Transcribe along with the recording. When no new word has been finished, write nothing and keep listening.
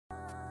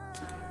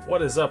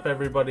What is up,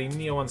 everybody?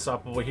 Neo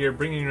Unstoppable here,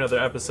 bringing you another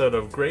episode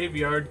of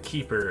Graveyard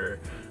Keeper.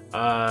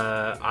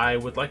 I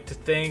would like to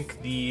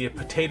thank the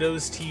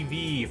Potatoes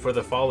TV for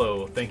the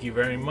follow. Thank you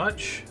very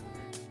much.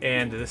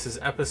 And this is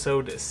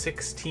episode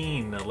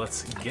 16.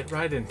 Let's get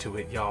right into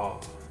it,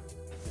 y'all.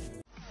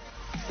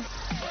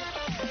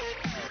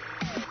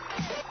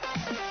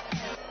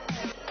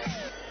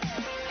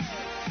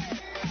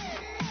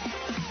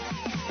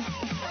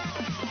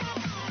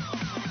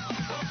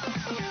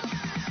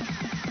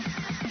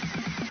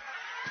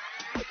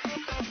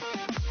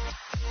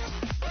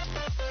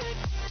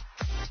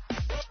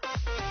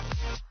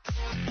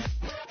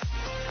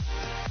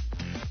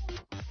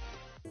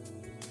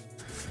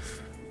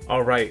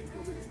 Alright,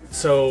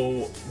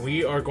 so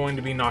we are going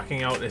to be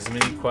knocking out as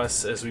many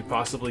quests as we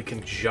possibly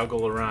can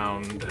juggle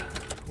around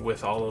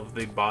with all of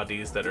the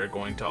bodies that are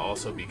going to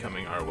also be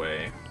coming our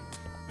way.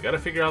 We gotta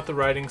figure out the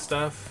writing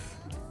stuff,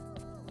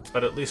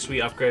 but at least we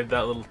upgraded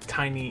that little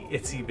tiny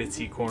itsy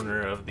bitsy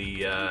corner of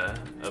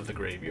the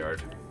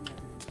graveyard.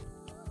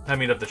 I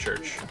mean, of the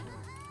church.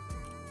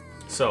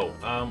 So,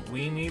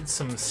 we need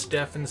some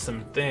stuff and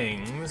some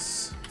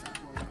things.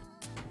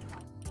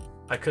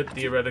 I could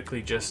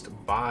theoretically just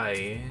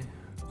buy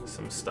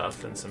some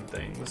stuff and some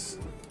things.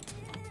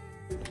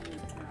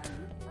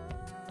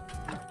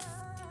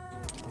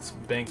 Let's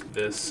bank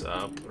this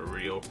up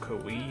real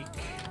quick.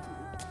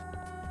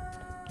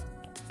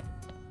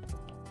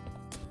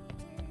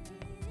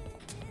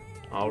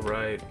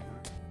 Alright.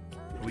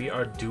 We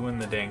are doing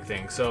the dang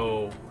thing.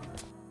 So,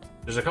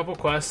 there's a couple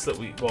quests that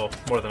well,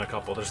 more than a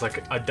couple. There's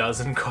like a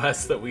dozen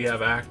quests that we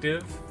have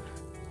active.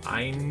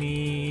 I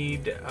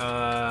need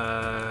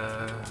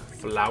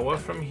flour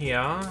from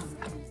here.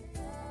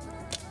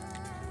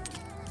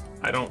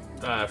 I don't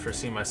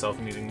foresee myself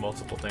needing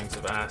multiple things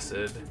of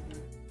acid.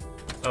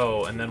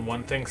 Oh, and then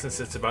one thing,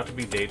 since it's about to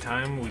be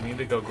daytime, we need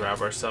to go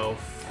grab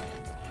ourselves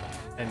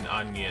an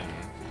onion.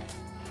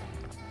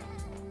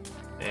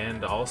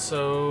 And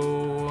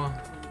also,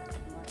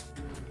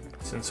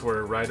 since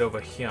we're right over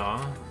here,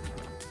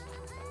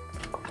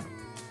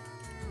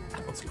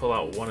 let's pull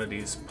out one of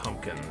these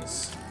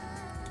pumpkins.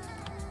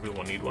 We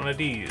will need one of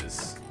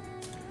these.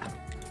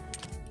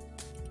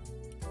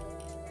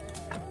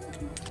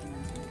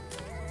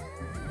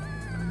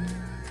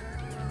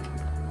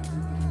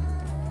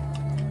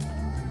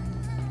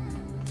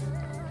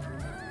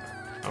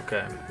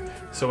 Okay,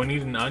 so we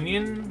need an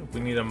onion, we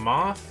need a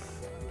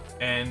moth,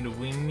 and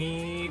we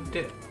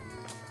need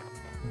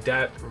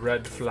that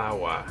red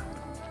flower,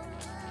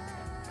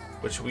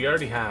 which we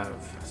already have,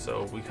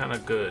 so we kind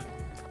of good.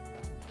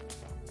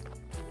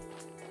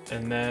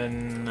 And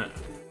then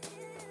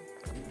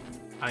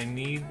we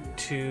need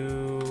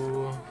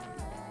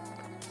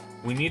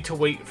to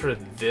wait for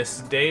this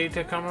day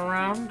to come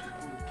around.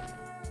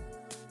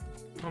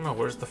 Oh no,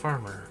 where's the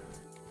farmer?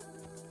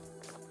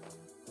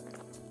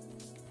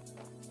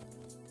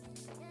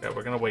 Yeah,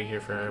 we're gonna wait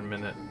here for a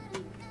minute.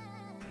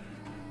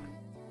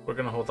 We're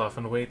gonna hold off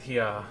and wait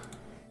here.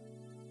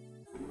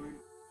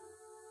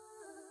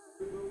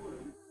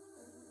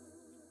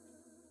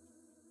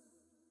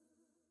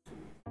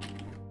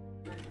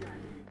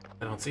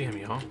 I don't see him,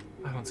 y'all.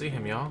 I don't see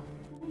him, y'all.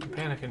 I'm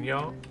panicking,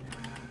 y'all.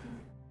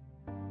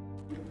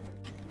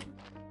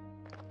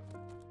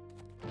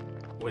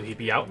 Would he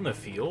be out in the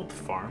field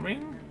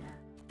farming?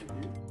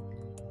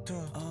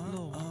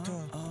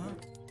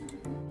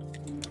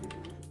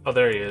 Oh,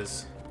 there he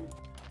is.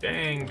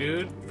 Dang,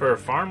 dude. For a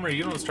farmer,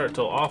 you don't start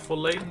till awful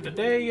late in the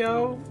day,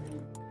 yo.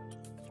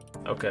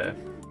 Okay.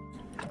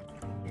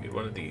 Need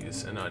one of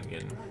these, an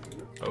onion.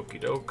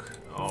 Okie doke.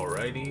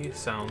 Alrighty,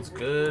 sounds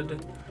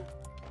good.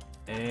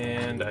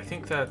 And I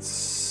think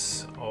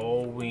that's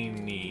all we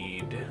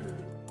need.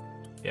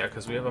 Yeah,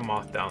 because we have a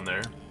moth down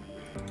there.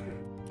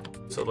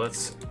 So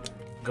let's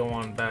go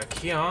on back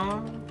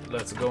here.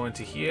 Let's go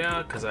into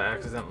here, because I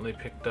accidentally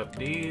picked up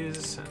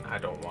these, and I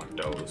don't want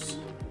those.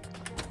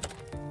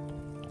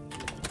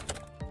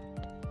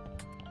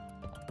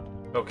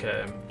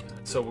 Okay,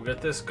 so we'll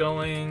get this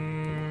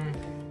going.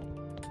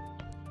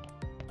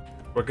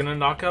 We're gonna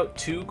knock out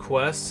 2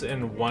 quests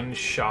in one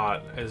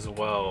shot as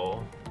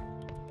well.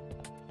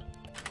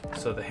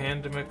 So the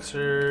hand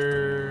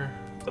mixer,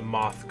 the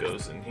moth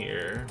goes in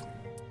here.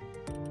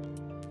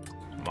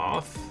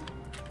 Moth.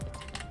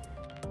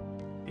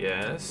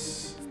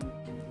 Yes.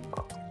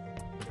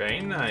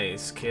 Very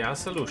nice. Chaos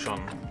solution.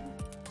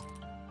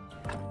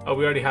 Oh,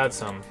 we already had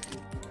some.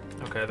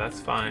 Okay, that's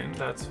fine.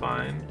 That's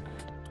fine.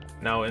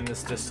 Now in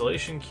this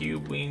distillation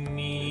cube, we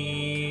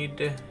need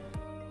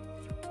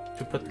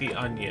to put the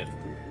onion.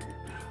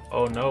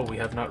 Oh no, we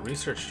have not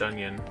researched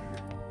onion.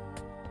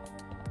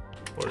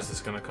 What is this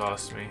gonna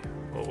cost me?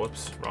 Oh,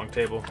 whoops, wrong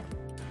table.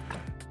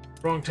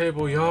 Wrong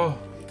table, y'all.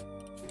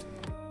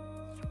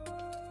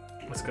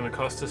 It's gonna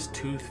cost us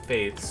 2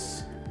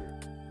 faiths.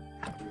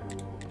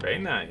 Very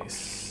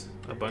nice.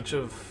 A bunch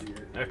of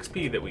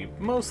XP that we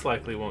most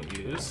likely won't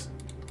use.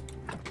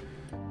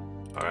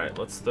 Alright,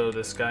 let's throw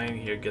this guy in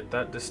here, get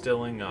that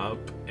distilling up,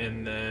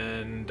 and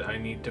then I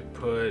need to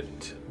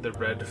put the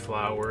red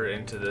flour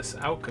into this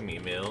alchemy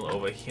mill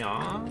over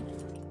here.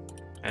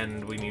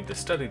 And we need to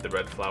study the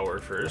red flour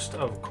first,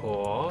 of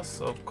course,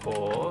 of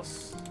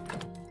course.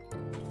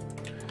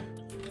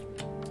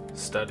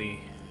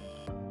 Study.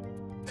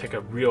 Take a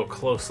real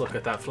close look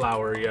at that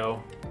flour,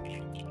 yo.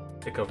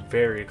 Take a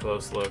very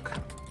close look.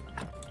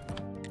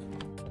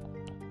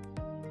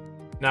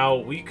 Now,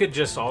 we could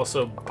just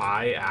also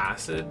buy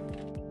acid,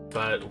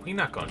 but we're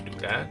not gonna do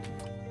that.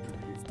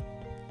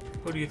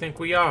 Who do you think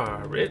we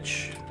are?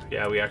 Rich?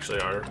 Yeah, we actually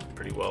are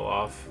pretty well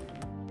off.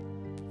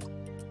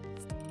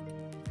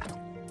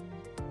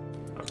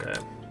 Okay.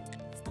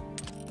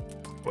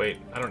 Wait,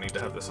 I don't need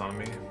to have this on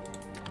me.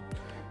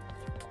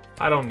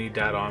 I don't need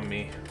that on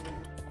me.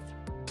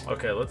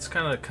 Okay, let's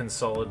kind of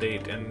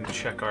consolidate and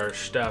check our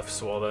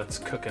stuffs while that's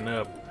cooking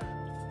up.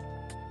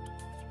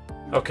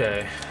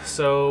 Okay,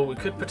 so we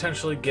could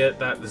potentially get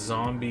that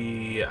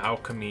zombie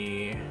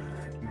alchemy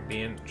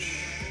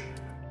bench.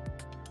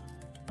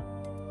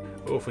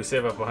 Oh, if we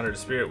save up 100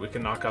 spirit, we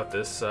can knock out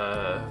this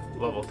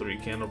level 3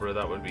 candlebrew.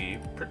 That would be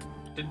pretty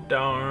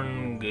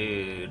darn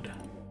good.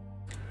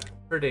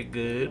 Pretty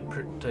good,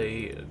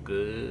 pretty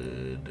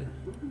good.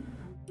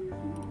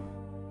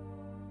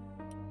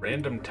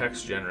 Random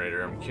text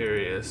generator, I'm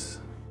curious.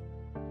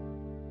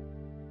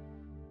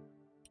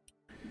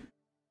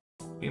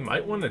 We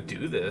might want to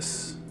do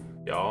this,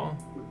 y'all,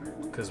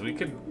 because we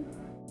could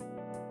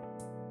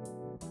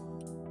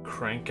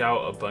crank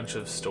out a bunch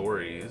of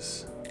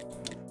stories.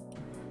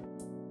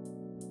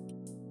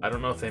 I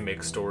don't know if they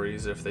make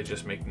stories, if they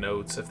just make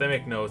notes. If they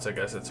make notes, I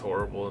guess it's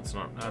horrible. It's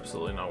not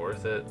absolutely not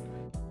worth it.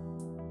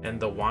 And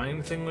the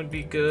wine thing would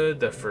be good.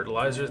 The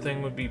fertilizer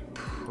thing would be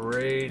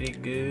pretty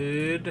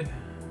good.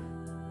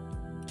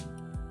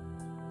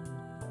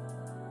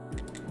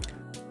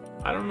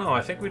 I don't know.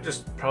 I think we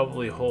just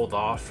probably hold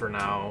off for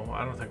now.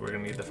 I don't think we're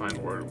gonna need to find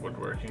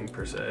woodworking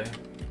per se.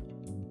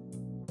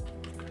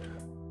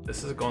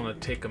 This is gonna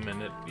take a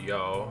minute,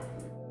 yo.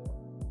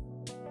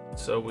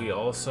 So we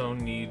also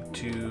need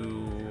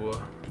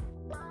to...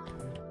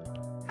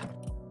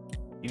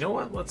 You know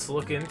what? Let's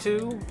look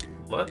into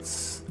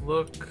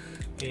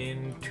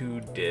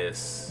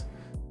this.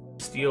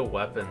 Steel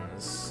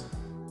weapons.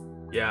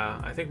 Yeah,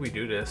 I think we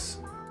do this.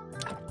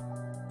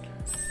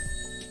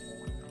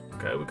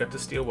 Okay, we got the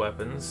steel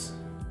weapons.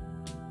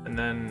 And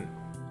then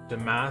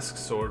damask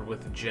sword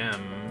with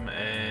gem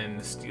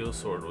and steel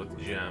sword with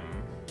gem.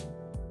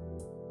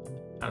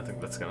 I don't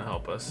think that's gonna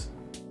help us.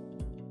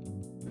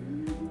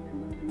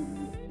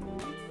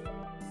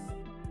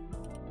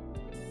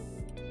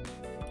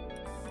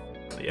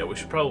 Yeah, we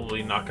should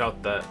probably knock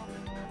out that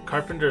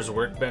carpenter's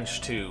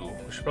workbench too.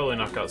 We should probably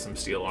knock out some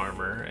steel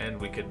armor, and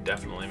we could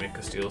definitely make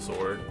a steel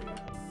sword.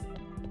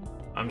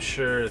 I'm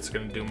sure it's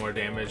going to do more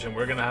damage, and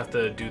we're going to have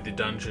to do the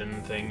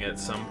dungeon thing at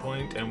some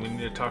point, and we need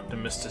to talk to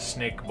Mr.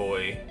 Snake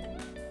Boy.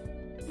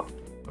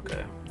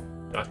 Okay,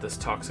 got this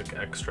toxic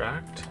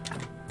extract.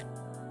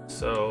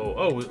 So,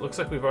 oh, it looks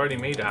like we've already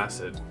made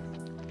acid.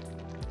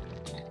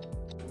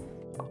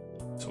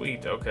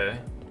 Sweet, okay.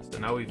 So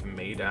now we've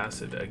made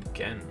acid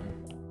again.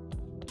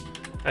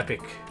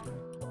 Epic.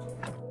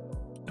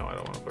 No, I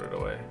don't want to put it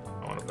away.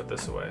 I want to put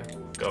this away.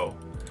 Go.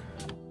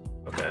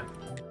 Okay.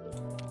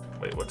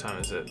 Wait, what time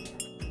is it?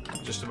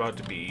 Just about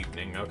to be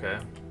evening, okay.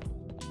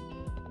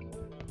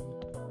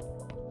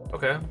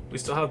 Okay, we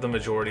still have the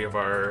majority of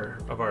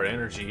our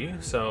energy,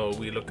 so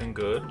we looking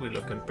good. We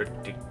looking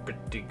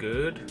pretty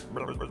good.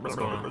 What's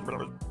going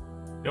on?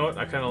 You know what?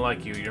 I kind of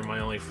like you. You're my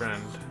only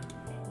friend.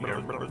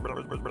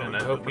 And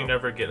I hope you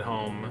never get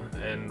home,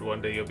 and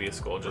one day you'll be a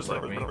skull just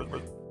like me.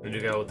 And you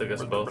guys will dig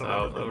us both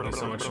out. It'll be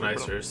so much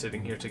nicer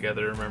sitting here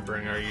together,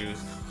 remembering our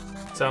youth.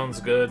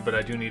 Sounds good, but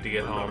I do need to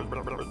get home.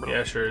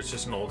 Yeah, sure, it's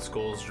just an old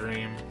skull's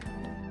dream.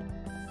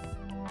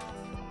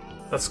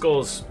 That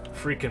skull's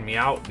freaking me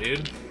out,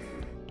 dude.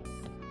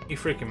 He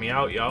freaking me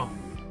out, y'all.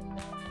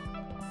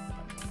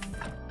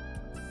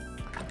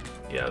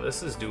 Yeah,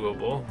 this is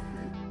doable.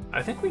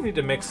 I think we need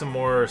to make some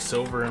more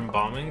silver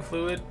embalming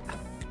fluid.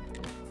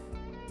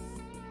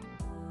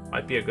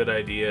 Might be a good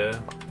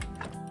idea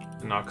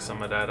to knock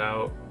some of that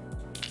out.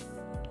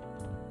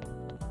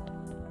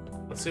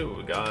 Let's see what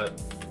we got.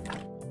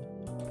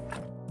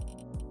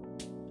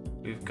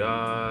 We've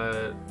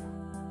got,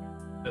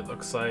 it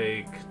looks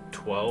like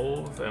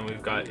 12, and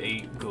we've got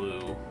 8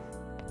 glue.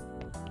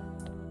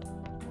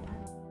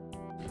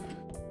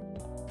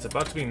 It's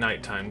about to be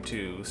nighttime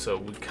too, so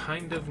we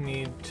kind of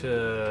need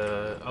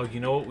to... Oh, you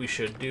know what we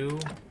should do?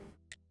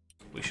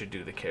 We should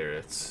do the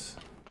carrots.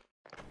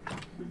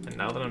 And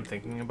now that I'm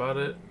thinking about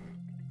it...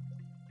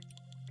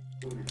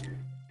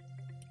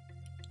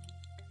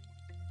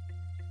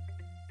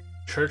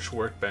 Church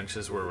workbench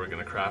is where we're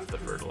gonna craft the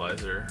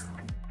fertilizer.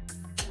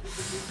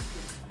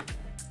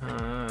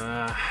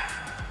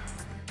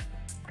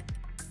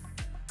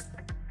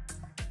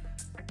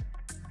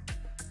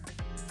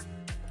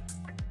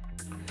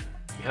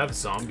 We have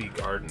zombie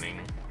gardening.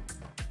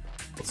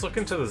 Let's look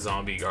into the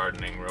zombie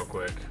gardening real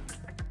quick.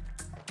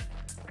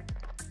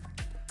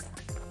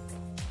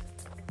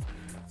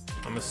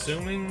 I'm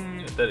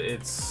assuming that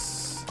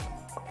it's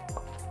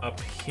up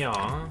here.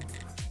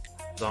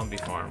 Zombie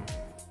farm.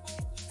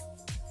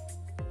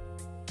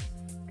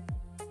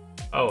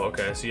 Oh,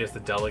 okay, so you have to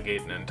delegate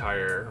an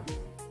entire...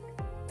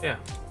 Yeah.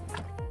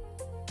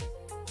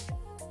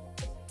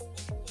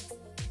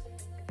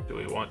 Do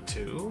we want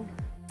to?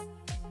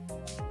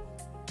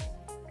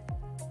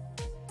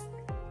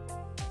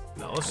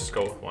 No, let's just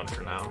go with one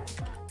for now.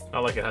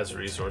 Not like it has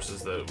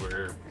resources that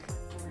we're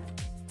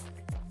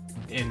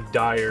in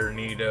dire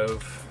need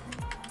of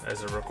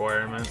as a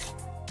requirement.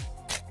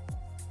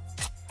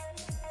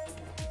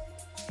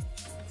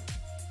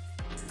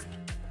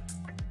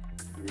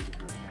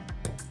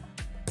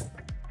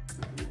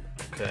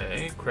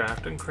 Okay,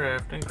 crafting,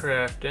 crafting,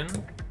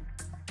 crafting.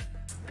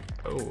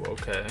 Oh,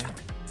 okay.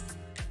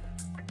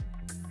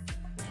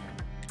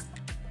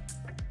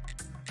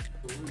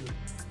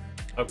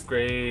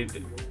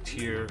 Upgrade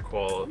tier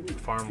quality,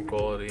 farm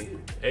quality.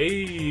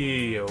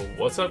 Hey,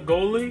 what's up,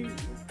 goalie?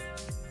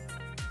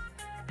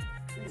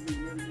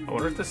 I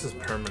wonder if this is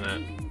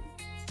permanent.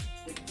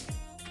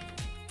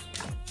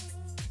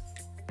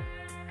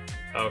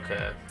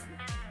 Okay.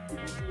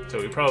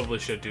 So we probably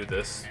should do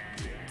this.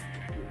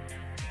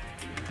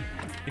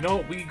 You know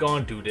what? We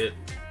gone do it.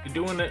 We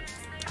doing it.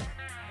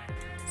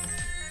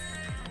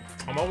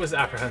 I'm always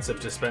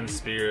apprehensive to spend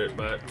spirit,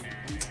 but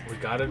we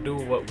gotta do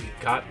what we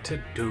got to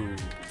do.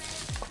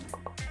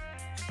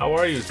 How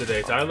are you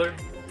today, Tyler?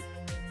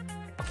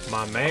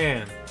 My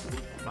man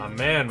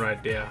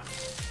right there.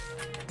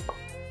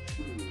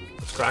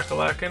 What's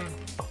crack-a-lacking?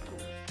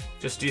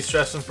 Just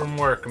de-stressing from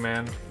work,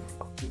 man.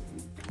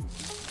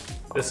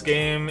 This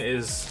game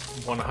is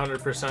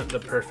 100% the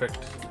perfect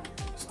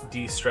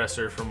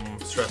de-stressor from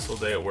stressful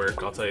day at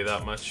work, I'll tell you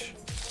that much.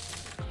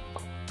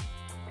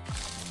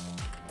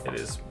 It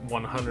is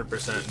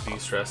 100%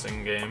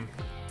 de-stressing game.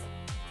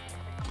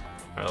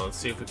 Alright, let's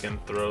see if we can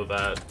throw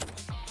that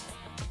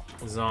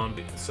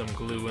zombie, some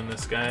glue in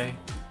this guy.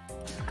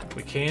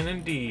 We can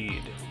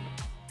indeed.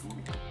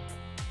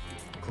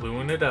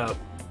 Gluing it up.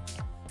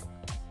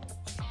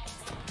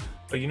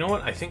 But you know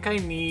what? I think I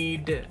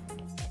need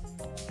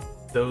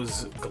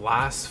those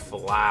glass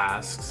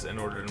flasks in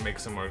order to make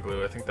some more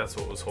glue. I think that's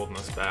what was holding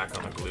us back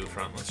on the glue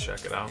front. Let's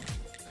check it out.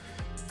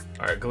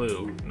 Alright,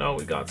 glue. No,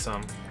 we got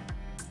some.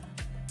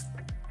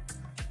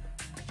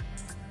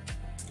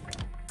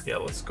 Yeah,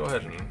 let's go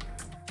ahead and...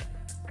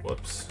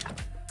 Whoops.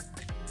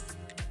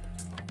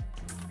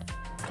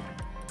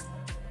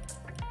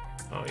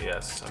 Oh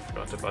yes, I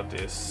forgot about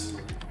this.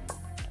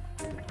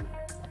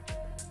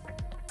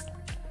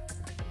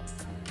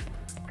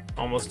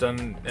 Almost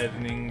done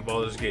editing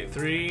Baldur's Gate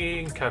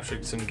 3,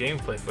 captured some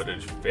gameplay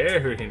footage.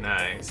 Very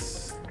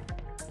nice.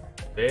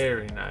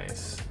 Very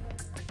nice.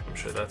 I'm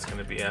sure that's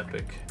gonna be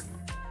epic.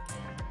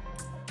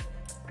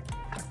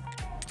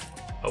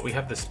 Oh, we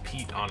have this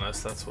peat on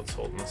us, that's what's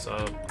holding us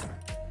up.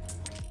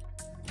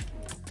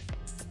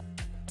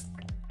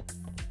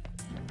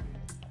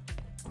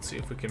 Let's see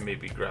if we can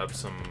maybe grab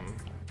some,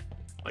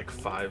 like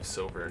 5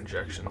 silver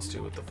injections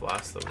too with the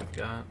flask that we've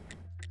got.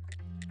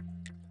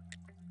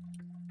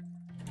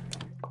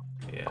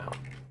 Yeah.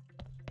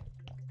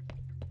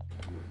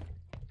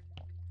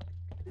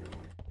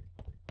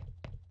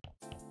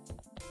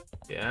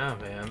 Yeah,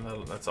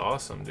 man, that's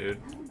awesome,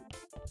 dude.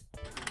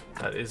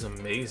 That is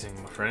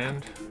amazing, my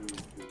friend.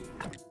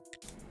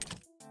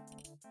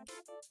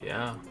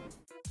 Yeah.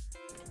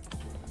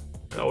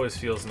 It always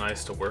feels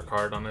nice to work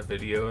hard on a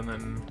video and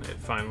then it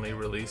finally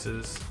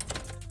releases.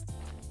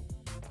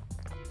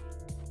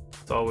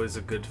 It's always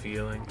a good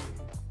feeling.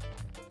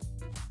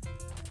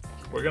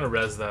 We're gonna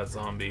res that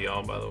zombie,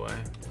 y'all, by the way.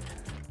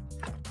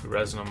 We're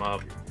resing him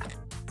up.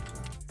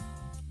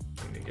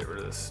 I need to get rid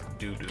of this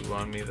doo-doo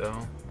on me,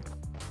 though.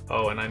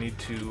 Oh, and I need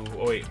to...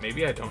 Oh, wait,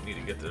 maybe I don't need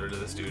to get rid of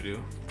this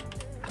doo-doo.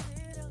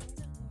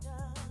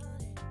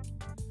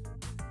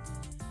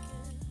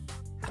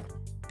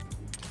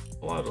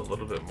 Pull out a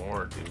little bit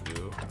more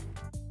doo-doo.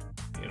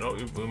 You know,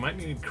 we might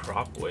need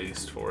crop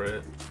waste for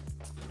it.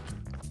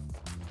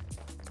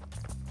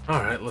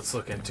 Alright, let's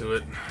look into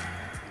it.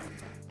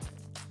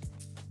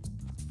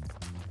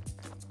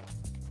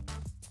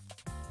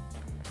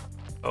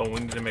 Oh,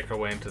 we need to make our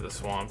way into the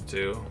swamp,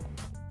 too.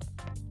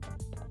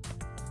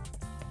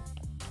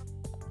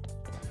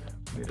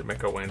 We need to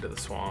make our way into the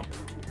swamp.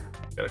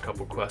 Got a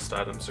couple quest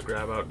items to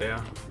grab out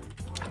there.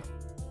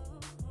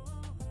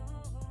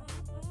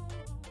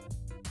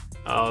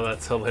 Oh,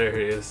 that's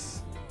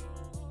hilarious.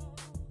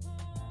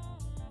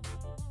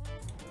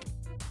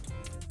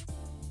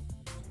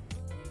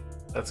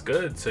 That's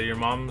good. So your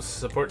mom's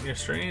supporting your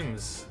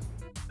streams.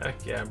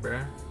 Heck yeah,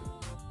 bruh.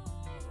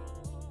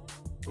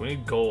 We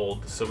need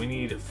gold, so we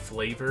need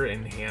flavor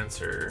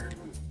enhancer.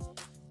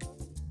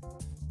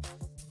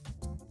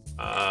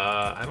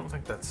 I don't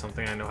think that's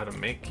something I know how to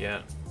make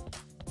yet.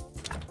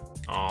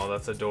 Oh,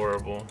 that's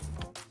adorable.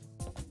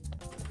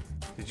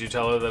 Did you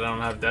tell her that I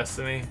don't have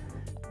destiny?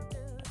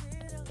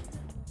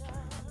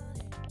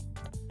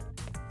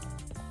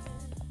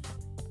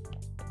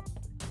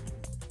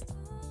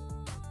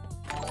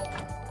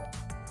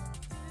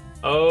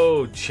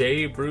 Oh,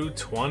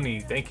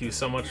 JBrew20, thank you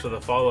so much for the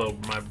follow,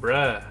 my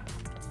bruh.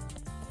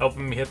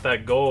 Helping me hit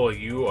that goal.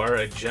 You are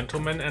a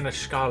gentleman and a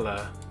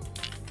scholar.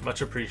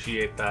 Much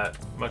appreciate that.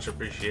 Much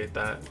appreciate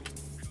that.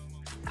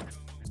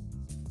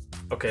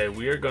 Okay,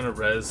 we are gonna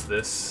res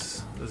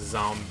this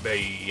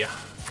zombie.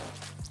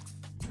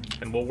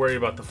 And we'll worry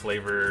about the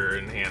flavor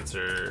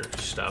enhancer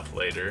stuff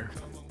later.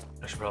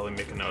 I should probably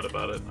make a note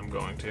about it. I'm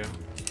going to.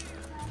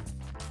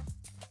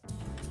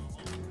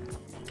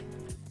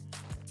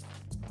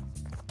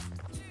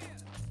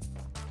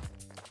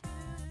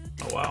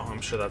 Oh wow, I'm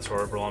sure that's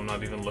horrible. I'm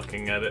not even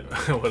looking at it,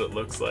 what it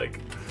looks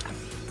like.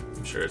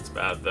 I'm sure it's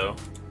bad though.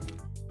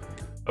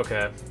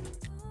 Okay,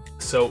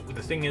 so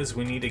the thing is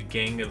we need a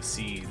gang of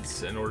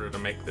seeds in order to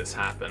make this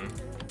happen.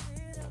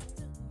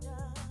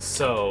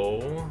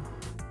 So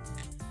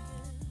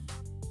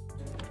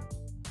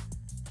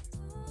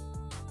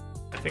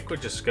I think we're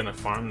just gonna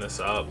farm this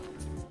up.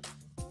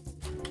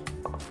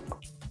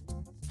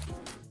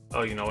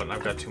 Oh, you know what?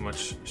 I've got too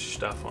much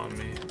stuff on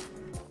me.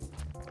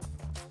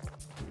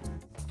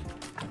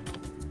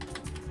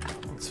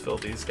 Let's fill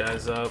these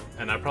guys up,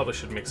 and I probably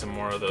should make some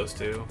more of those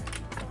too.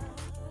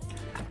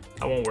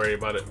 I won't worry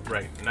about it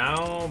right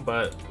now,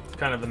 but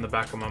kind of in the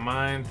back of my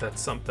mind,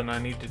 that's something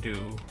I need to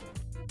do.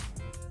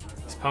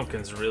 These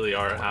pumpkins really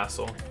are a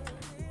hassle.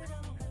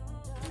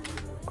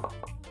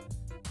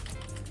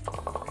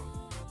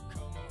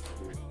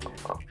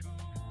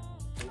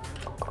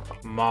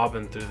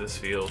 Mobbing through this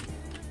field.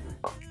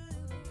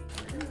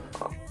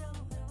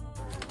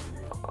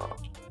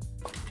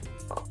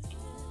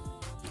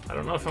 I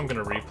don't know if I'm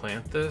gonna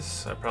replant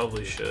this. I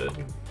probably should.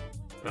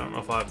 I don't know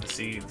if I have the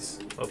seeds.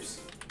 Oops.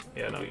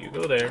 Yeah, no, you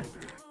go there.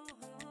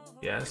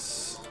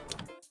 Yes.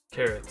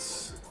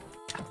 Carrots.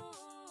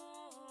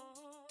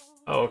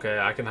 Oh, okay,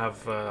 I can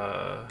have,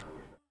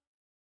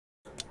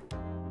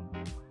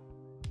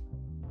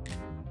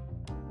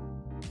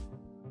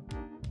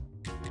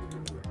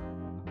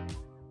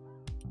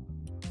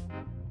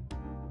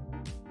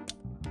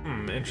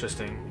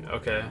 interesting.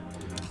 Okay.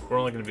 We're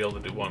only going to be able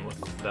to do one with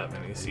that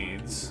many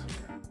seeds.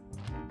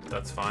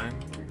 That's fine.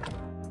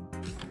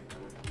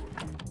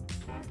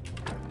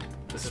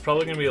 This is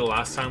probably going to be the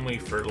last time we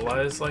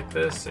fertilize like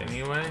this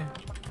anyway.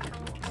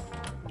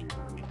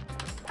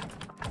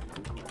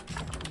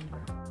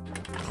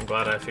 I'm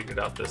glad I figured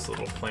out this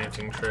little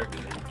planting trick.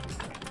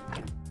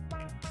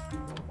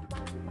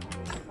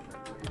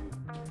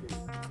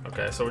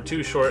 Okay, so we're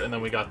too short and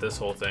then we got this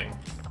whole thing.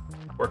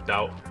 Worked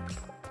out.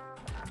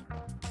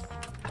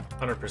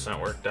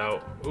 100% worked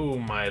out. Ooh,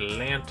 my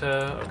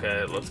Lanta.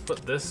 Okay, let's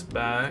put this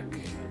back.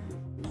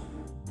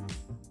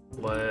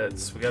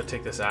 We gotta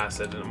take this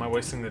acid. Am I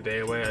wasting the day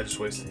away? I just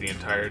wasted the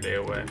entire day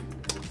away.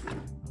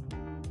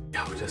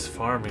 Yo, just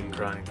farming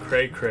grind.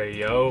 Cray cray,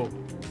 yo.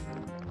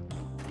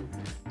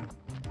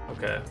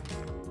 Okay,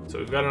 so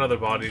we've got another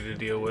body to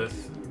deal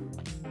with.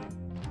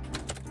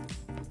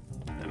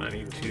 And I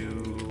need to...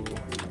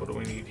 What do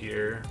we need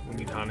here? We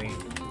need honey.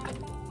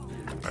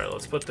 Alright,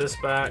 let's put this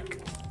back.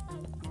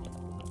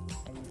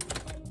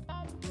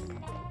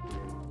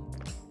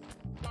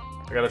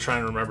 I gotta try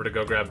and remember to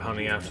go grab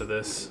honey after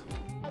this.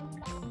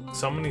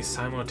 So many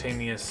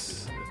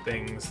simultaneous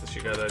things that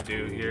you gotta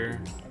do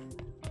here.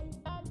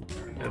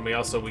 And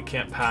we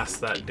can't pass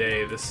that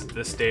day.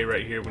 This day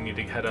right here, we need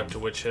to head up to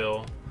Witch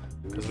Hill.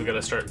 Because we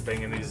gotta start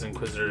banging these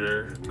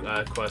Inquisitor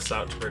quests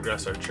out to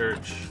progress our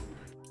church.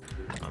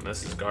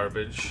 This is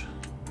garbage.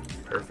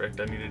 Perfect,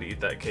 I needed to eat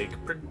that cake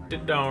pretty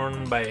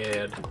darn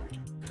bad.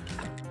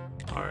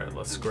 Alright,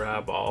 let's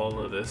grab all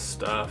of this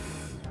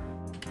stuff.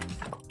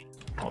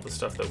 All the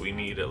stuff that we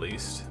need, at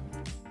least.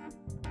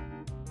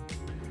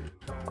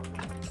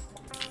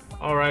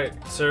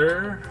 Alright,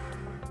 sir.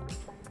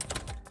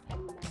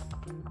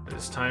 It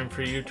is time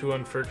for you to,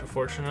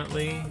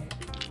 unfortunately,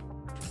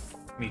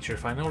 meet your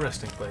final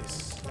resting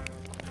place.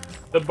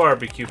 The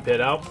barbecue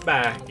pit out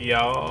back,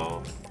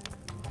 y'all.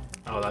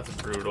 Oh, that's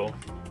brutal.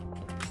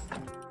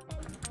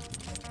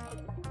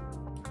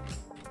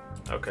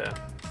 Okay.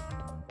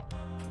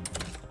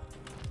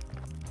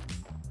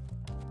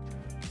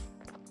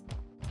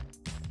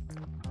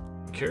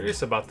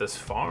 Curious about this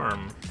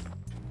farm.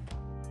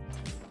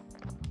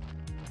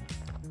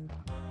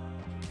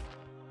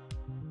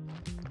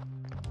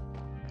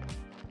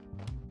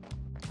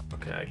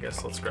 Okay, I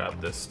guess let's grab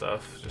this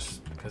stuff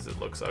just because it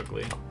looks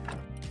ugly.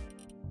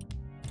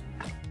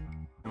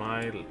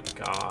 My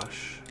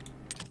gosh.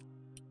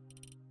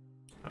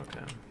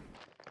 Okay.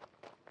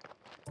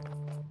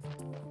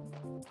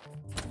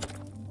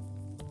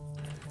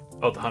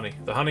 Oh, the honey.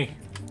 The honey!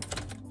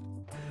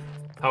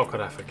 How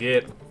could I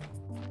forget?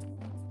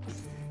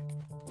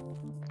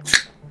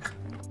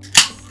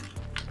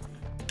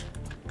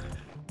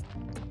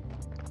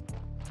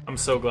 I'm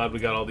so glad we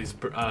got all these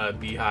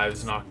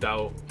beehives knocked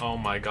out. Oh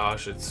my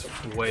gosh, it's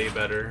way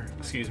better.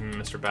 Excuse me,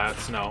 Mr.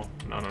 Bats. No,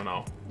 no, no,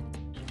 no.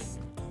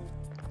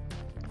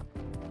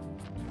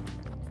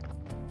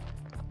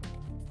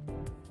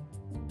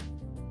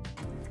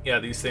 Yeah,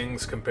 these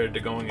things, compared to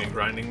going and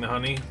grinding the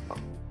honey,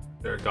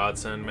 they're a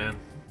godsend, man.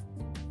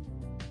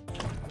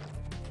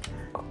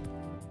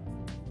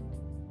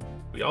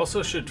 We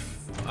also should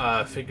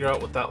figure out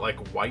what that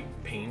like white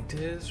paint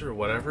is or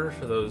whatever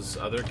for those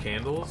other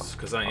candles,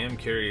 because I am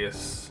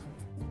curious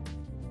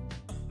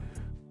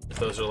if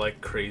those are like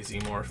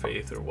crazy more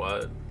faith or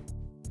what.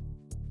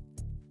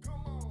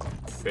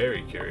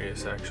 Very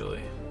curious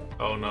actually.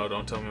 Oh no,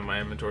 don't tell me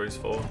my inventory's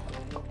full.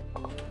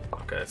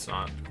 Okay, it's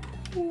not.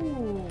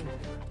 Ooh.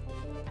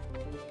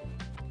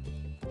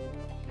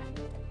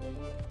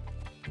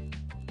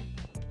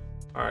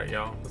 Alright,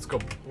 y'all, let's go.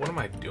 What am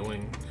I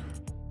doing?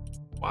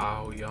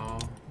 Wow,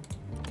 y'all.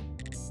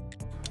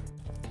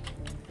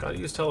 Gotta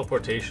use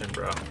teleportation,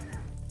 bro.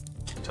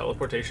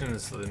 Teleportation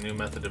is the new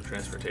method of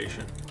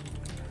transportation.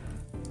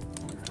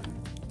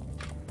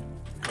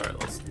 Alright,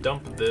 let's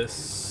dump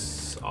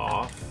this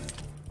off.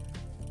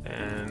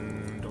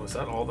 And was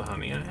that all the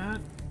honey I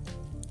had?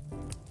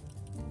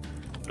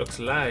 Looks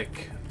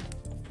like.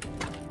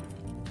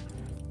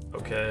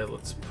 Okay,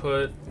 let's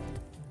put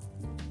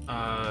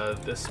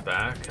this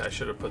back. I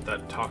should have put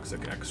that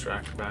toxic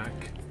extract back.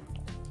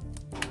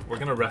 We're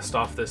gonna rest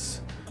off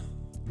this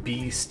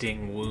bee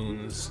sting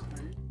wounds.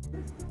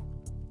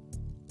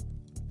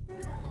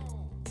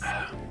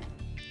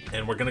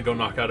 And we're gonna go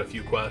knock out a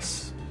few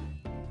quests.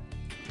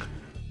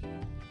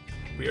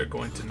 We are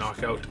going to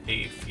knock out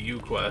a few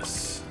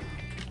quests.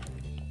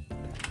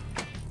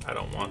 I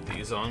don't want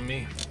these on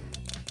me.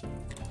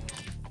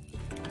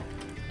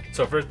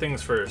 So first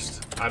things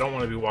first, I don't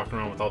want to be walking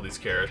around with all these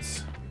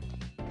carrots.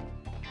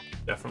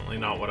 Definitely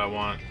not what I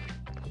want.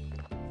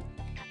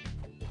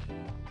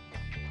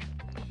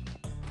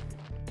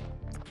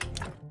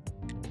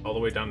 All the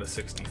way down to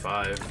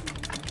 65.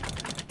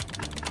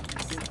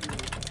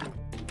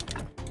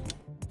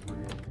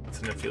 It's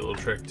a nifty little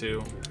trick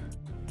too.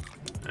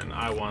 And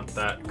I want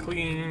that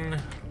clean.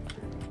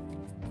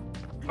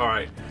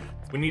 Alright,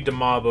 we need to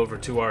mob over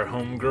to our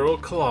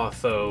homegirl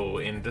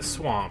Clotho in the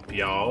swamp,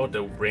 y'all.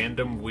 The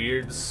random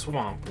weird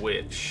swamp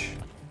witch.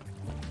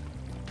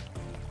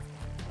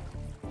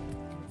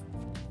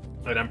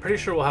 And I'm pretty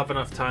sure we'll have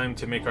enough time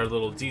to make our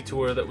little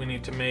detour that we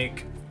need to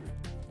make.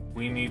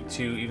 We need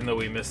to, even though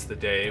we missed the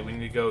day, we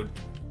need to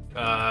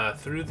go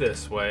through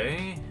this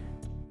way.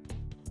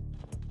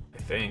 I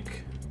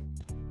think.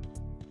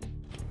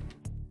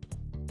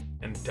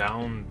 And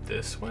down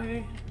this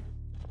way?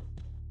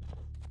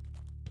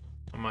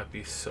 I might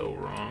be so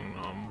wrong.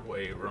 No, I'm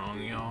way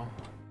wrong, y'all.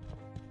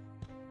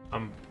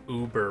 I'm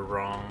uber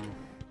wrong.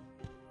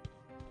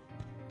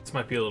 This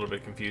might be a little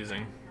bit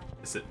confusing.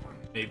 Is it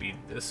maybe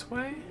this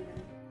way?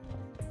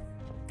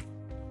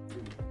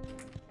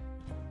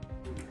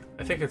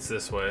 I think it's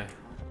this way.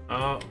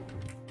 Oh,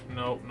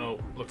 no, no.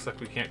 Looks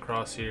like we can't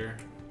cross here.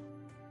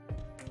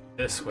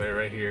 This way,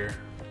 right here.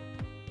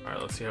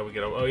 Alright, let's see how we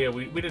get over. Oh yeah,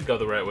 we did go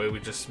the right way. We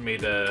just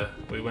made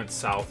we went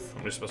south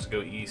and we're supposed to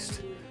go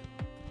east.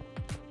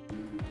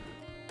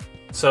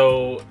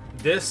 So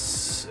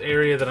this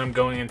area that I'm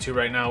going into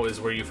right now is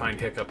where you find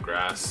hiccup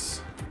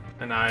grass.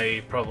 And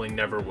I probably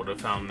never would have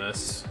found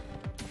this.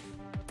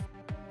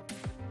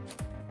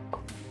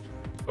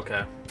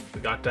 Okay,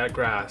 we got that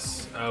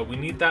grass. We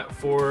need that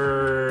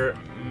for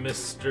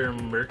Mr.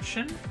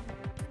 Merchant,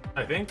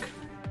 I think.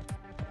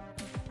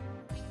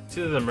 It's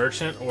either the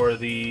merchant or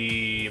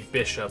the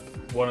bishop,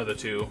 one of the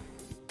two.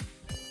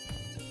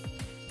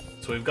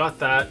 So we've got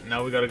that.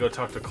 Now we gotta go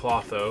talk to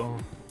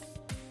Clotho.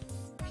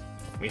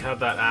 We have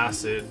that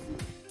acid.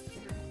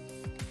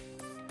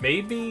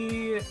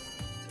 Maybe...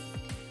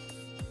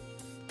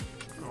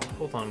 Oh,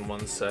 hold on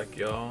one sec,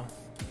 y'all.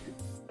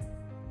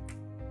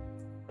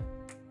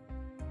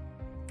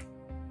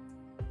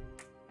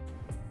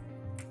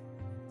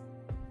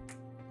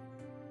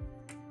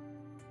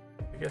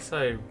 I guess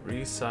I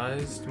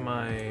resized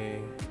my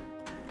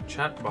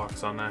chat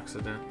box on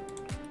accident.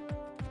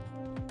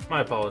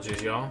 My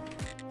apologies, y'all.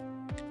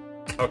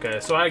 Okay,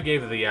 so I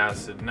gave her the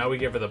acid. Now we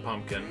give her the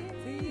pumpkin.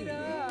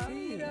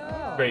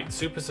 Great,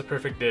 soup is a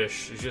perfect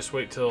dish. You just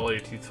wait till all your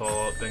teeth fall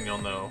out, then you'll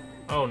know.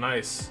 Oh,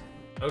 nice.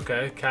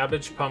 Okay,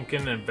 cabbage,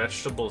 pumpkin, and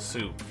vegetable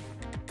soup.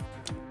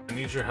 I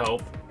need your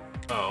help.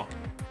 Oh.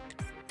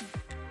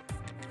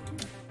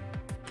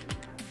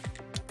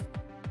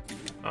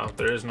 Oh,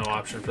 there is no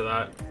option for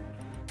that.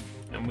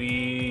 And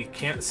we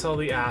can't sell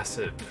the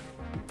acid.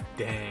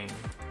 Dang.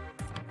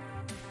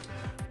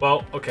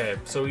 Well, okay,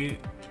 so we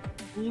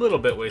a little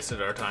bit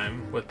wasted our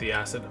time with the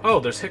acid. Oh,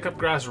 there's hiccup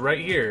grass right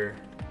here.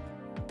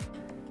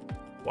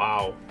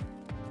 Wow.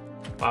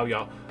 Wow,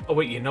 y'all. Oh,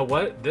 wait, you know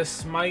what?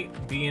 This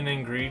might be an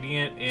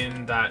ingredient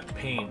in that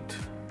paint.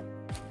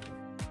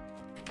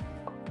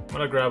 I'm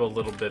gonna grab a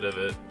little bit of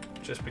it,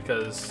 just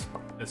because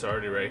it's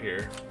already right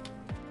here.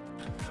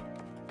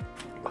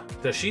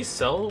 Does she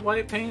sell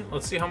white paint?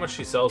 Let's see how much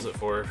she sells it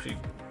for. If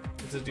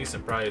it's a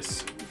decent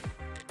price.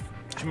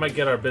 She might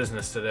get our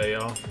business today,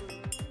 y'all.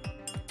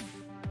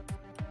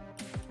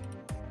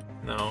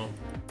 No.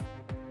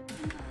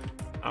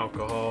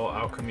 Alcohol,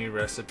 alchemy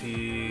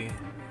recipe,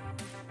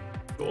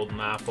 golden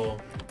apple.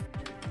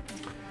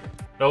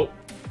 Nope.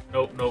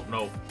 Nope, nope,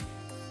 nope.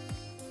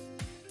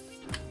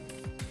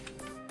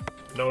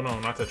 No, no,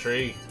 not the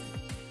tree.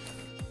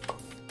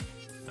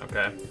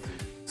 Okay.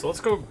 So let's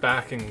go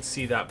back and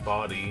see that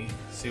body,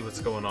 see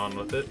what's going on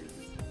with it.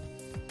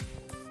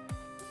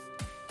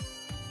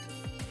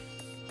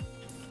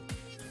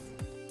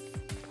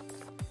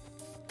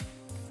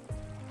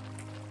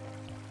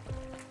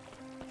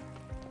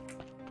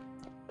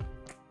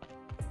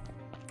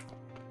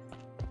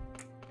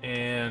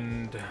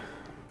 And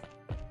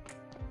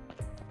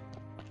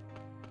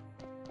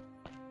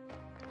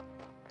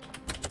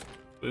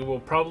we will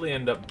probably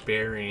end up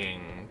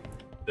burying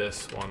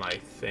this one, I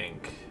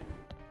think.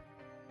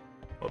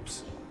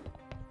 Whoops.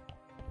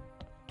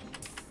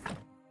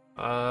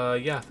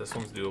 Yeah, this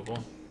one's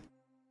doable.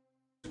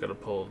 Just gotta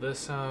pull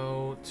this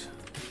out,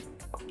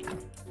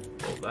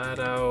 pull that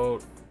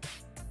out,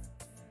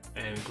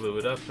 and glue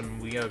it up,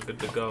 and we are good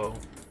to go.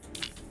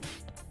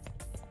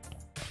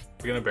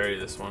 We're gonna bury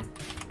this one.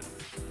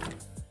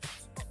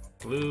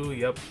 Glue,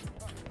 yep.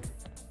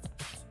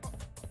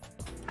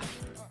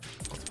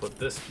 Let's put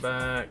this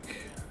back.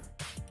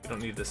 We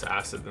don't need this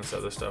acid and this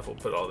other stuff. We'll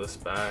put all this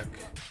back.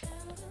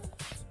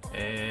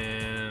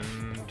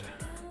 And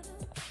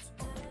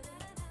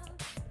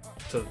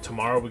so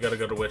tomorrow we gotta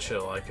go to Witch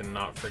Hill. I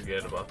cannot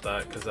forget about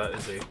that because that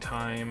is a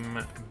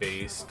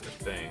time-based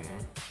thing.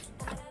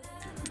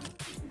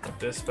 Put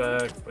this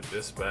back, put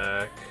this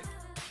back.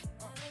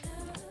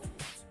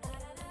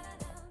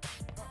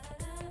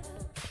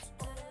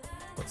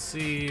 Let's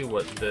see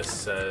what this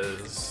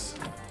says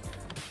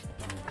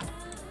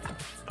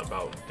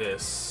about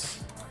this.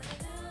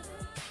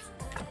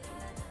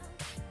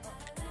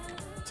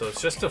 So it's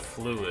just a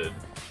fluid.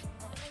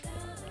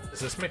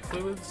 Does this make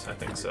fluids? I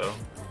think so.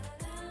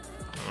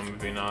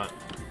 Maybe not.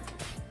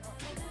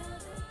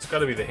 It's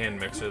gotta be the hand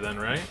mixer then,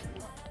 right?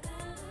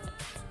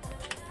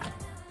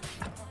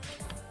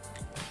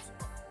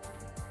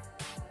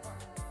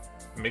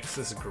 Mix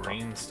this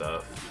green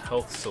stuff.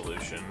 Health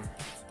solution.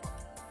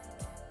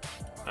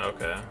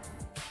 Okay.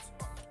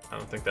 I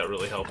don't think that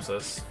really helps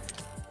us.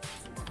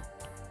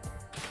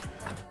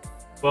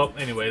 Well,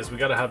 anyways, we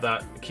gotta have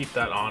that, keep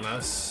that on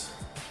us.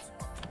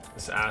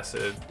 This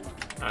acid,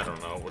 I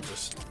don't know, we'll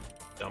just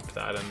dump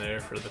that in there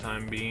for the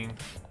time being.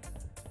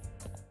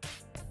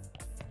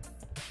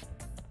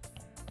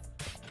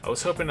 I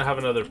was hoping to have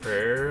another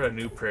prayer, a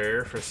new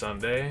prayer for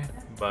Sunday,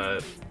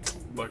 but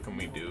what can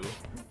we do?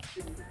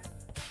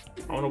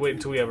 I want to wait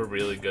until we have a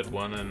really good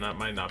one, and that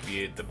might not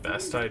be the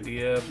best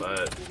idea,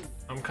 but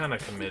I'm kind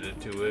of committed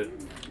to it.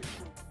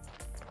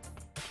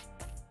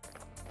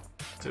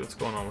 See what's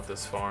going on with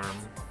this farm.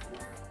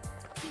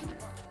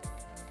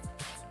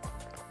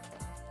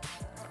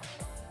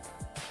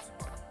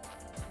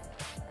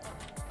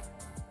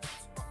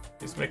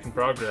 He's making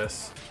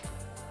progress.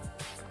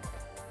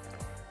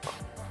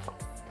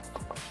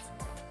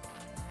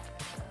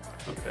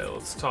 Okay,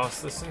 let's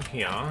toss this in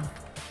here.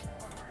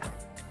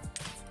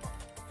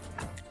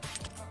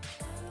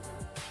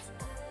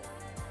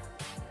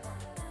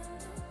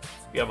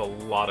 We have a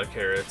lot of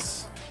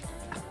carrots.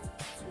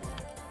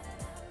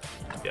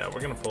 Yeah,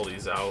 we're gonna pull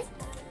these out.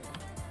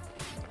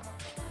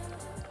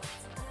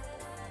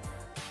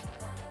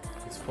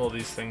 Let's pull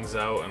these things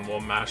out and we'll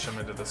mash them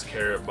into this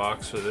carrot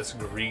box for this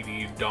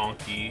greedy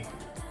donkey.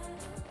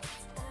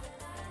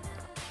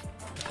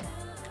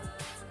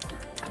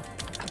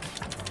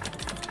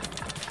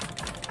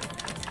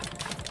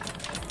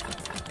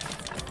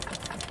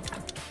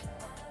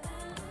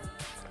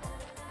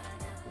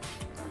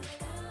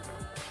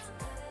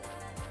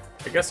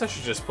 I guess I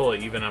should just pull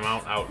an even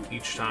amount out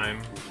each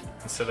time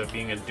instead of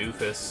being a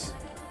doofus.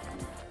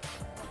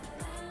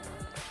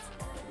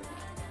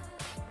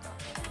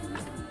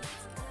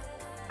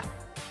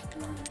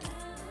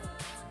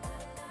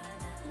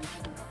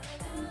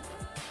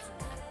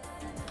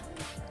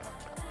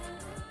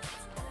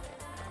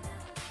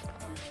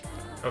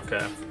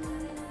 Okay.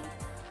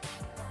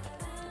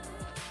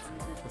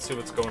 Let's see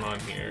what's going on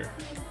here.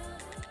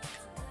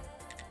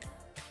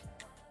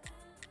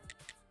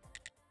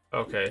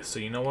 Okay, so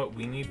you know what?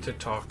 We need to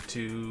talk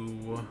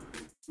to...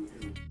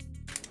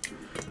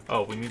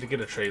 Oh, we need to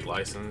get a trade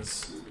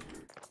license.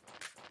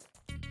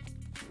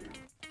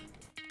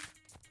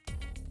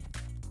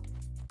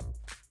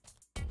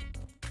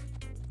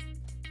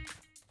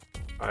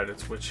 Alright,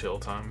 it's Witch Hill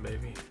time,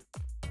 baby.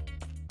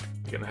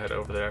 We're gonna head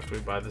over there after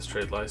we buy this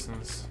trade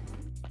license.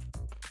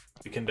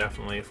 We can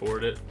definitely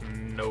afford it,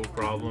 no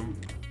problem.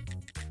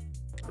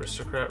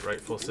 Aristocrat,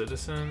 rightful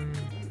citizen.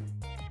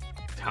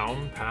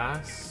 Town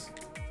pass.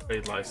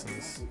 Trade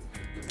license.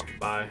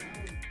 Bye.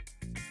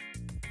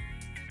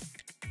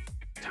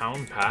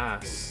 Town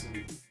pass.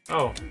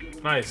 Oh,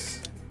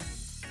 nice.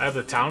 I have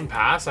the town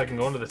pass? I can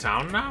go into the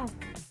town now?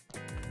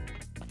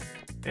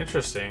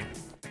 Interesting.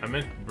 I'm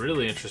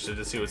really interested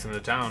to see what's in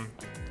the town.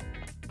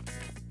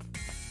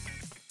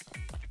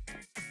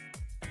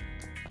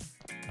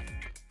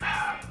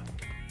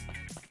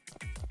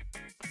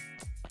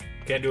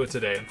 Can't do it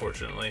today,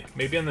 unfortunately.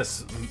 Maybe on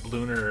this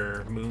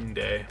lunar moon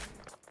day.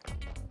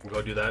 We'll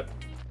go do that.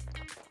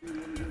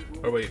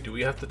 Or wait, do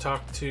we have to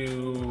talk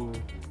to...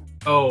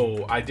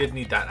 Oh, I did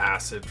need that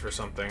acid for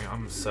something.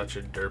 I'm such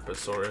a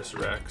Derposaurus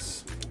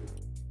Rex.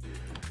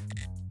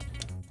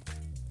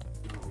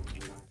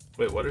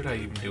 Wait, what did I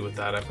even do with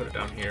that? I put it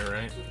down here,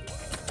 right?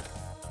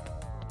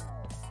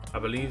 I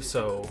believe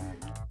so.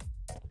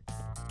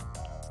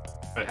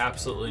 I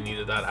absolutely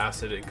needed that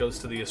acid. It goes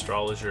to the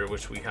astrologer,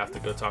 which we have to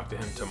go talk to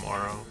him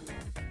tomorrow.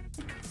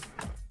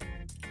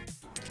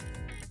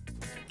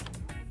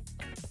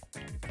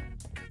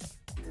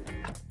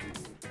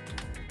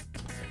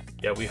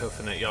 Yeah, we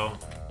hoofing it, y'all.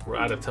 We're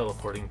out of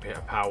teleporting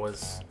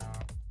powers.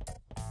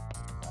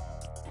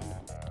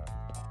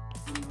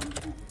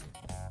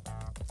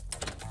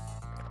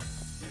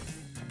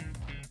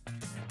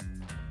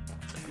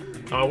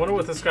 Oh, I wonder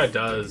what this guy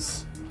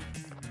does.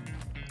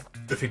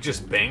 If he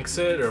just banks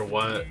it or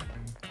what?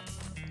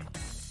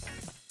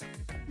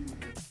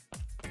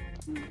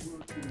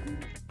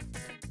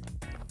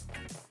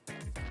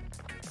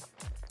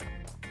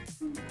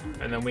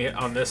 And then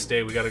on this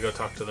day, we gotta go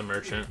talk to the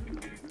merchant.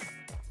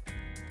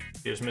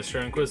 Here's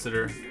Mr.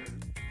 Inquisitor.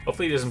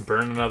 Hopefully he doesn't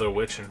burn another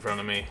witch in front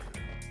of me.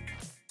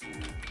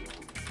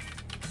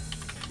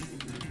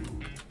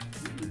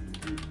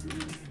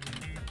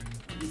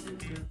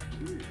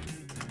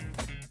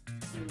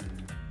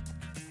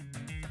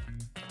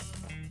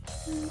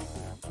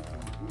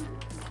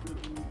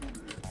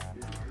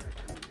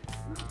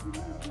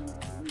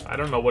 I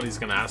don't know what he's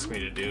gonna ask me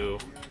to do.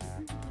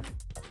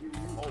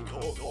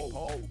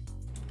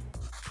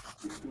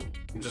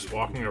 I'm just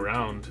walking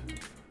around.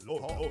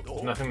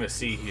 There's nothing to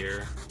see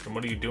here. And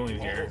what are you doing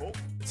here?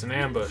 It's an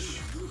ambush.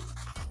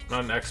 I'm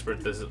not an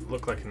expert. Does it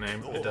look like an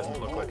ambush? It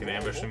doesn't look like an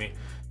ambush to me.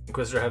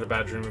 Inquisitor had a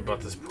bad dream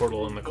about this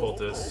portal and the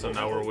cultists, so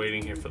now we're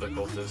waiting here for the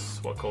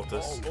cultists. What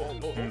cultists?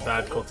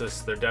 Bad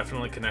cultists. They're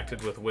definitely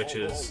connected with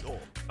witches.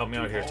 Help me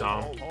out here,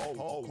 Tom.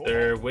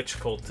 They're witch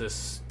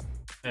cultists,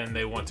 and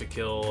they want to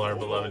kill our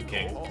beloved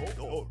king.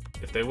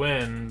 If they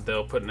win,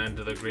 they'll put an end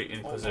to the Great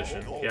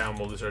Inquisition. Yeah, and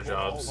we'll lose our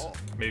jobs.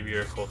 Maybe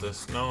you're a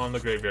cultist. No, I'm the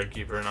graveyard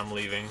keeper, and I'm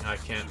leaving. I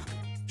can't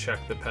check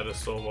the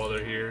pedestal while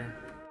they're here.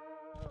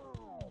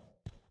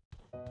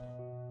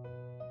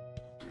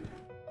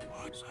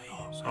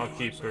 I'll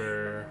keep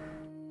her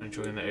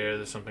enjoying the air.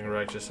 There's something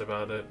righteous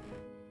about it.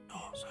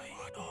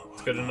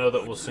 It's good to know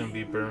that we'll soon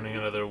be burning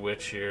another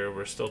witch here.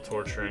 We're still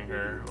torturing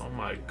her. Oh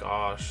my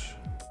gosh.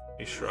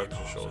 He shrugs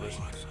his shoulders.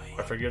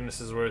 Our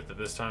forgiveness is worth it.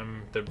 This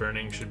time the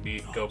burning should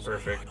go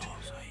perfect.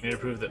 We need to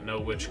prove that no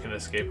witch can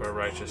escape our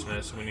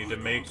righteousness. We need to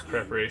make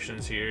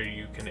preparations here.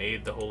 You can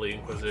aid the Holy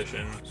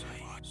Inquisition.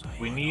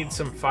 We need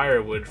some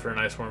firewood for an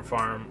Iceworm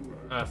farm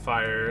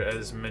fire.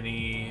 As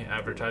many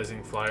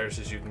advertising flyers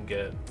as you can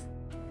get.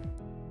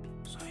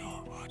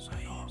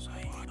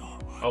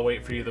 I'll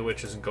wait for you. The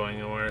witch isn't going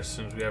anywhere. As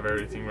soon as we have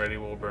everything ready,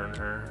 we'll burn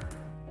her.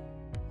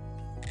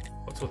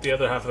 What's with the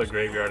other half of the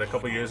graveyard? A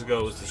couple years ago,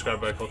 it was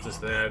described by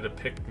cultists they had a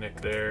picnic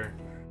there.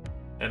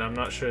 And I'm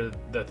not sure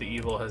that the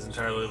evil has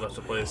entirely left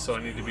the place, so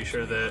I need to be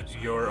sure that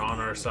you're on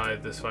our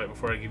side this fight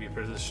before I give you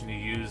permission to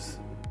use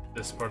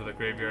this part of the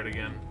graveyard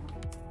again.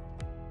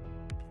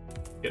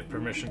 Get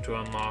permission to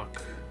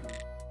unlock.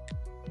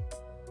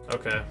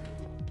 Okay.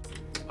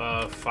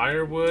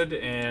 Firewood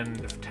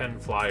and 10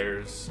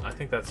 flyers. I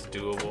think that's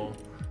doable.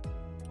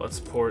 Let's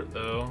port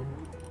though.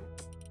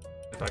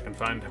 If I can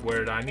find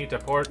where I need to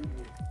port.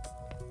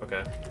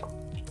 Okay.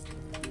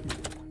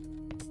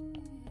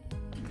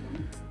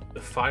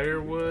 The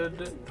firewood,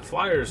 the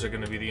flyers are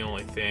going to be the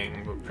only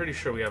thing, but pretty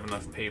sure we have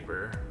enough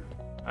paper.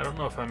 I don't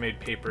know if I made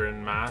paper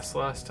in mass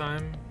last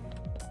time.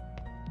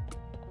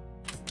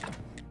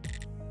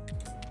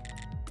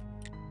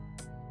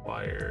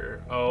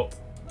 Flyer. Oh.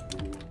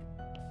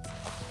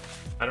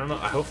 I don't know.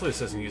 Hopefully this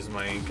doesn't use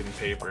my ink and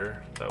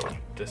paper. That would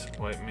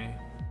disappoint me.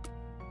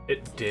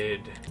 It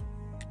did.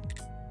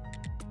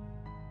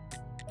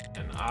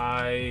 And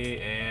I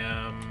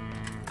am...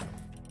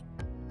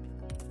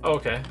 Oh,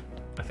 okay.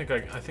 I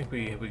think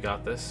we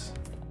got this.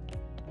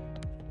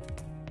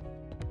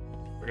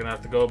 We're gonna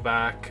have to go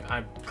back.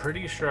 I'm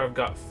pretty sure I've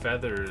got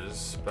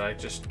feathers, but I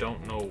just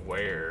don't know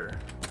where.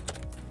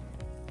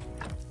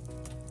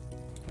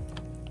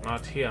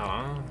 Not here.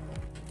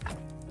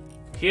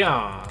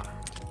 Here.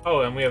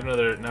 Oh, and we have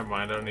another. Never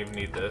mind. I don't even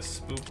need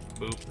this. Boop,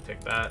 boop.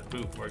 Take that.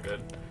 Boop. We're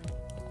good.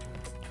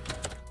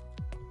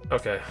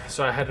 Okay,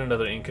 so I had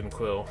another ink and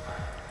quill.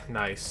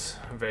 Nice.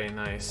 Very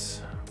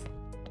nice.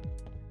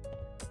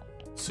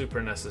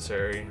 Super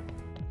necessary.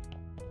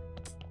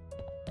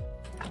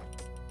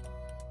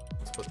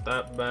 Let's put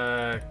that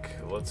back.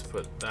 Let's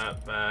put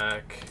that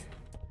back.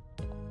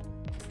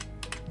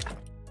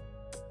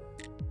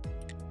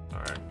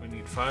 Alright, we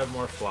need 5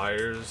 more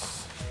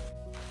flyers.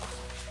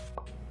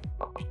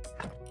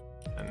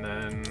 And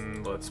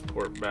then let's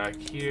port back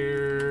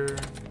here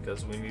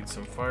because we need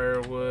some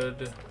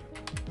firewood.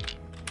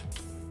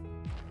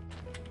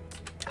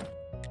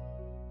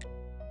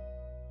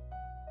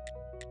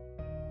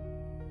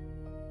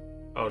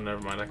 Oh,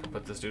 never mind. I can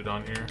put this dude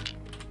on here.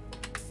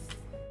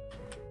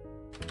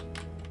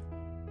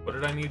 What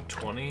did I need?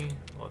 20?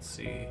 Let's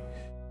see.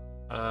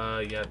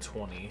 Yeah,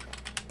 20.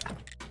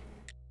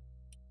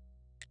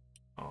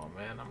 Oh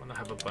man, I'm gonna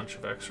have a bunch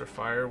of extra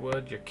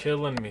firewood. You're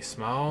killing me,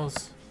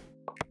 Smalls.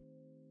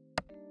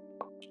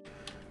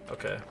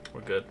 Okay,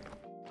 we're good.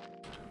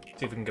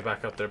 See if we can get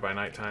back up there by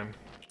nighttime.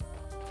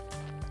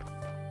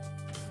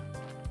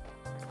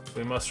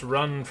 We must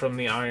run from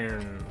the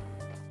iron.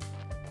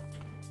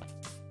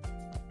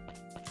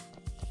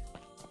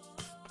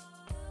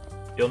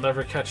 You'll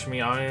never catch me,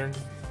 iron.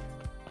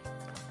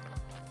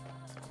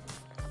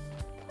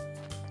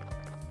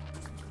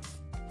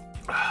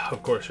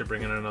 Of course, you're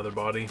bringing another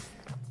body.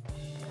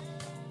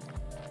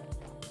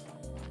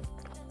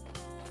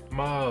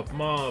 Mob,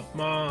 mob,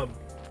 mob.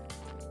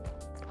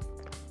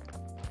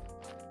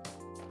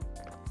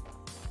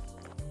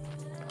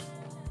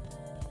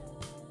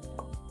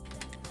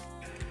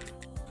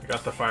 I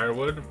got the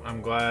firewood.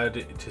 I'm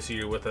glad to see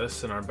you with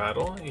us in our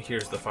battle.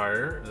 Here's the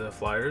fire, the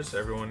flyers.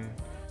 Everyone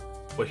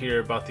will hear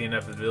about the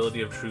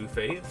inevitability of true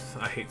faith.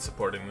 I hate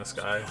supporting this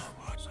guy.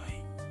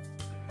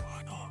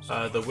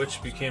 The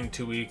witch became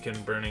too weak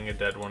and burning a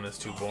dead one is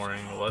too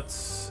boring.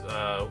 Let's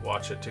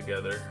watch it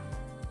together.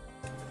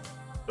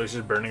 So he's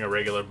just burning a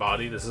regular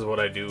body. This is what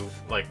I do,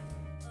 like,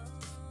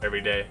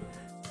 every day.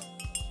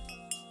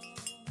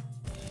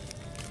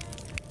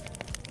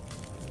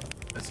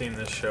 I've seen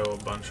this show a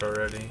bunch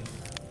already.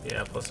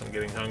 Yeah, plus I'm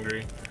getting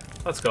hungry.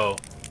 Let's go.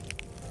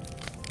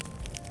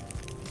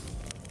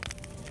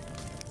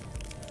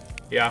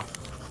 Yeah.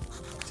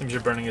 Seems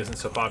your burning isn't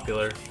so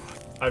popular.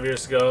 5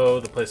 years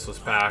ago, the place was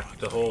packed.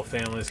 The whole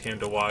families came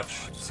to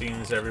watch.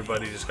 Seems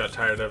everybody just got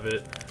tired of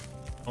it.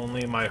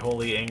 Only my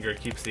holy anger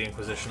keeps the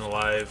Inquisition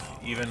alive.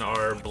 Even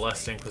our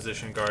blessed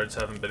Inquisition guards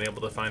haven't been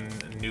able to find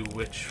a new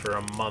witch for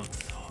a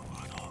month.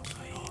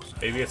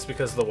 Maybe it's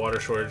because of the water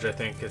shortage. I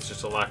think it's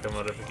just a lack of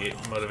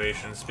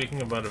motivation.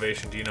 Speaking of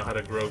motivation, do you know how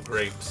to grow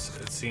grapes?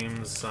 It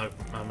seems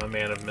I'm a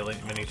man of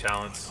many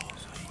talents.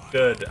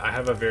 Good. I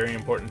have a very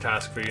important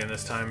task for you, and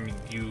this time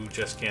you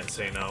just can't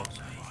say no.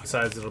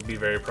 Besides, it'll be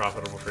very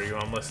profitable for you.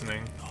 I'm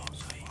listening.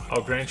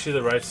 I'll grant you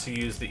the rights to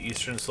use the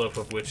eastern slope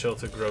of Witch Hill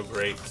to grow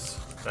grapes.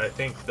 But I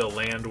think the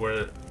land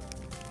where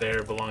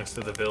there belongs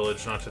to the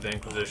village, not to the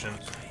Inquisition.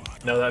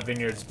 No, that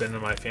vineyard's been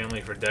in my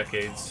family for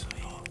decades.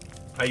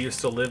 I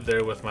used to live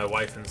there with my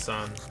wife and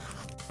son.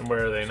 And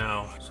where are they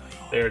now?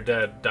 They are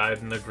dead, died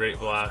in the Great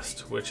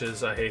Blast.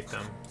 Witches, I hate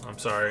them. I'm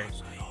sorry.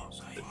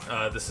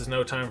 This is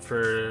no time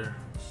for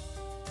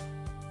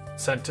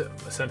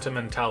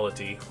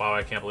sentimentality. Wow,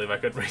 I can't believe I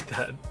could read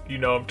that. You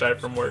know I'm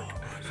tired from work.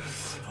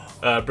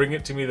 Bring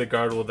it to me. The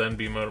guard will then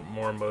be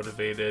more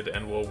motivated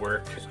and will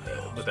work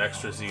with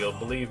extra zeal.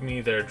 Believe me,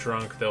 they're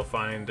drunk. They'll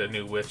find a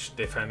new witch.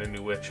 They find a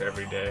new witch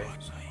every day.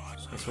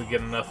 Once we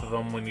get enough of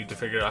them, we need to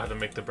figure out how to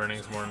make the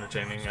burnings more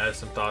entertaining. I have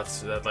some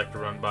thoughts that I'd like to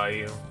run by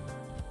you.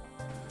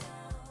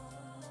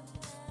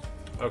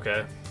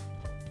 Okay.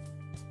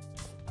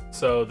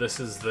 So this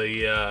is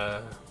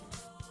the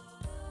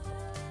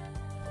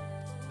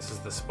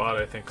spot,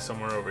 I think,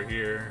 somewhere over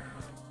here.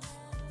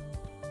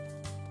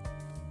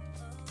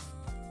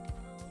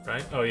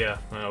 Right? Oh yeah,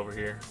 over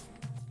here.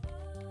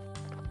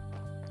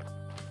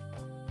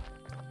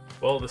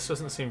 Well, this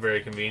doesn't seem very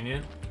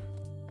convenient.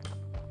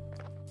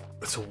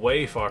 It's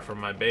way far from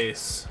my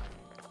base.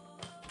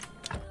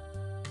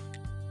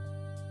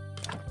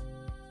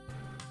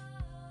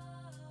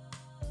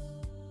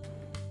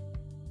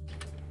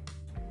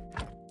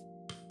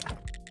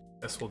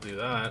 Guess we'll do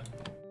that.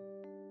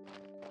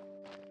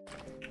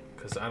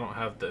 Because I don't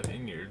have the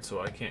vineyard, so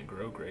I can't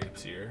grow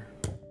grapes here.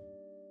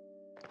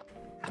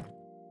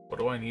 What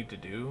do I need to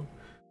do?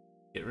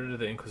 Get rid of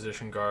the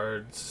Inquisition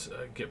guards,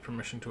 get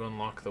permission to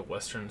unlock the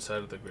western side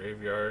of the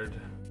graveyard,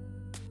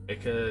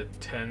 make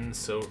 10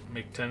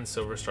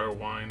 silver star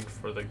wine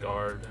for the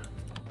guard.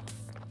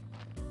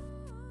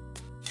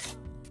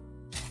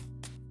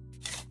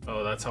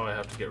 Oh, that's how I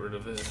have to get rid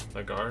of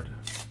the guard?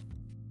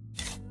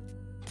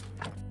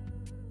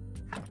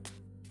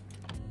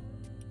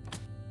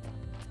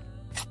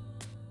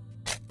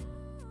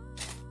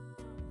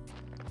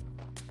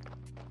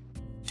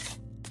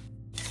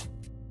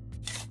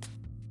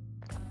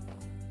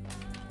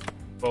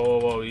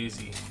 Whoa,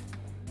 easy.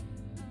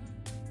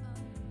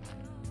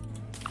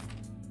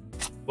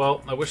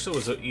 Well, I wish there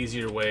was an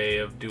easier way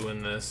of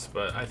doing this,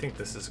 but I think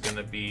this is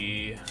gonna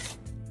be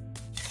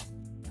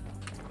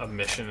a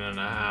mission and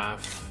a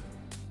half.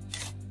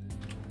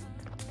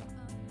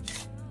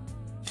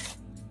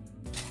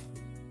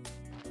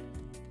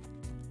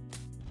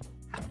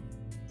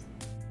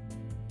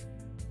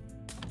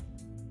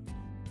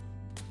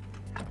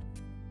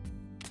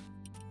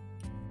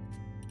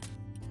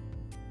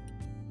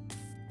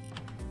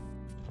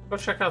 Go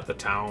check out the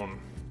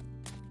town.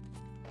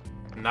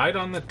 Night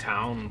on the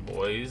town,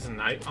 boys.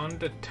 Night on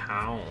the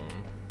town.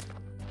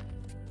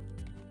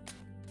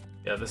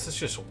 Yeah, this is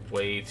just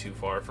way too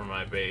far from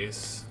my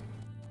base.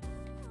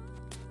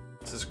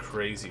 This is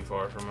crazy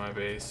far from my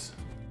base.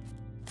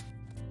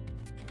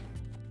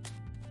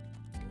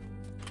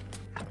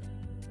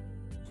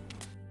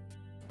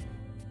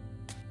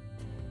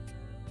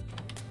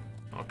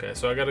 Okay,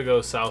 so I gotta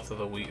go south of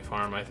the wheat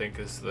farm, I think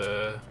is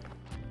the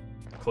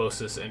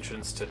closest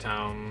entrance to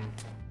town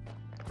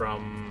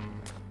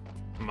from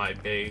my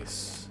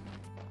base.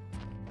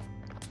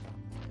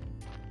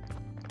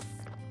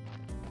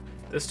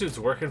 This dude's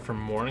working from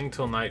morning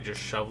till night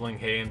just shoveling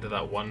hay into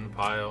that one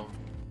pile.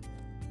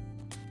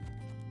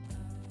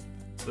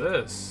 What's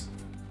this?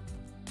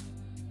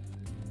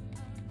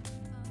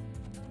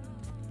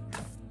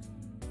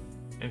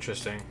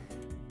 Interesting.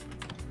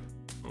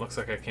 Looks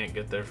like I can't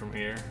get there from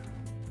here.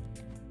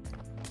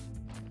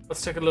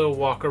 Let's take a little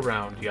walk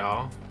around,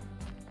 y'all.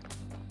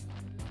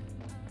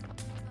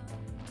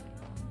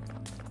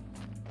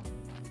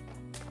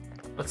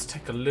 Let's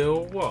take a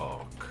little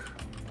walk.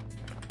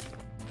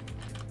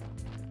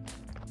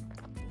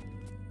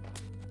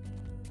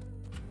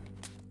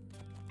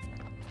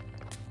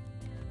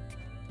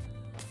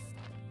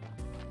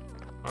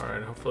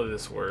 Alright, hopefully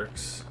this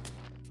works.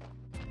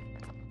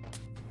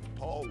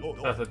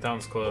 The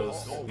town's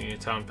closed. You need a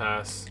town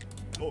pass.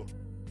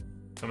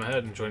 Come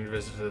ahead and join your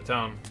visit to the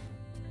town.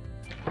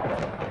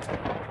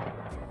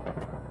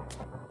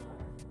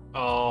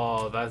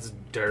 Oh, that's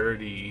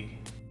dirty.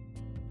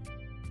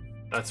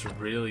 That's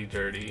really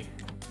dirty.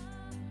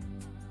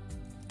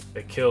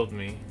 They killed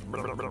me.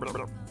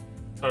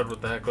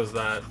 What the heck was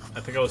that? I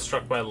think I was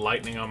struck by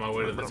lightning on my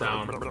way to the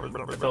town.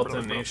 I felt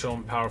an ancient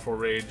and powerful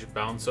rage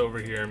bounce over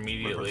here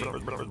immediately.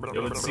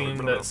 It would seem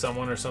that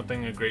someone or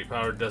something of great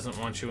power doesn't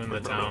want you in the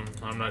town.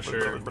 I'm not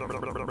sure.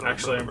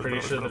 Actually, I'm pretty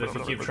sure that if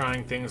you keep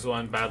trying, things will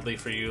end badly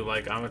for you.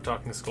 Like, I'm a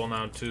talking skull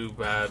now, too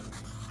bad.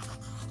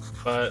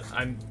 But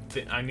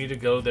I need to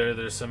go there.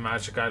 There's some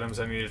magic items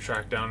I need to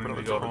track down and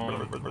to go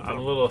home. I'm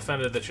a little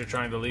offended that you're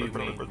trying to leave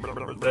me.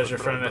 But as your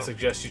friend, I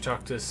suggest you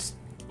talk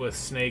with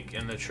Snake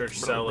in the church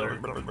cellar.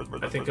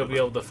 I think he'll be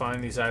able to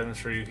find these items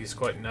for you. He's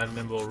quite a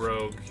nimble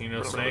rogue. You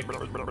know Snake?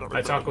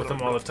 I talk with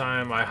him all the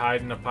time. I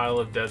hide in a pile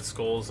of dead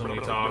skulls and we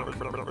talk.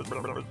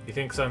 He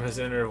thinks I'm his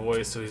inner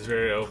voice, so he's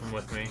very open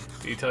with me.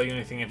 Did he tell you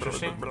anything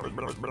interesting?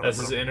 As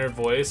his inner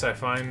voice, I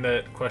find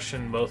that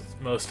question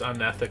most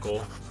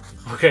unethical.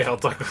 Okay, I'll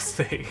talk with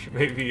Snake.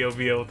 Maybe he'll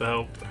be able to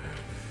help.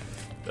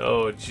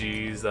 Oh,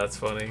 jeez, that's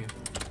funny.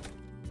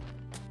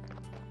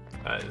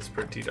 That is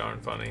pretty darn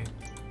funny.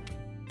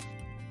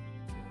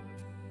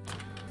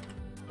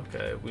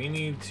 Okay, we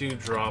need to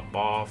drop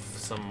off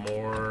some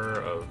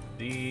more of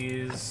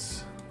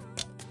these.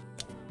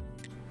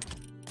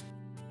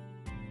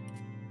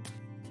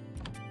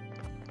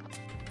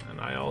 And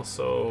I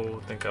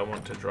also think I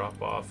want to drop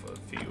off a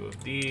few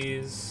of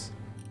these.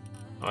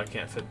 Oh, I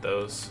can't fit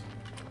those.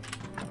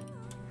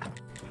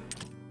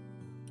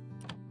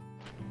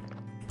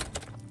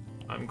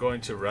 I'm going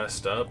to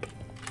rest up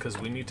because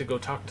we need to go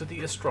talk to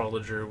the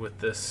astrologer with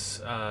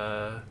this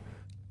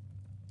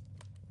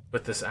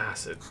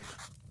acid.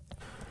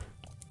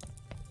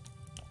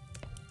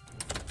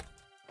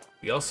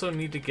 We also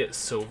need to get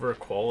silver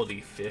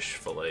quality fish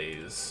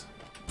fillets,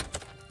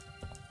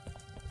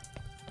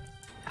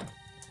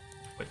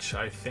 which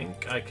I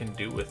think I can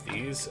do with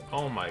these.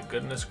 Oh my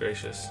goodness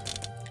gracious.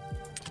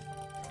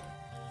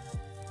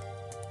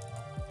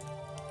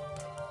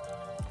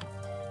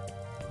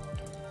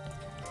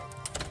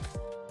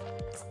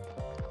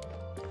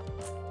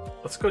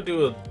 Let's go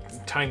do a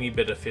tiny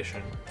bit of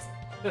fishing.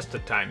 Just a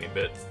tiny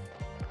bit.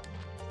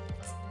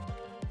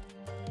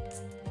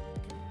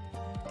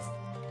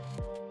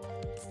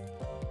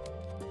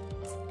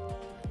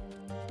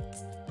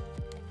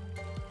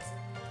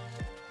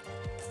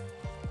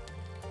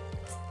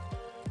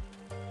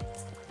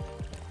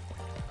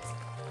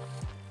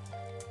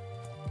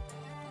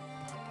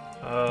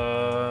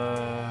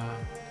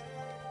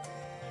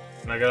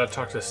 And I gotta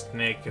talk to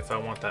Snake if I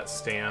want that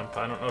stamp.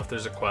 I don't know if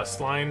there's a quest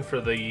line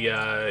for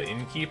the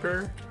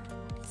innkeeper,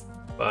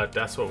 but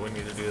that's what we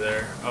need to do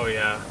there. Oh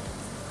yeah,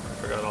 I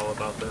forgot all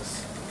about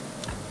this.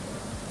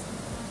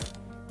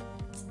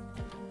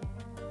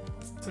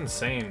 It's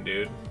insane,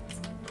 dude.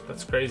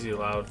 That's crazy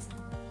loud.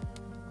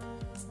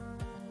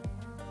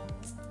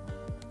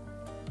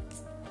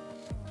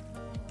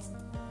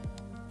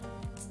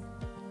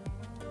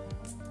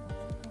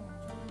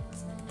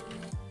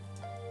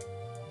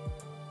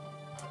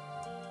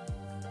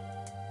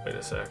 Wait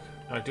a sec.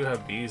 I do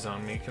have bees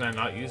on me. Can I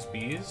not use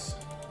bees?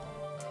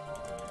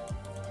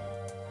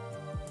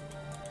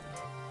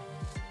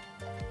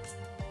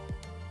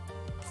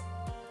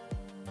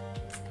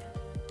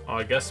 Oh,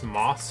 I guess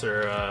moths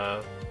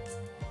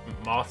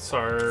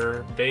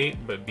are bait,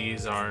 but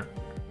bees aren't.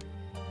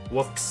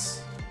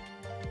 Whoops.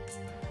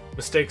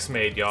 Mistakes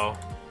made, y'all.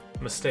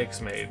 Mistakes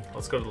made.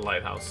 Let's go to the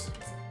lighthouse.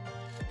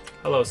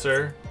 Hello,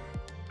 sir.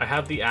 I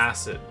have the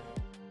acid.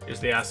 Here's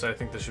the acid. I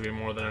think this should be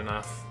more than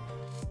enough.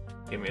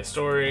 Give me a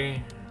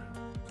story.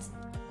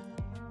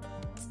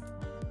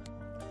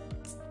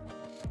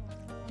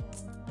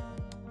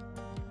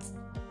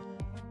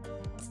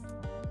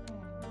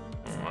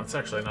 Oh, that's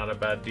actually not a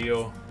bad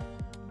deal.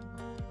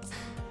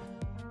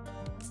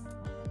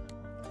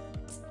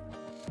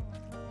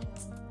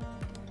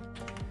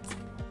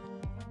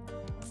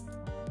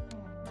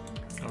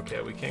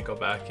 Okay, we can't go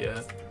back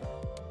yet.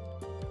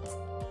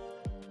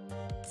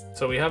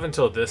 So we have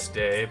until this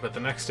day, but the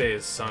next day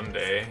is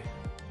Sunday.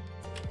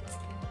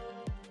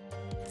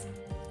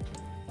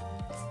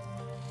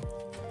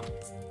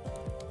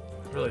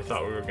 Really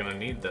thought we were gonna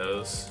need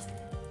those.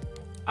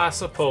 I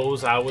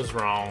suppose I was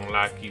wrong,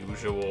 like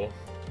usual.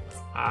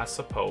 I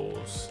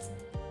suppose.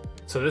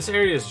 So this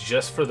area is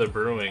just for the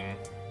brewing.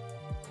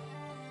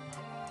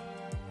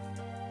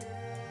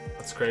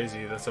 That's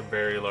crazy. That's a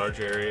very large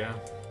area.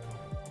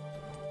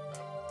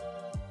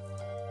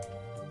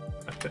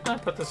 Didn't I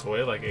put this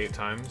away like 8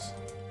 times?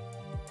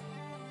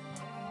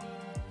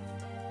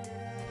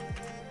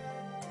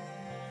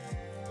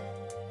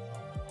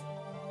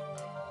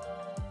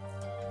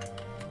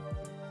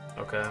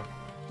 Okay.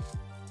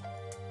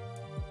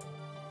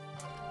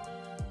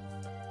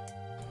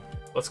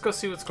 Let's go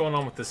see what's going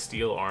on with the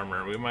steel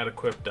armor. We might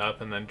equip up,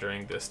 and then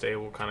during this day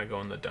we'll kind of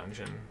go in the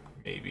dungeon,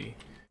 maybe.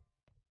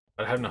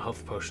 But I have no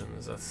health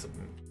potions. That's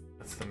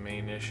the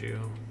main issue.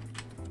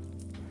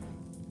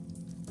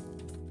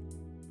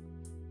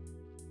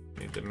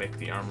 Need to make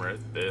the armor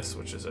at this,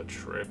 which is a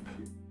trip.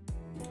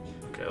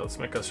 Okay, let's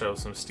make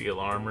ourselves some steel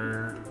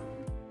armor.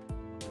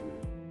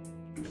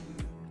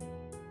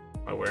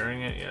 Am I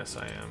wearing it? Yes,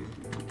 I am.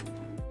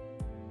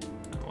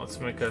 And let's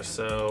make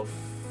ourselves...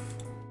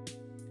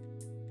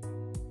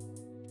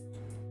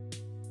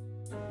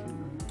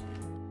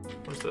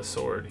 Where's the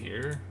sword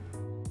here?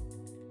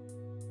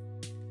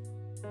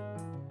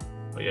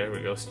 Oh yeah, here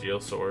we go, steel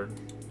sword.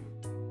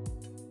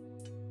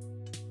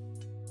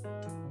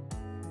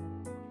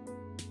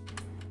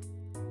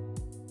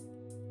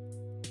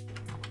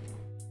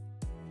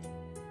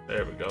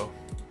 There we go.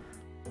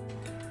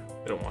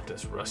 We don't want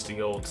this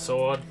rusty old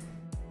sword.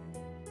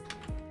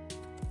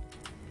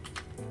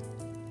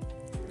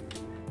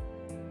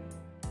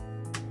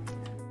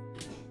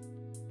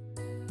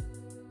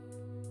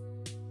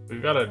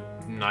 We've got a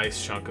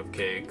nice chunk of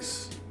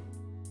cakes.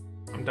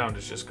 I'm down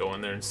to just go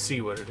in there and see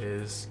what it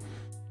is.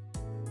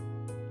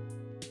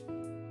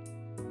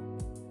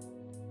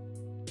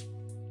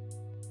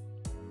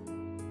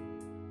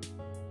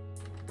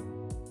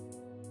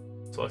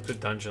 Select the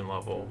dungeon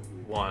level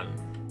 1.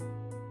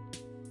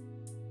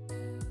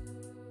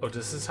 Oh,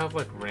 does this have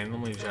like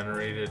randomly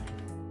generated?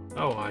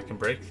 Oh, I can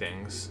break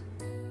things.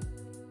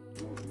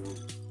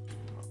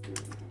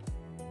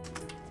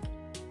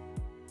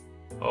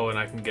 Oh, and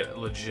I can get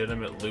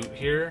legitimate loot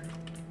here.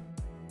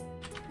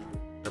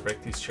 Can I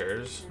break these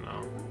chairs?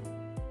 No.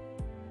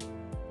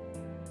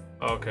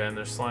 Okay, and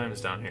there's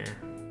slimes down here.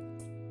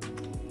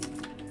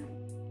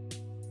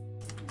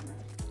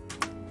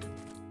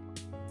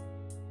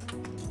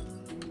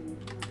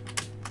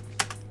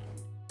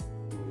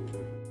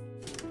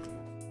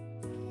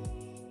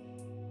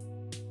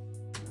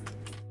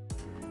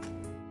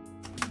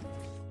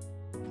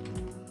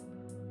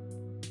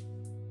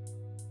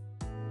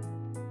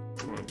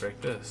 Break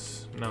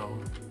this. No.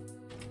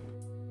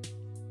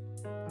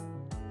 I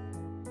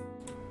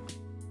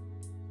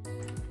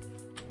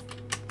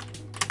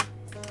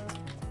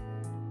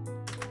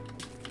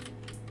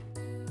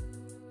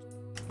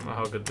don't know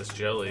how good this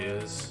jelly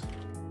is.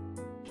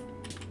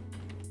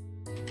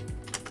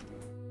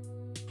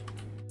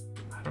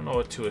 I don't know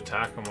what to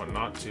attack and what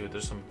not to.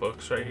 There's some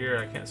books right here.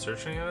 I can't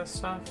search any of this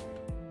stuff.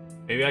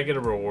 Maybe I get a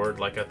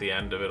reward like at the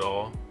end of it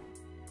all.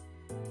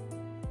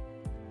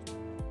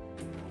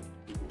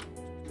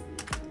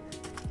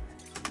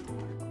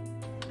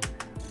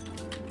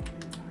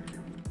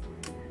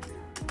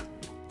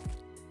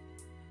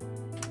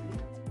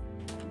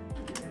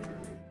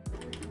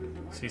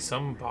 See,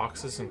 some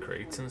boxes and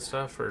crates and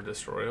stuff are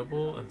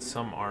destroyable, and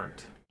some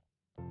aren't.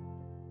 I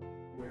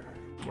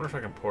wonder if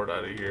I can pour it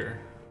out of here.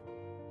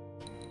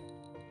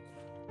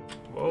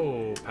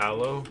 Whoa,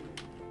 Palo.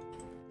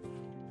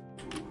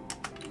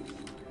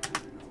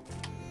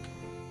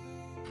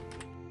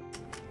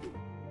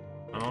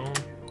 Oh,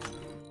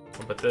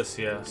 but this,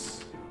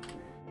 yes.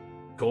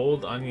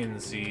 Gold onion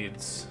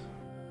seeds.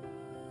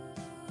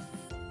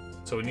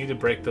 So we need to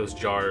break those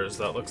jars.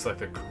 That looks like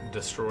the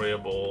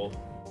destroyable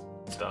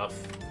stuff.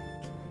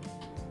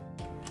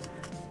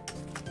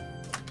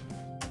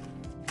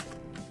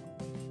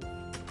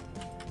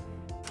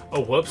 Oh,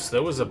 whoops,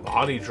 there was a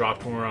body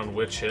dropped when we were on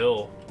Witch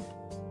Hill.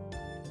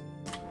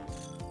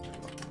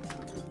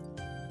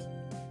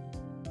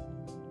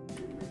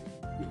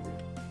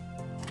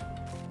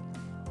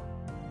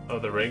 Oh,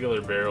 the regular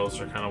barrels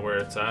are kind of where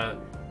it's at.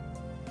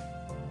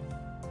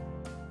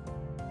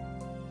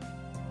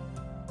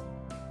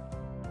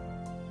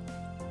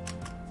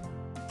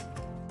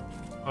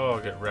 Oh, I'll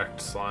get wrecked,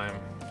 slime.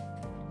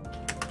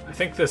 I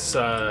think this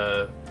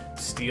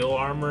steel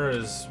armor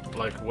is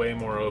like way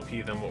more OP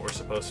than what we're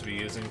supposed to be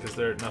using because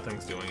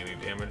nothing's doing any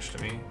damage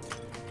to me.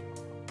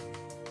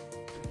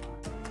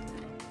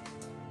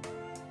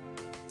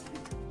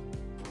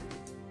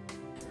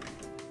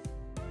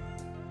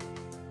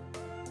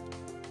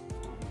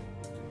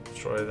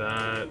 Destroy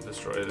that,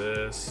 destroy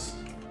this.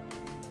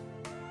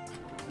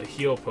 A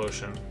heal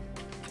potion.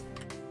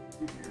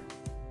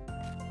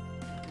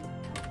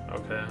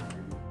 Okay.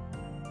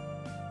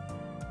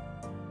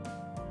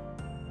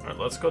 Alright,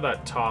 let's go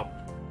that top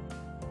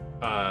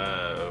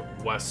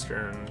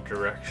western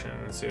direction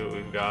and see what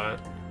we've got.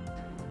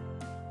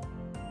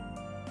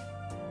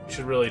 We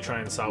should really try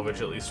and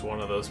salvage at least one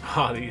of those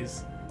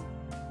bodies.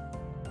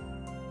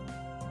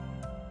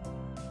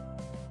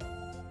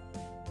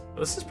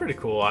 This is pretty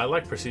cool. I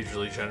like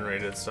procedurally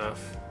generated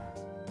stuff.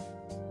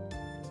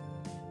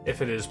 If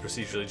it is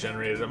procedurally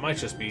generated, it might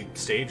just be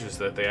stages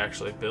that they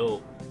actually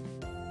built.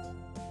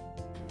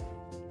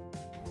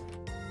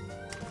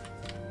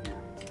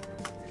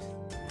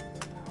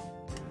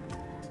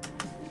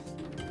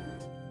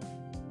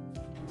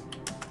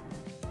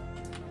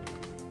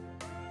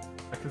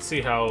 I can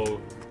see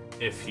how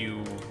if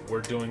you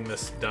were doing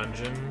this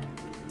dungeon,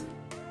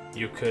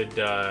 you could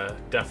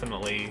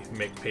definitely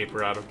make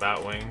paper out of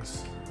bat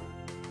wings.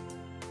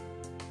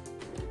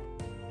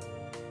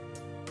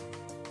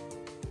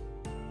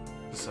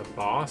 Is this a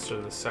boss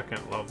or the second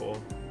level?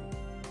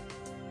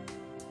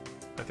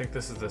 I think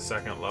this is the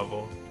second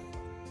level.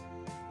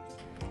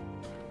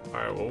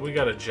 Alright, well we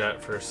got a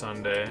jet for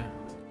Sunday.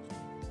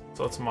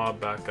 So let's mob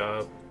back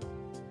up.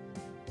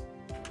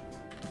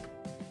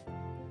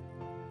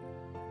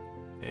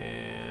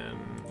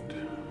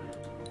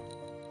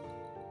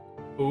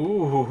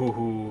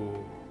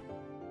 Ooh.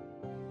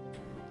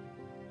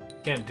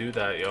 Can't do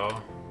that,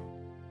 y'all.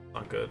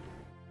 Not good.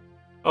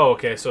 Oh,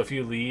 okay, so if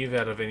you leave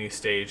out of any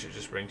stage, it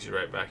just brings you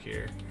right back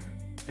here.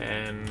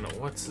 And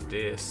what's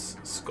this?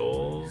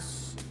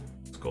 Skulls?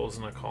 Skulls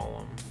in a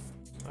column.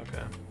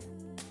 Okay.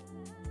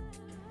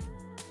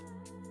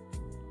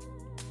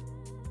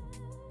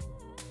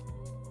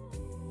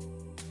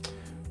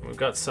 We've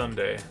got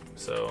Sunday,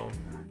 so...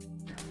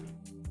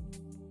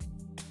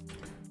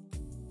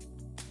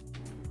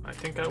 I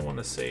think I want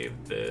to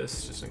save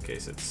this just in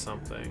case it's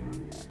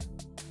something.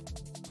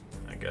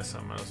 I guess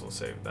I might as well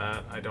save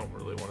that. I don't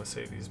really want to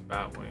save these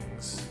bat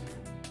wings.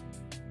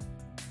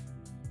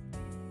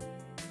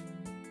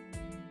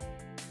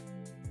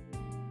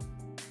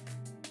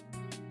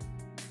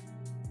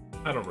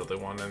 I don't really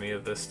want any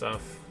of this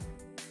stuff.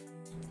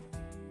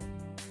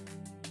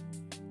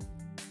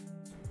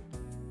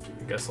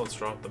 I guess let's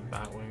drop the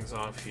bat wings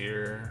off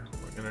here.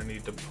 We're gonna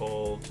need to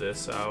pull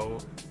this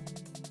out.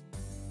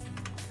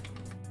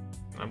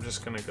 I'm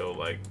just gonna go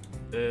like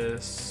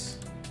this.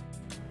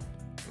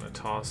 I'm gonna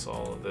toss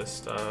all of this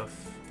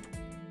stuff.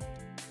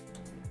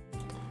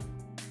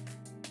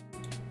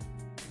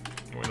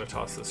 I'm gonna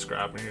toss the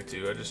scrap in here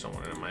too. I just don't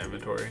want it in my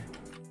inventory.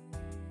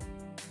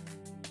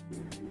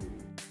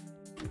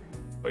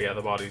 Oh yeah,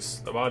 the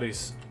bodies. The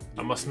bodies.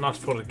 I must not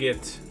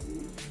forget.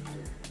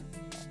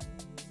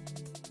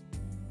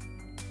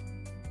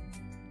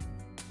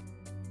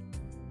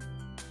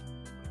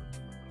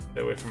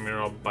 Stay away from me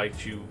or I'll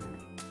bite you.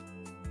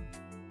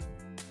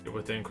 You're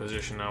with the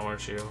Inquisition now,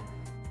 aren't you?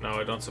 No,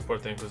 I don't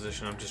support the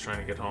Inquisition. I'm just trying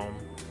to get home.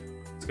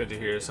 It's good to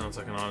hear. Sounds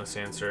like an honest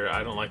answer.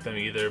 I don't like them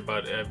either,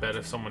 but I bet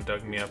if someone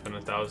dug me up in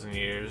 1,000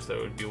 years, there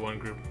would be one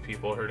group of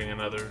people hurting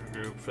another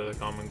group for the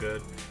common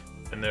good.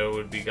 And there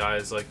would be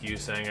guys like you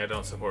saying, I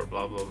don't support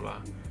blah, blah,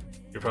 blah.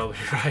 You're probably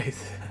right.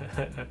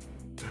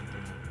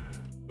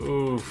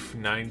 Oof,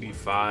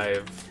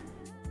 95.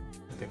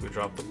 I think we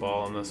dropped the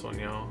ball on this one,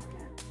 yo.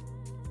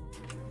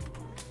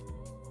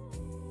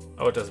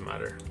 Oh, it doesn't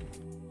matter.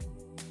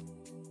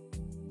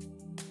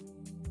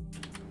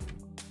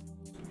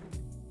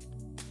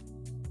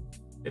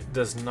 It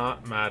does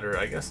not matter.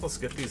 I guess let's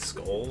get these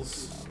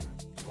skulls.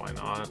 Why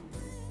not?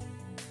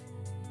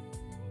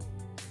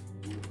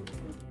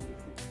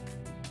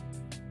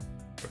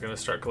 We're gonna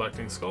start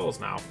collecting skulls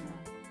now.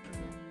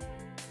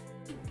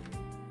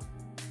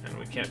 And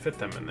we can't fit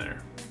them in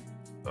there.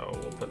 So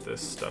we'll put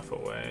this stuff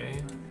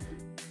away.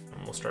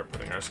 And we'll start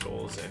putting our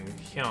skulls in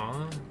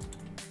here.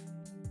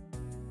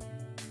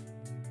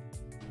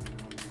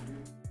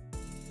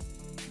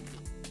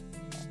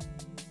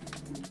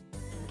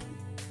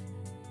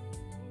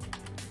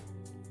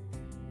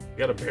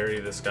 Gotta bury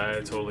this guy.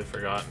 I totally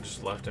forgot and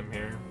just left him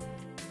here.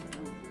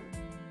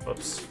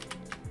 Whoops.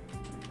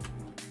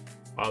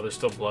 Wow, there's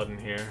still blood in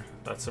here.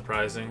 That's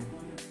surprising.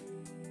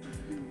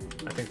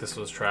 I think this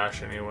was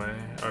trash anyway.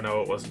 Oh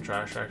no, it wasn't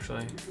trash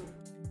actually.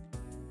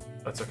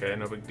 That's okay,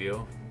 no big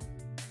deal.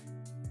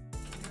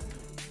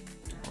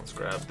 Let's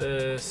grab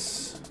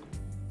this.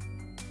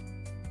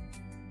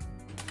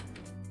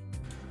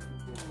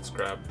 Let's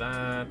grab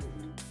that.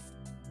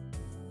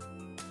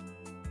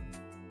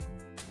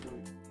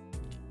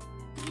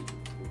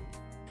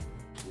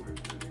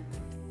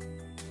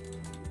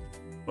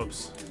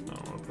 Whoops, I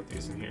don't want to put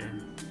these in here.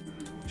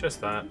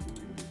 Just that.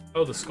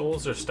 Oh, the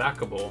skulls are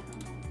stackable.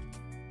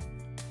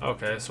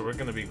 Okay, so we're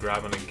gonna be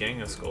grabbing a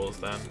gang of skulls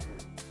then.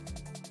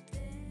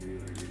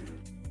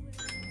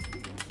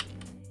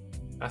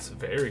 That's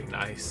very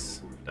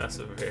nice. That's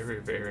a very,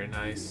 very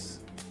nice.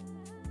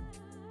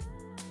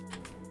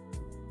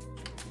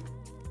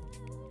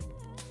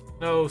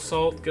 No,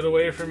 Salt, get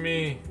away from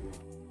me.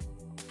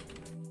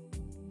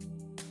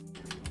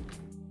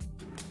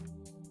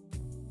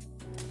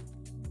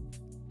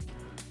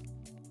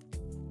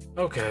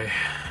 Okay.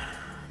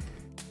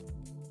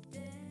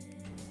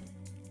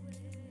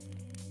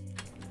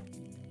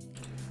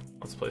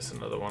 Let's place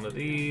another one of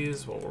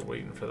these while we're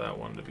waiting for that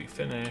one to be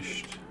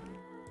finished.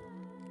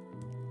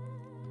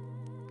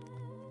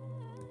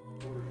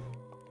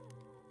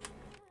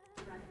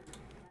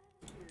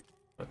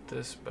 Put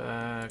this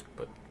back,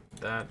 put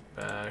that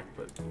back,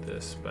 put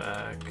this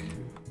back.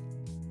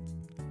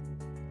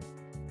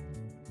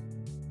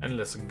 And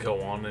let's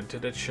go on into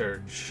the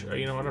church.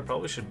 You know what? I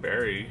probably should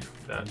bury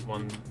that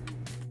one.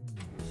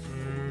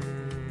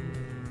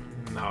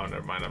 No,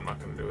 never mind. I'm not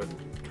going to do it.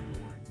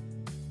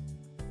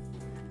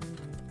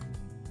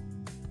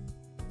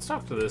 Let's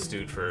talk to this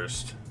dude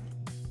first.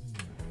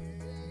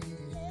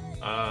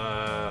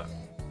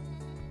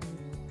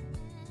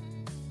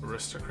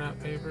 Aristocrat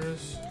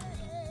papers?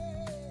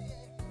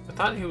 I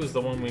thought he was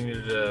the one we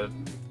needed to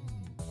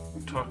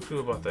talk to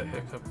about the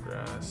hiccup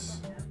grass.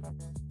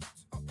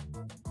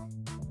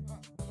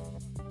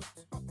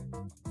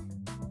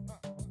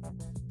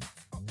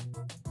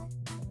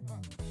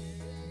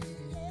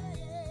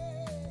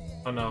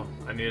 Oh no,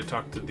 I need to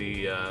talk to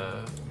the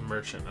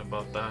merchant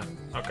about that.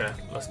 Okay,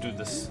 let's do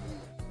this.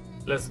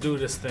 Let's do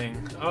this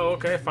thing. Oh,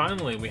 okay,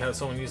 finally, we have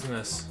someone using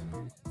this.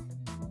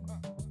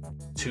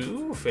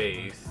 2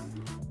 faith.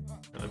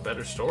 And a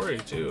better story,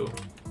 too.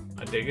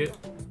 I dig it.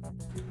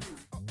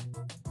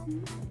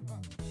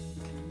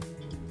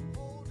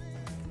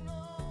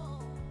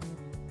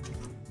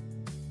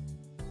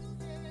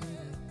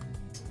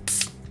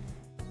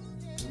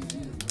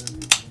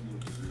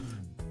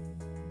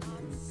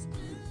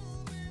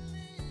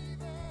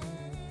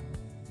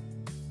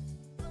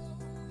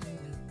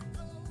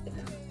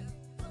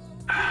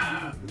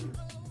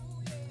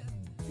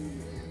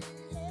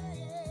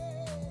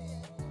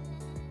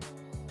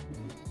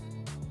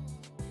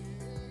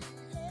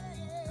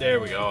 There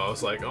we go. I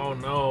was like, oh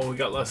no, we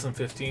got less than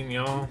 15,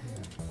 y'all.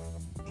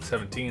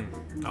 17.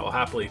 I will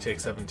happily take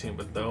 17,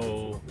 but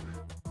no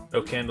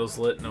candles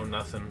lit, no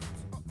nothing.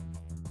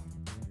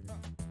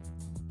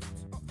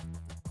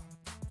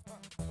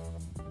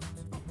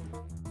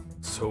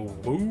 So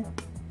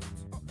whoop.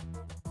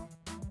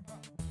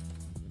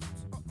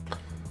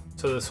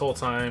 So this whole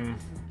time,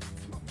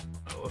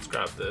 let's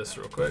grab this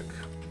real quick.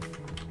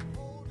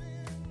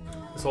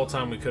 This whole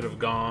time we could have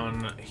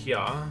gone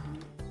here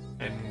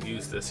and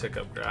use this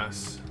hiccup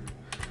grass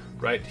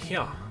right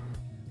here.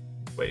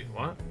 Wait,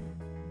 what?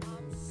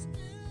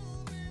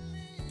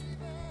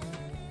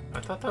 I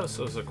thought that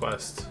was a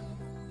quest.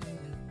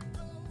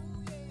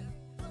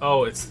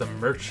 Oh, it's the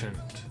merchant.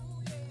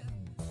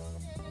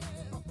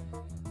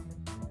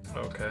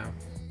 Okay.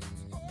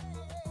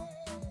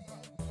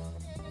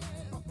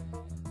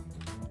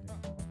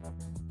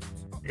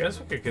 I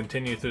guess we could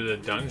continue through the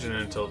dungeon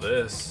until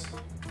this.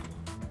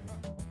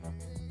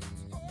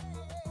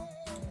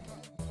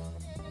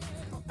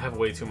 I have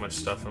way too much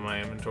stuff in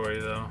my inventory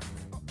though.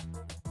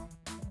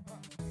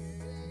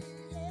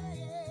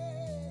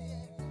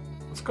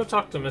 Let's go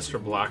talk to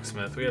Mr.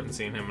 Blacksmith. We haven't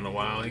seen him in a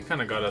while. He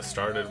kind of got us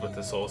started with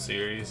this whole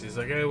series. He's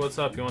like, hey, what's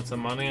up? You want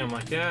some money? I'm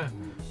like, yeah.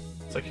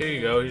 It's like, here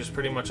you go. Here's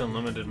pretty much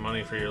unlimited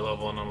money for your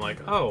level. And I'm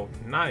like, oh,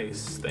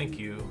 nice. Thank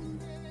you.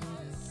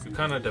 You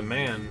kind of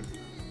demand.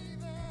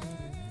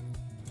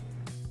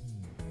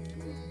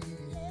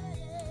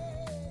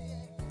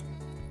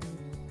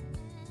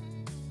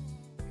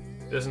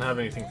 It doesn't have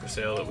anything for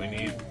sale that we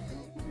need.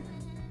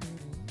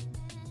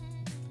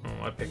 Oh,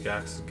 my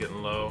pickaxe is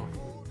getting low.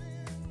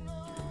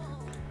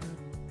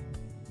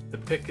 The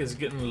pick is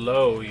getting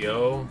low,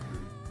 yo.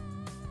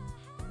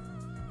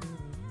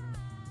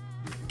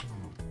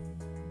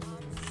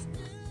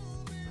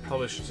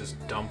 Probably should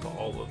just dump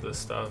all of this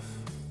stuff.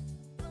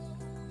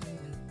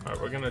 Alright,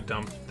 we're gonna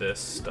dump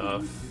this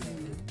stuff.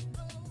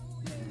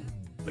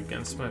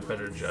 Against my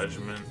better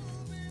judgment.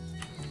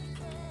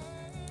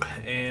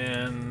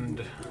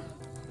 And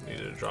need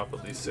to drop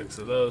at least 6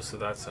 of those, so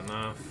that's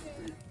enough.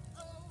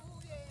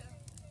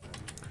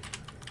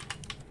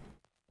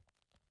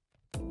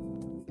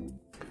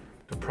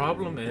 The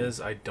problem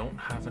is I don't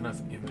have enough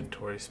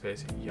inventory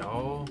space,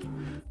 y'all.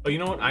 Oh, you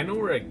know what? I know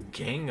where a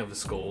gang of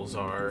skulls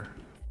are.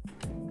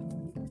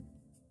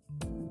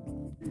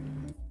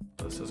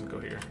 Oh, this doesn't go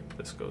here.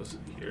 This goes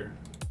here.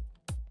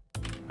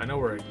 I know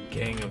where a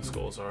gang of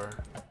skulls are.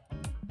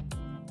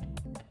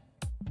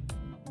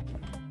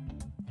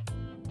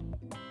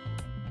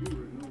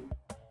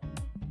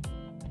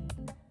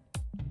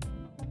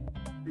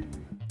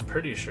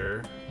 Pretty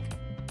sure.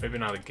 Maybe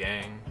not a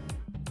gang.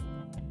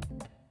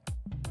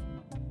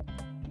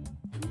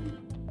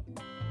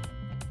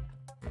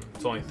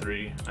 It's only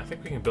 3. I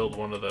think we can build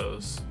one of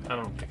those. I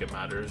don't think it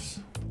matters.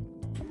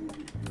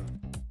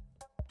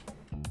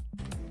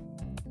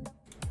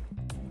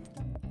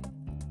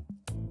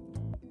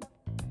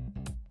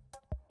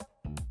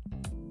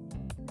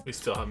 We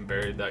still haven't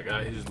buried that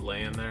guy. He's just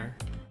laying there.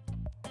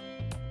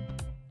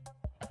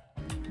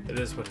 It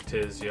is what it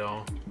is,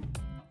 y'all.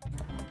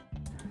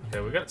 Okay,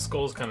 we got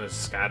skulls kind of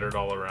scattered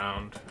all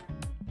around.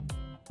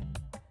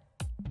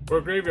 We're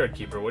a graveyard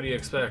keeper, what do you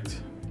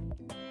expect?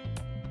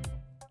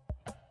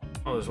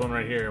 Oh, there's one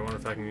right here. I wonder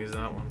if I can use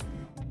that one.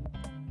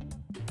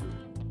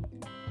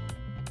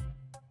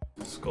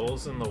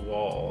 Skulls in the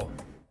wall.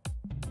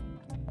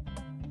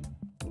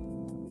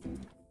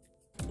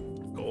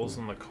 Skulls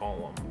in the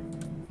column.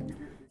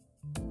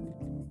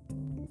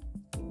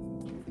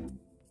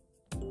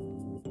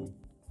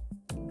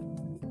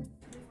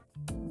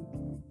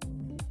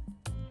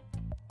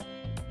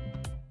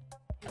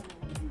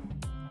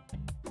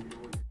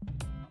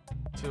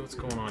 see what's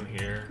going on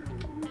here.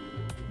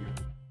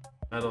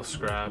 Metal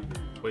scrap.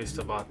 Waste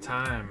of our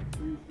time.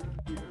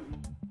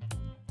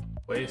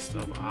 Waste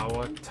of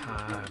our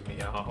time,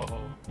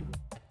 y'all.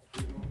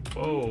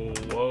 Whoa,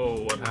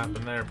 whoa, what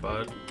happened there,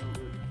 bud?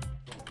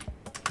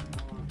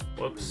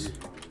 Whoops.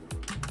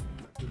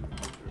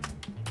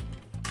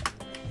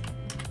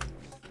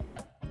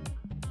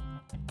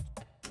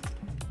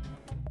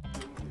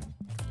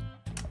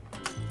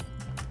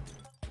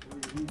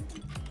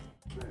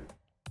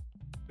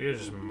 We're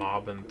just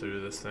mobbing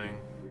through this thing.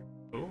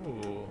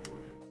 Ooh.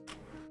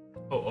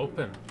 Oh,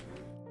 open.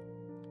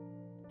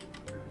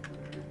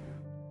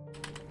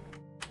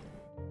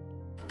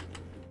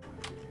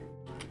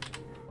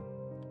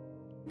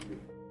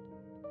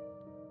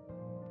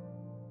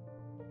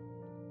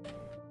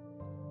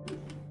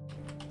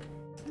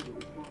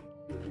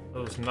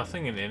 There's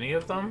nothing in any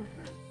of them?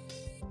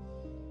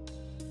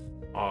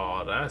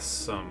 Oh, that's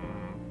some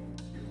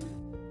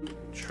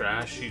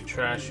trashy,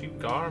 trashy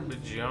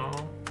garbage,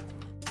 y'all.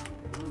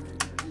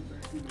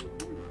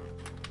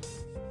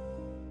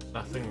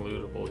 Nothing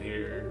lootable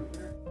here.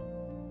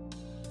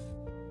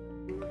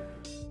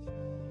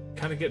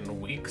 Kind of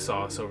getting weak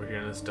sauce over here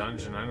in this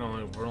dungeon. I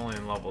know we're only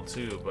in level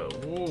 2,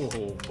 but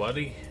whoa,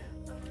 buddy.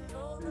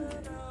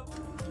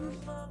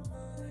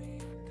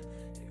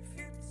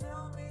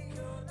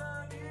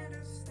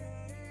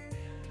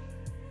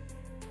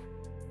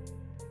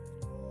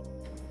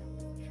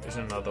 Here's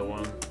another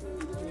one.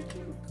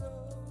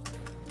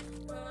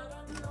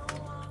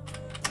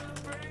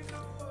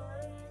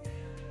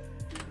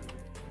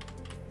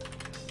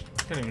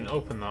 Can't even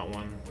open that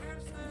one.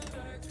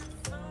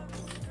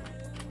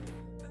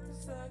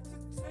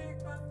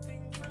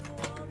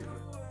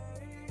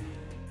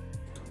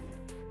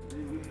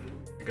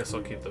 I guess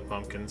I'll keep the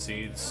pumpkin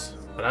seeds,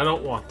 but I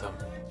don't want them.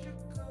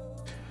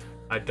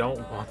 I don't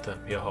want them,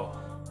 y'all.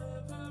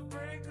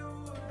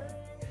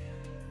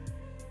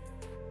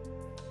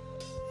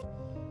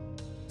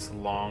 It's a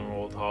long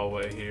old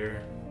hallway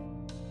here.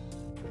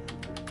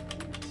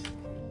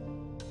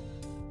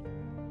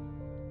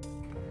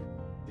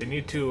 They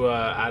need to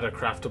add a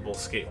craftable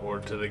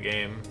skateboard to the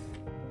game.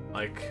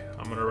 Like,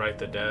 I'm gonna write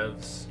the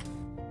devs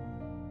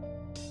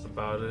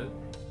about it.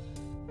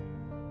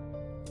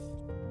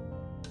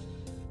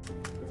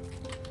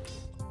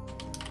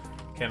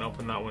 Can't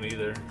open that one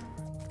either.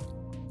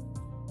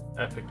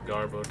 Epic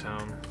Garbo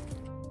Town.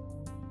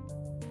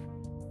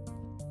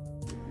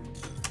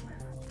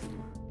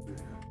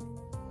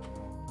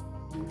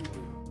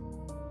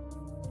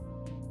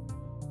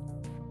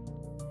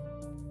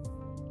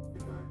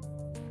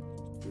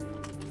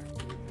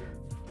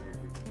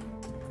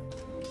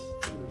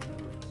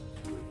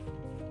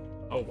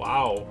 Oh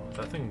wow,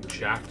 that thing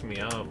jacked me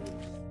up.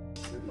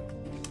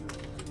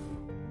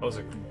 That was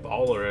a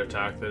baller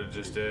attack that it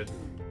just did.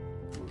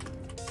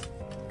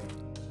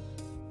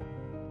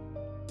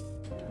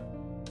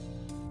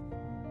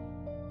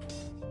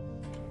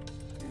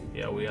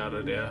 Yeah, we out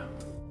of there.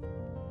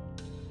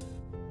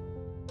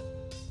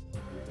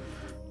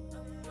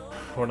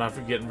 We're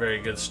not getting very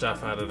good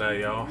stuff out of that,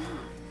 y'all.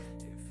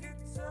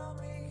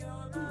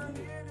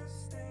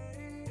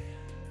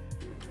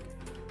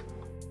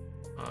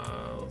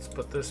 Let's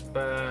put this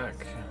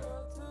back.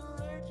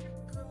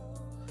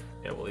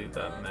 Yeah, we'll leave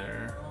that in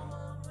there.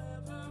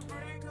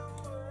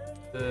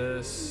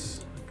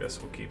 This, I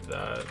guess we'll keep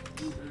that.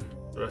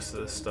 The rest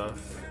of this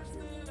stuff.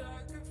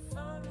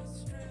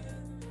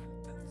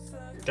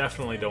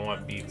 Definitely don't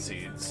want beet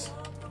seeds.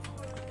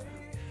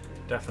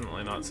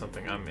 Definitely not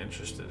something I'm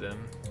interested in.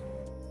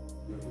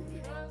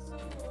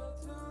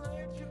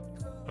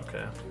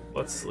 Okay,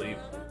 let's sleep.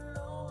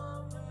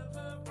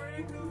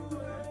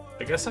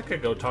 I guess I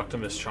could go talk to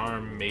Miss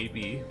Charm,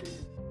 maybe.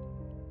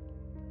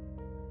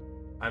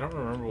 I don't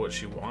remember what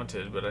she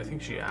wanted, but I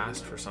think she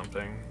asked for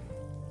something.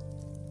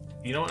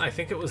 You know what? I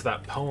think it was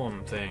that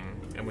poem thing,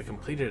 and we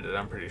completed it,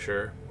 I'm pretty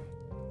sure.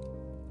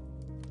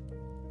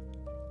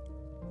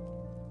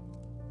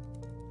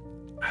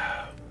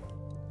 Yeah,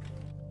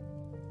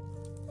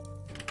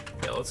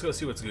 let's go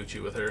see what's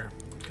Gucci with her,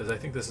 because I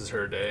think this is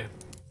her day.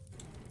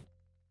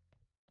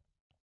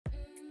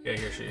 Yeah,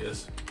 here she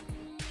is.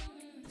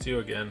 See you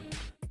again.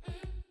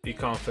 Be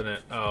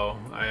confident. Oh,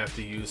 I have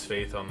to use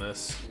faith on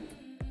this.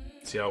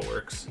 See how it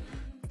works.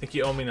 I think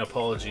you owe me an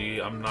apology.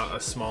 I'm not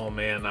a small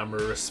man. I'm a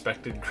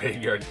respected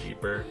graveyard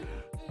keeper.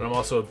 But I'm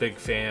also a big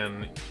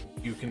fan.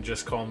 You can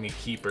just call me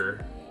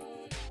Keeper.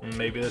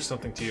 Maybe there's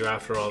something to you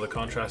after all. The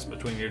contrast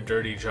between your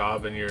dirty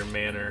job and your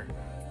manner.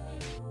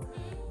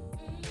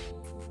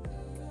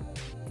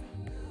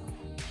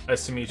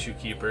 Nice to meet you,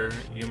 Keeper.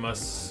 You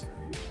must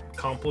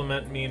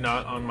compliment me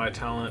not on my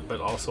talent,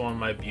 but also on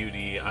my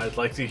beauty. I'd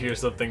like to hear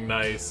something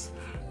nice.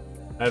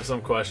 I have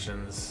some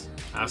questions.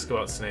 Ask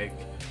about Snake.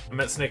 I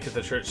met Snake at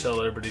the church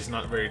cellar, but he's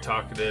not very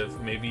talkative.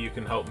 Maybe you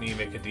can help me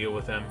make a deal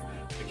with him.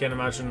 I can't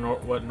imagine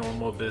what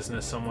normal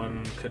business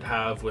someone could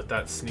have with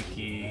that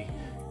sneaky...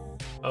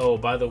 Oh,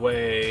 by the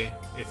way,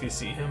 if you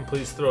see him,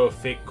 please throw a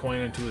fake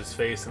coin into his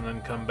face and then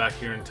come back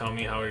here and tell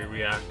me how he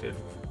reacted.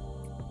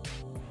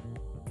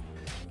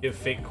 Give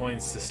fake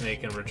coins to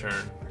Snake in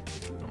return.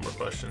 No more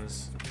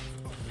questions.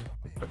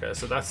 Okay,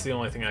 so that's the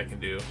only thing I can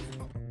do.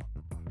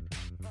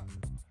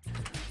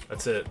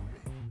 That's it.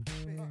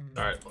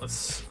 Alright,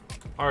 let's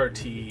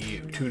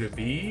RT2 to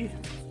B.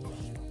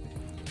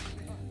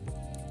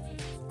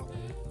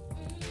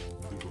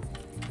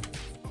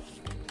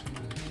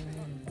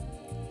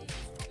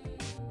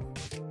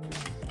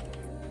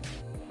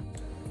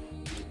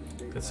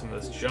 Get some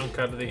of this junk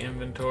out of the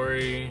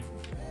inventory.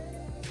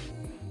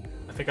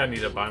 I think I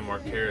need to buy more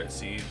carrot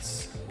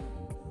seeds.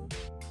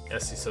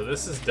 Yes, so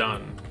this is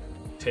done.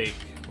 Take,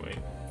 wait.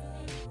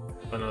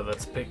 Oh no,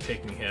 that's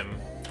taking him.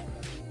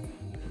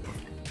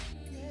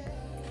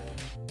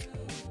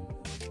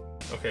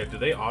 Okay, do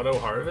they auto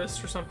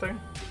harvest or something?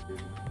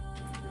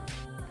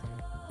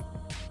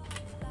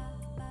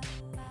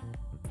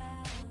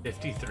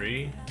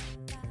 $53?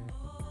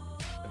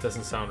 That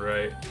doesn't sound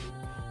right.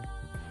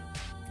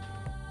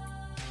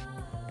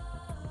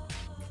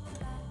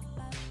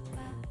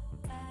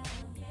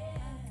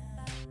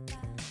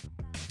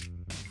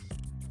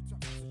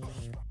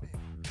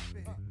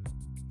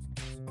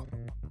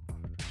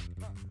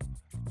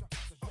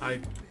 I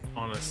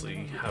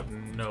honestly have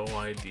no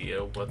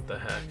idea what the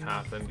heck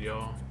happened,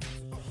 y'all.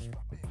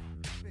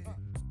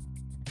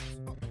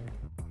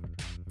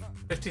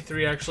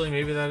 53, actually,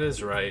 maybe that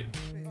is right.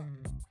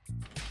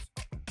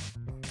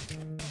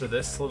 For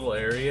this little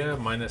area,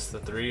 minus the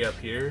 3 up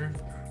here.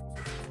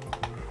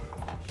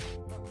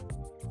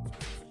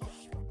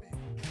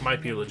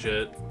 Might be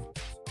legit.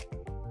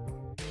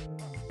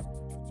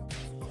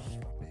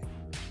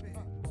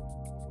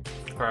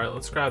 Alright,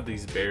 let's grab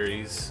these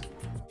berries.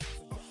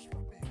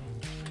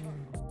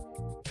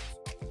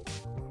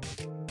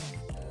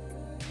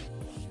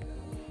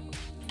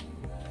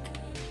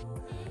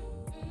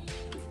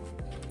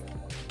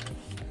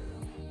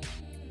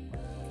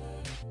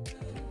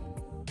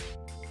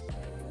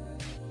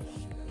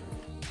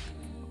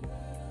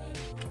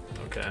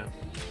 Okay.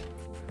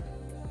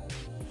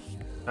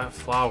 That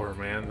flower,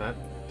 man, that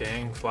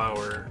dang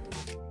flower.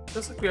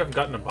 Feels like we haven't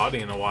gotten a body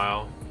in a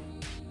while.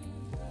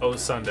 Oh,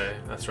 it's Sunday.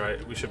 That's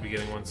right. We should be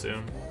getting one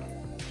soon.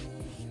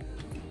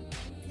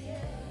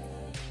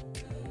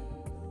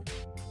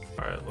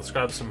 Alright, let's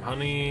grab some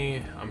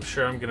honey. I'm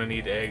sure I'm gonna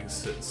need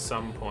eggs at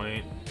some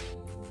point.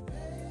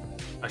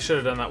 I should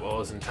have done that while I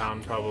was in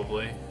town,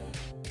 probably.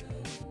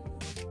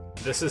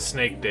 This is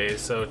Snake Day,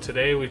 so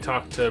today we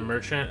talk to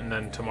Merchant, and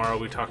then tomorrow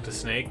we talk to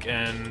Snake,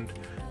 and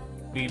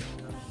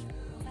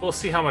we'll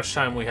see how much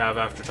time we have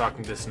after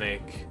talking to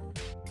Snake.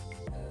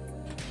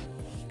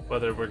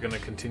 Whether we're gonna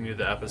continue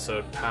the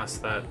episode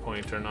past that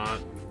point or not.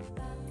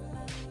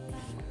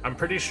 I'm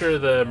pretty sure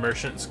the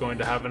Merchant's going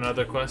to have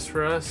another quest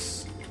for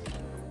us.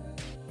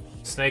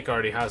 Snake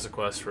already has a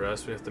quest for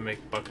us. We have to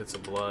make buckets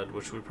of blood,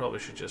 which we probably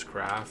should just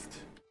craft.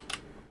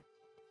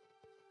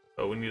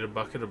 But we need a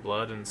bucket of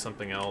blood and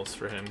something else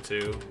for him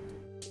too.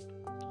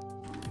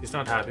 He's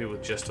not happy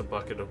with just a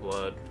bucket of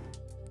blood.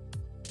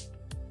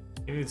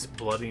 He needs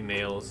bloody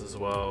nails as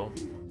well.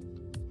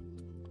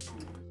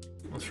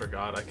 Almost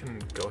forgot, I can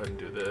go ahead and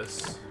do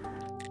this.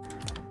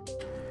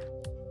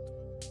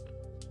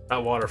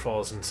 That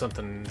waterfall is in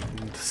something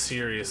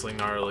seriously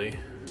gnarly.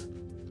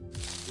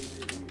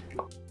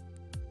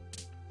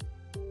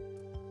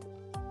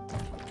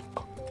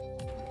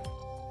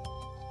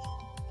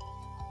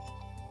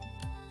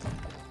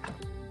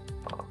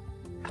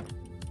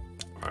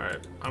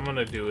 Alright, I'm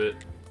gonna do it.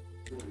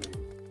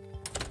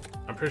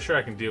 I'm pretty sure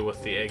I can deal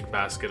with the egg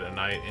basket at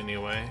night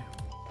anyway.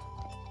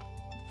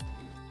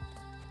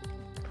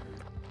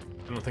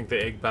 I don't think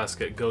the egg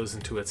basket goes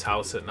into its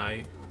house at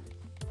night.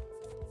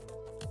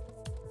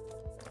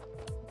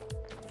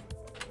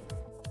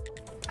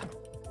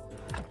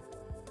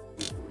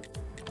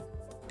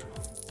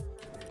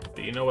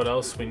 But you know what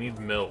else? We need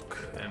milk,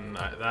 and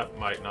that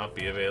might not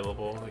be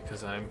available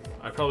because I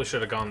probably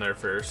should have gone there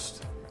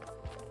first.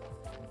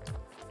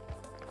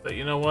 But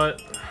you know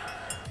what?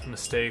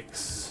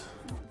 Mistakes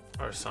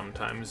are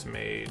sometimes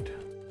made.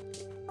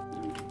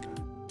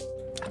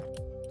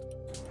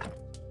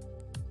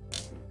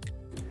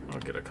 I'll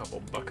get a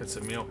couple buckets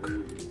of milk.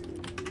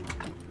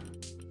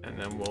 And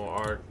then we'll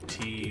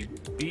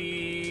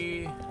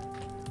RTB.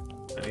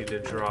 I need to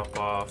drop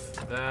off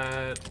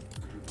that.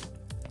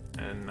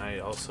 And I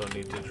also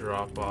need to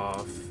drop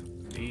off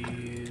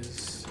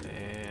these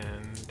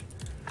and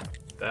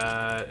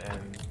that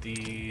and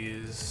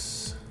these.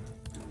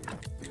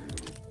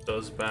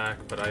 Those back,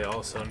 but I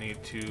also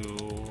need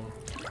to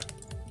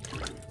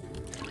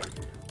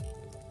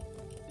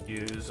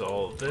use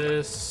all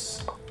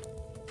this.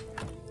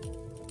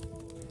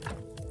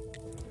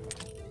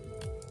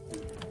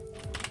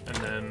 And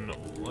then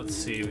let's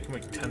see, we can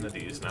make 10 of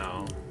these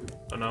now.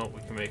 Oh no,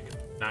 we can make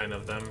 9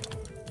 of them.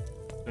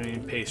 We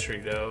need pastry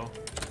dough.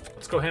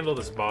 Let's go handle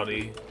this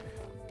body.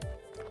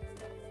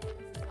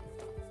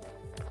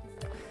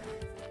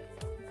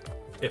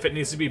 If it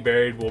needs to be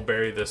buried, we'll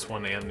bury this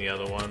one and the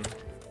other one.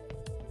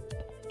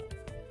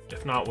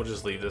 If not, we'll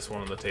just leave this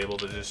one on the table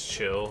to just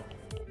chill.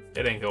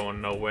 It ain't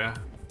going nowhere.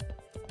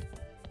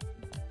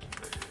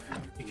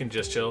 You can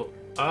just chill.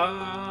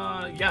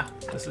 Yeah,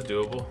 this is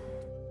doable.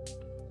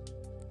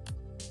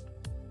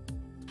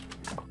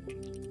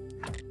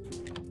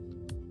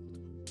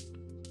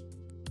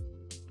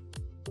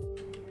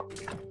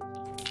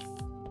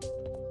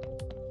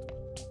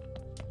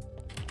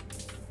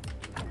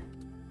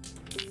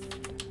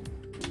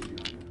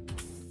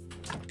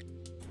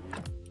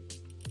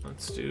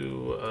 Let's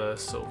do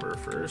silver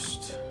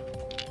first.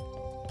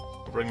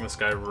 We'll bring this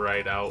guy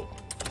right out.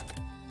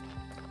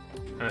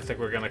 And I think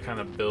we're gonna kind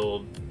of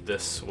build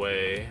this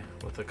way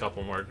with a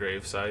couple more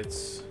grave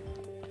sites.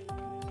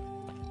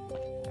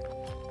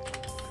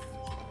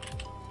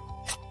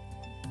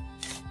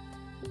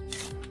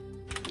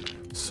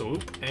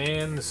 Swoop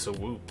and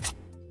swoop.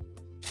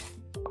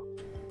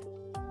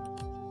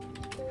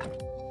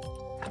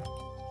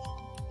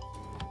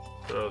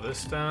 Throw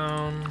this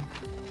down.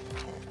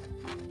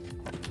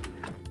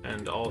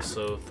 And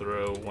also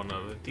throw one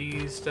of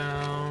these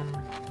down.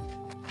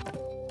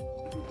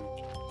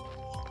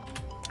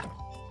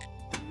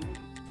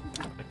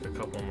 Make a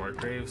couple more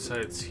grave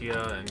sites here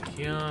and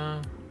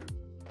here.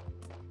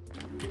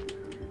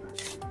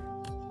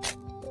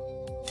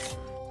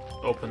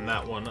 Open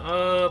that one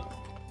up.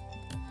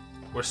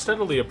 We're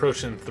steadily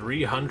approaching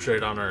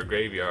 300 on our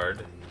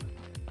graveyard.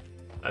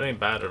 That ain't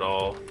bad at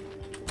all.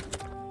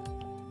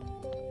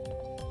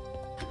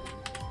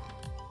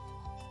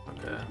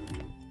 Okay.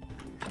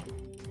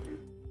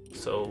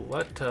 So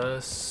let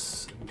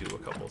us do a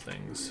couple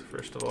things.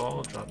 First of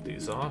all, drop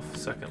these off.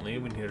 Secondly,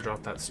 we need to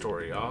drop that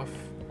story off.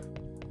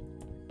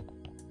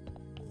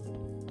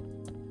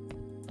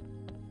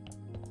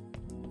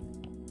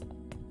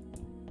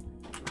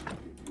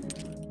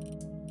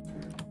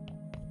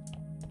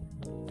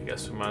 I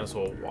guess we might as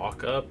well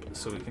walk up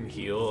so we can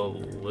heal a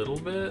little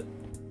bit.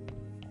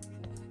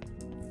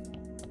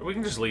 Or we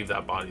can just leave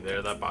that body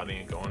there. That body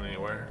ain't going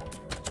anywhere.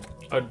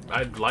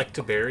 I'd like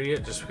to bury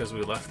it just because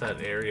we left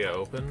that area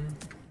open.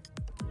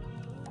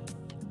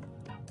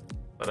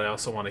 But I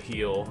also want to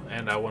heal,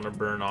 and I want to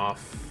burn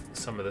off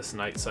some of this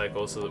night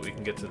cycle so that we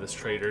can get to this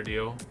trader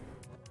deal.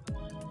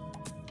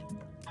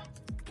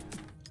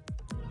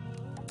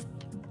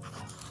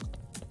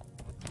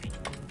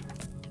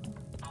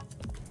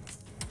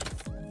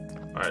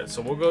 Alright,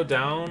 so we'll go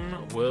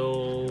down,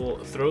 we'll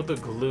throw the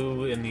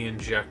glue in the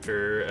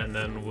injector, and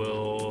then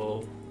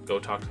we'll go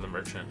talk to the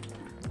merchant.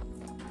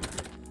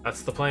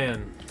 That's the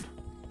plan.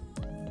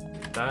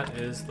 That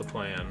is the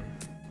plan.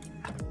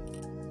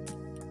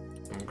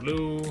 Some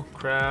glue,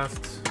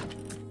 craft.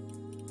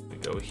 We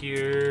go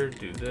here,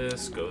 do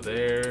this, go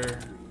there.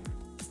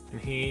 And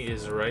he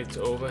is right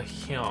over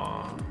here.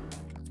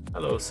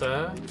 Hello,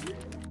 sir.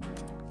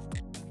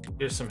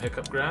 Here's some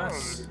hiccup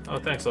grass. Oh,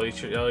 thanks, I'll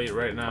eat it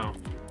right now.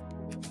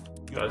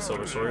 Got a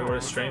silver sword. What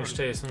a strange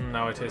taste.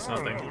 Now I taste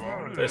nothing.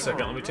 Wait a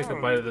second, let me take a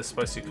bite of this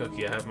spicy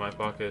cookie I have in my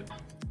pocket.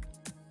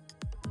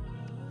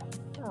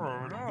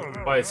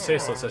 Why, it's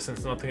tasteless. I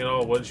sense nothing at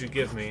all. What did you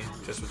give me?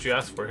 Just what you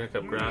asked for,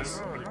 hiccup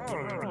grass.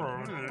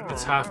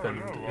 It's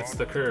happened. It's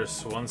the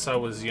curse. Once I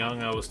was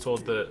young, I was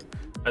told that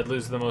I'd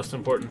lose the most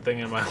important thing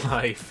in my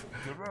life,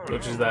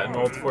 which is that an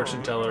old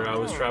fortune teller. I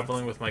was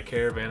traveling with my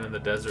caravan in the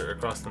desert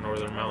across the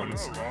northern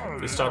mountains.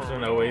 We stopped in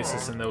an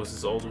oasis and there was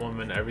this old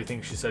woman.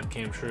 Everything she said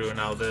came true, and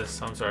now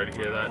this. I'm sorry to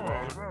hear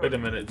that. Wait a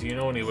minute, do you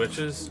know any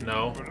witches?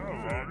 No.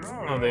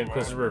 Oh, the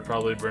Inquisitor would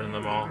probably burn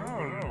them all.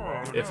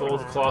 If old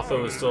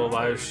Clotho is still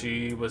alive,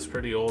 she was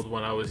pretty old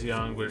when I was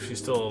young, but if she's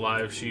still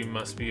alive, she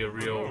must be a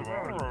real...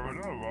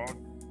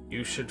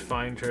 You should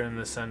find her in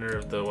the center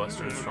of the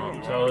western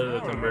swamp. Tell her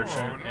that the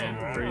merchant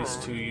and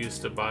priest who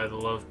used to buy the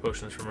love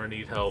potions from her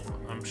need help.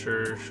 I'm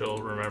sure she'll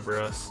remember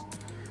us.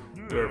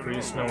 You're a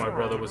priest? No, my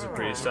brother was a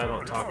priest. I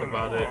don't talk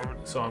about it,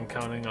 so I'm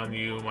counting on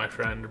you, my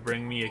friend.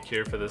 Bring me a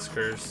cure for this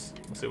curse.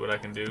 Let's see what I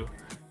can do.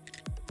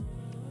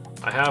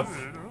 I have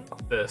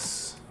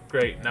this.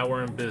 Great, now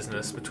we're in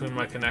business. Between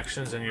my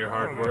connections and your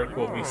hard work,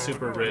 we'll be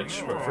super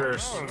rich. But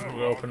first,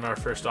 we'll open our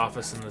first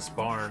office in this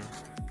barn.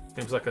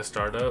 Seems like a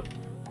startup.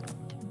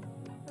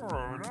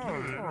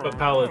 But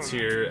pallets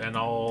here, and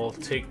I'll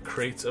take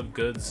crates of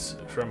goods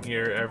from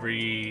here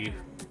every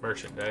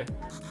merchant day.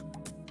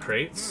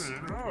 Crates?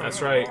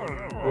 That's right.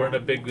 We're in a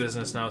big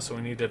business now, so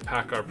we need to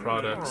pack our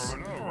products.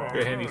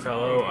 You're a handy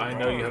fellow. I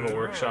know you have a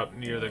workshop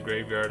near the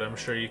graveyard. I'm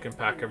sure you can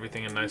pack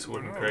everything in nice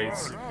wooden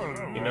crates.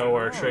 You know,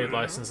 our trade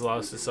license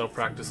allows us to sell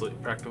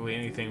practically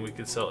anything. We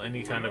could sell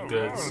any kind of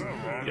goods.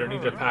 You don't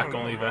need to pack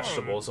only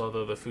vegetables,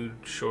 although the food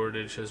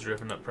shortage has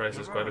driven up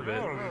prices quite a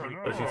bit.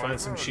 But if you find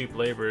some cheap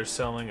labor,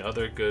 selling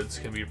other goods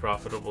can be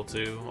profitable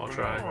too. I'll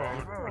try.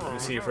 Let me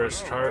see your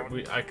first chart.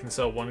 I can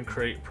sell 1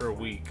 crate per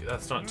week.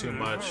 That's not too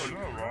much,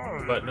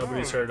 but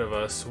nobody's heard of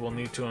us. We'll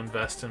need to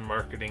invest in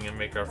marketing and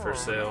make our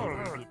first sale.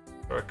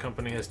 Our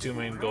company has 2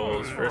 main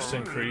goals. First,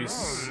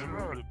 increase...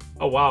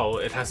 Oh wow,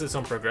 it has its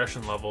own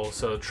progression level,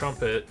 so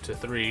trumpet to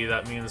 3,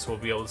 that means we'll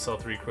be able to sell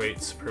 3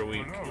 crates per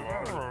week.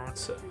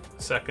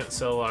 Second,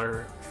 sell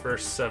our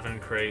first 7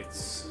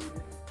 crates.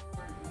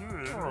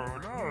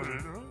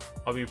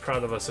 I'll be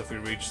proud of us if we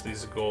reach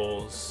these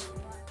goals.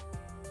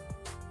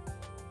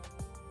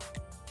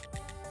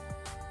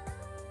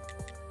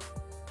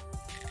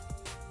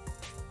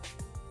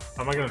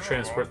 How am I going to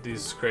transport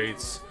these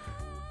crates?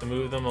 To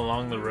move them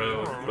along the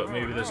road, but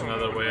maybe there's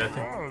another way. I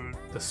think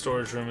the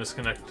storage room is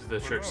connected to the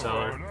church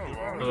cellar.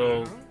 A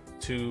little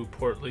too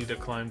portly to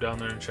climb down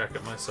there and check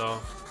it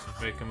myself.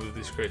 Maybe I can move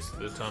these crates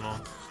through the tunnel.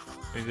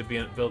 I need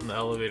to build an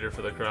elevator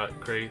for the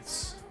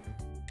crates.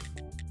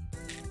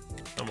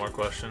 No more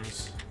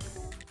questions.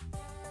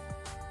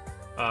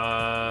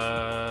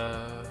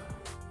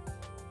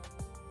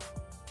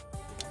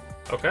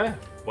 Okay.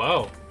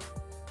 Wow.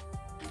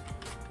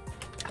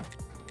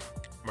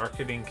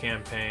 Marketing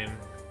campaign.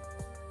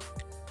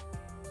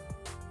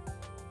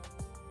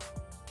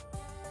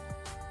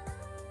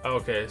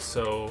 Okay,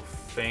 so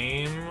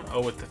fame.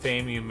 Oh, with the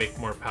fame you make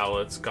more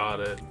pallets.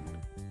 Got it.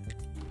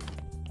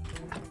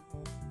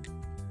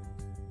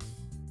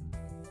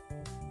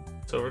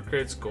 Silver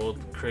crates, gold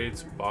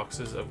crates,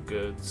 boxes of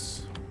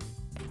goods.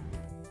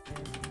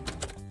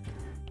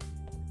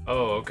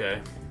 Oh,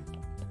 okay.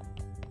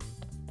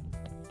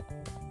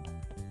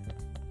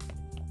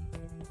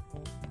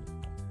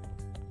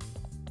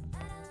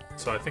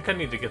 So I think I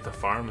need to get the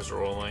farms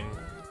rolling.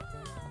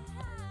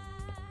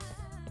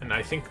 And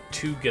I think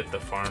to get the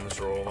farms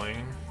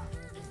rolling,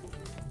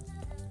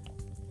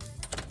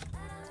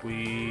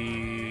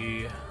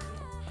 I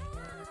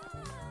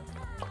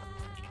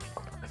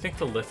think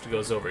the lift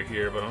goes over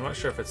here, but I'm not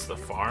sure if it's the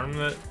farm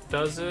that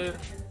does it.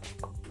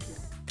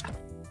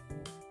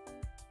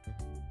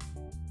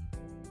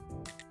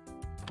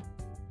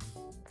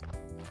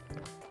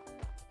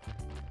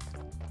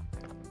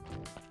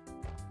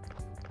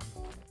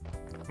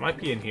 It might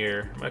be in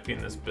here. It might be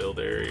in this build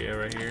area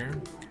right here.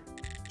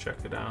 Check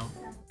it out.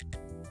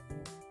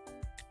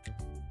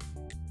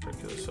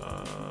 Ridiculous,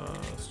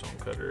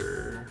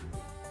 stonecutter,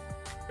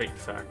 crate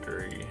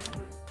factory.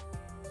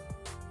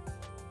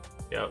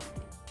 Yep.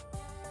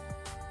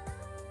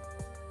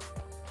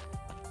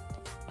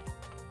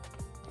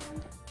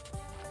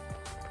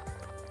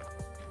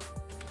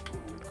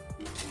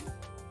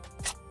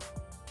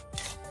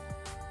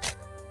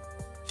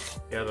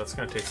 Yeah, that's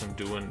gonna take some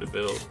doing to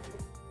build.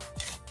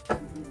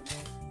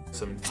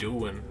 Some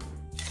doing.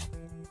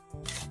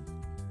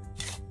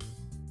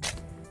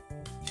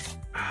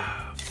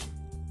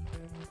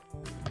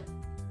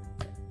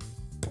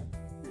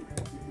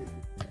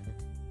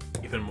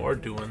 Even more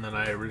doing than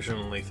I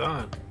originally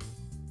thought.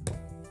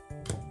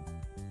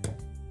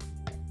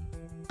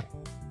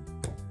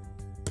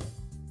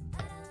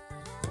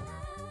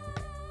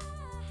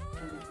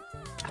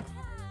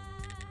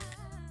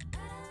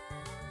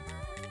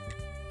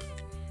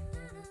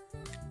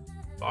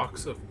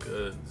 Box of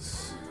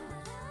goods.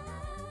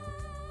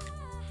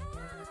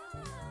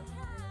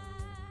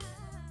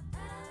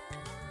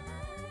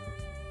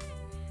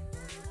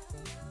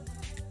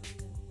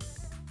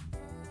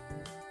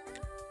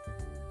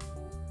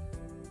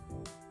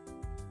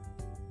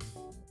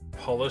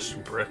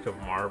 Polished brick of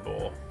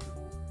marble.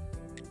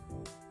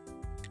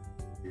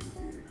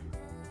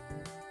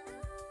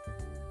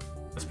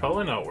 It's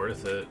probably not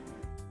worth it,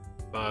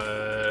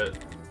 but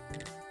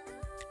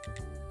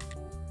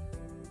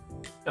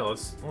yeah,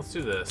 let's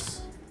do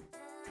this.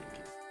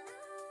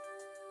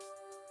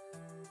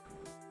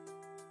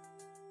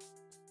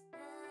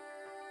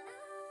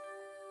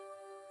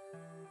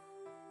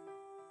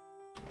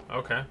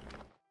 Okay.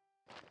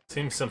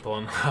 Seems simple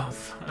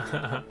enough.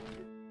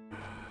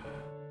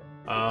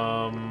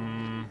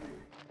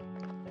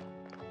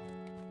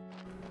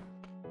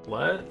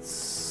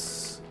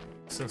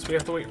 Since we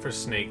have to wait for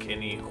Snake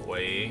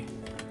anyway,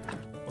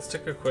 let's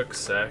take a quick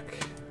sec.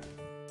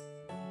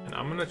 And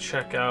I'm gonna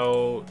check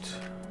out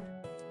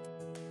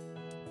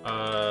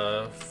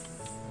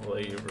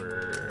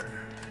flavor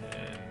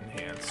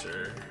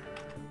enhancer.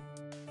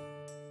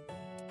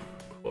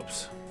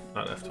 Whoops,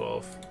 not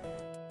F12.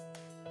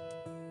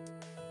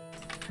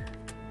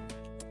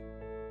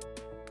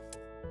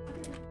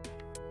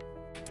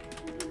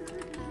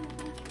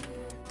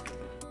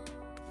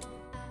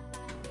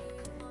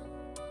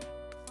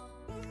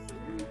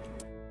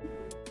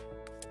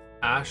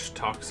 Ash,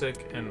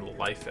 toxic, and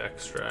life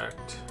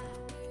extract.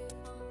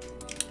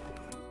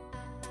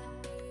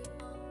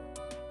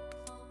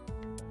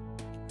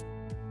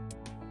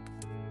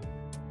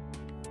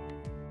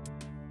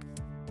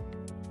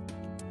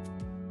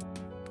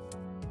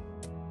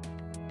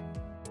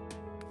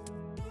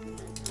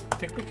 I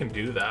think we can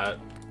do that.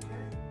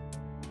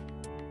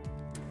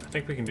 I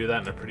think we can do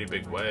that in a pretty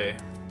big way.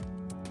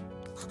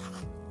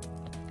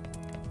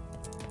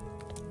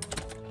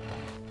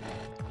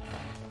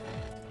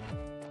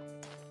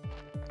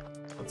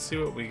 Let's see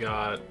what we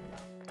got.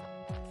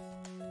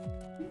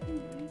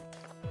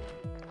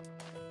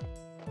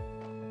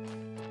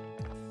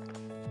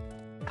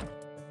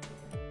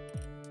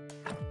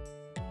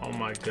 Oh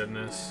my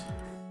goodness.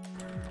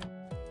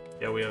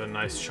 Yeah, we have a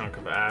nice chunk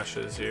of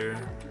ashes here.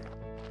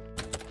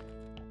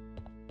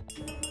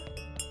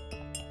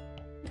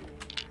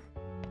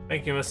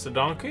 Thank you, Mr.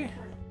 Donkey.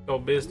 Your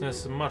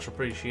business is much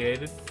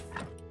appreciated.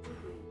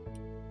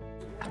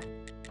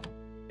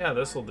 Yeah,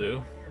 this'll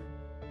do.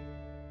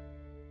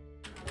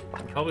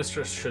 Probably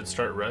should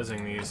start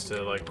rezzing these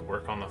to like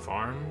work on the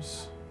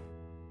farms.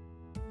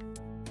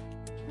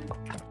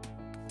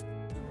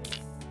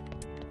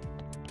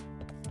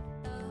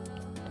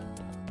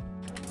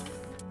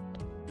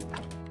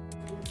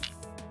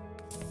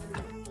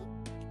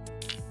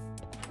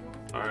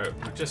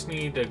 Alright, we just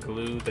need to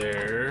glue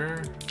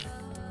there.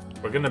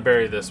 We're gonna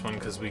bury this one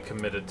because we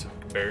committed to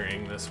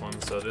burying this one.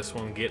 So this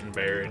one getting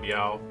buried,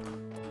 y'all.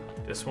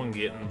 This one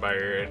getting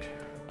buried.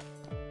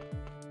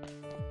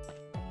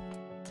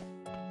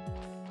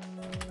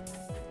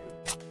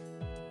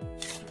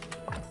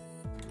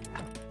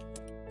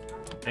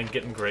 And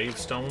getting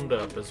gravestoned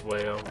up as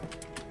well.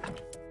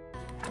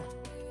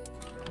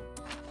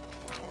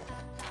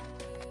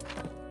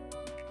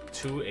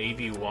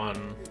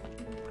 $281.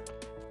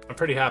 I'm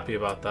pretty happy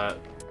about that.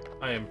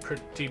 I am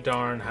pretty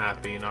darn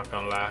happy, not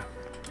gonna lie.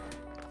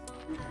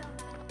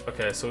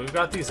 Okay, so we've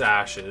got these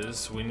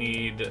ashes. We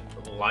need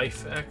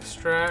life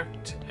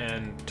extract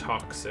and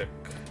toxic.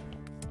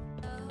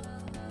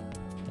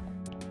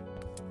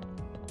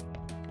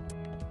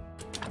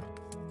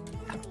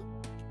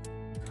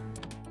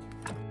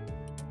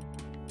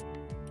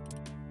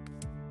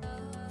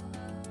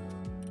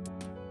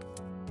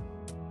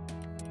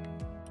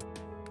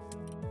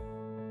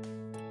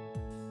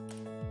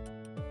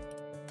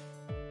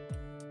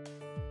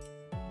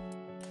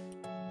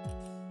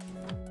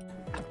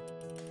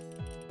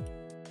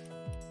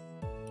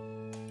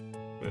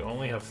 We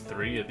only have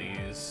 3 of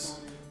these.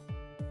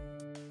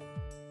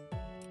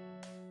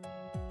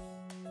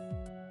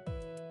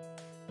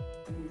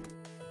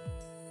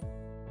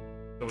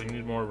 So we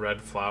need more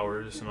red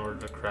flowers in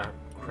order to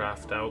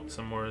craft out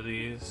some more of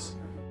these.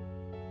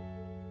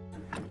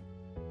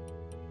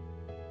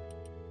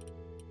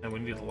 And we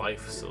need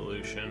life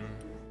solution.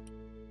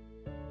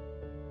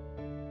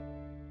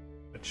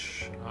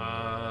 Which,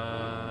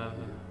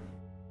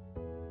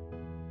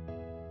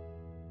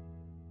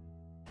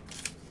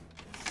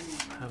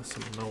 have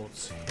some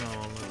notes here.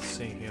 Let's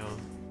see here.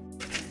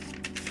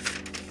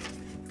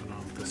 No,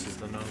 this is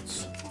the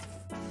notes.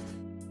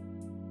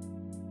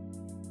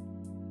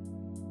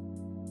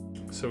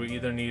 So we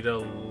either need a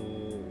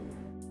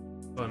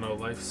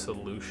life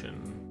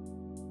solution.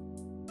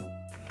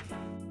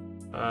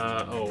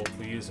 Oh,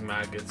 we use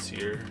maggots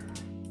here.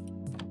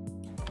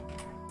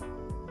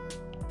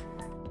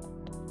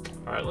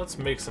 All right, let's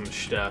make some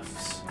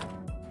chefs.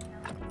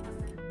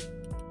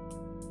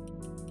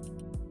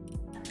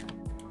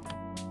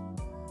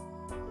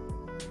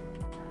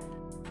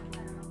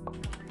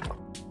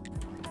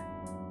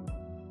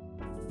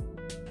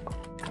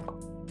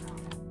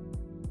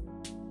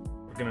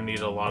 Gonna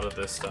need a lot of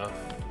this stuff.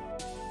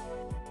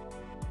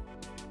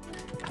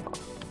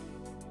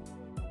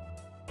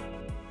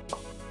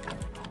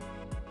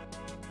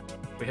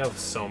 We have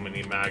so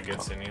many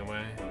maggots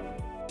anyway.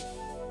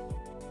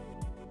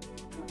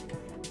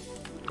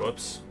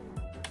 Whoops.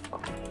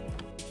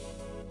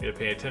 Need to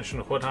pay attention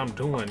to what I'm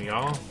doing,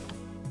 y'all.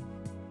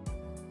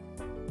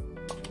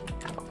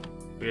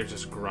 We are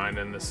just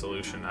grinding the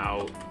solution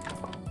out.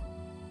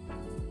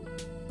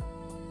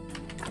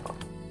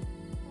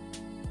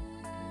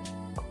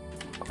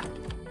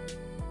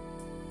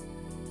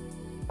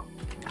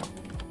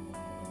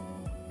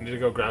 I need to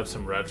go grab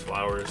some red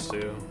flowers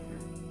too.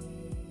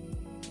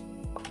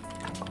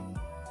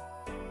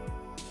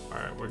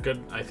 Alright, we're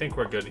good. I think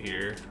we're good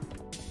here.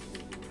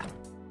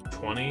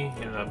 20?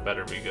 Yeah, that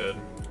better be good.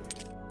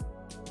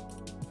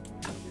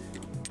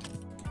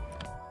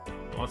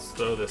 Let's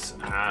throw this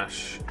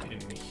ash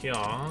in here.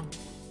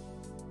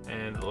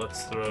 And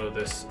let's throw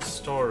this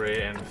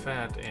story and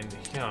fat in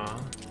here.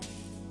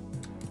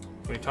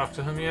 Can we talk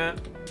to him yet?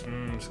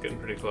 It's getting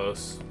pretty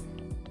close.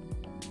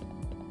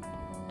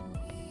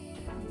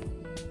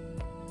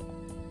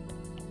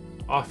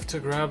 Off to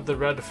grab the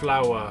red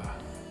flower.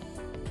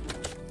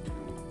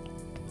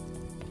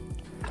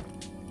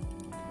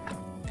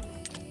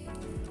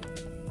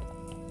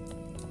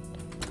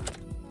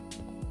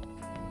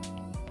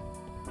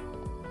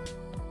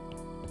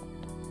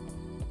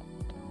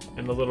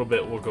 In a little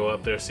bit, we'll go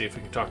up there, see if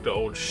we can talk to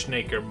old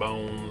Snaker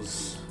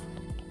Bones,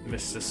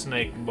 Mr.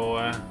 Snake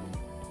Boy.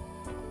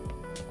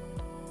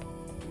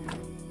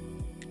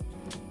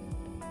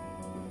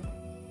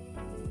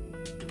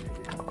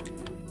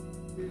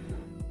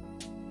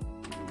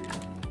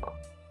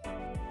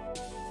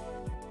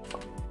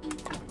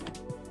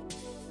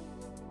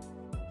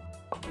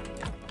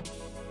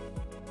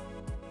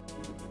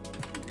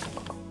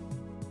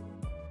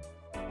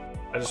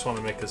 I just want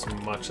to make as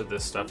much of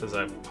this stuff as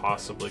I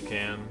possibly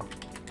can.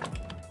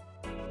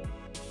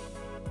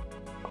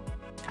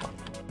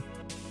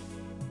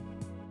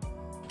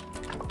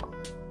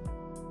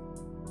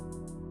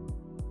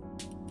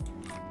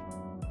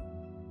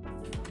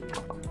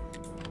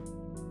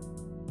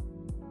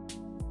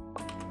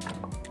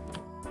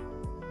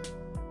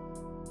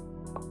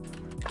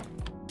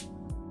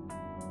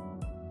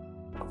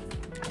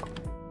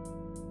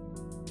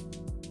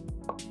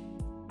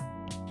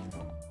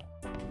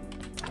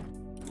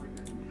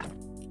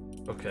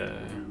 Okay.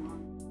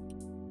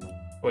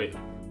 Wait.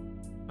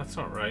 That's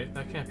not right.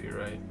 That can't be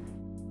right.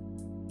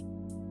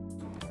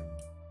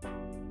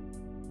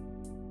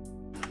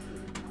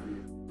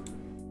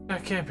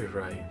 That can't be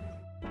right.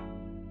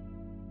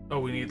 Oh,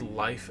 we need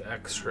life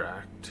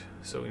extract.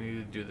 So we need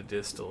to do the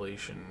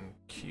distillation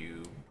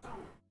cube.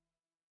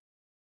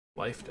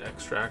 Life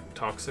extract,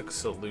 toxic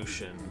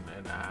solution,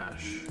 and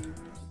ash.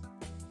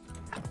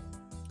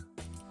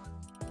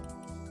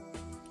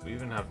 Do we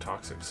even have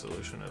toxic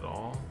solution at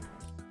all?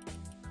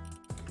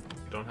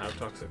 We don't have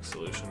toxic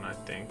solution, I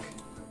think.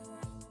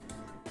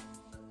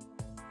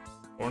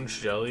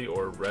 Orange jelly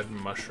or red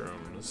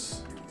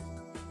mushrooms?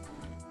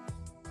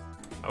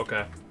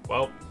 Okay,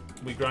 well,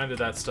 we grinded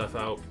that stuff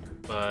out,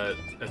 but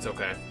it's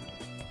okay.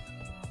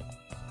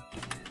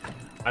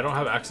 I don't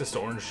have access to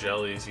orange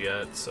jellies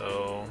yet,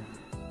 so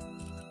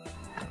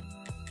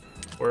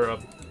we're a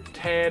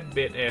tad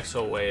bit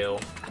SOL.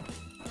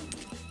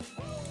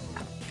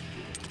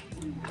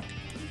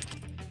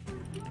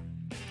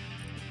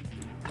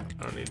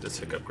 I don't need this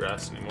hiccup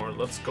grass anymore.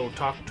 Let's go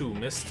talk to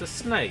Mr.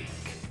 Snake.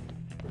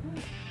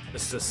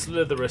 Mr.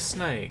 Slithery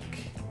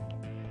Snake.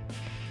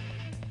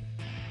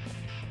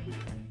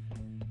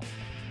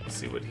 Let's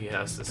see what he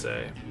has to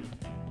say.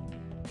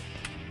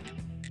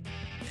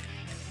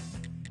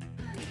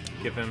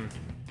 Give him,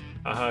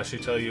 aha, she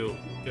tell you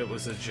it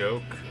was a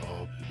joke?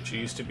 She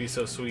used to be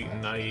so sweet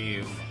and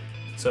naive.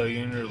 So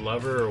you and your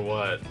lover or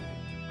what?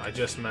 I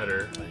just met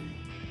her.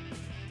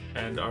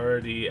 And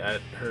already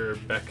at her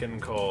beck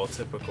and call,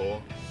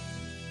 typical.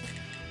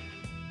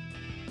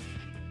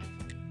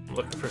 I'm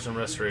looking for some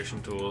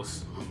restoration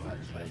tools.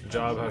 Good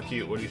job, how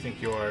cute, what do you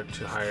think you are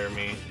to hire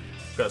me?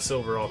 I've got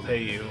silver, I'll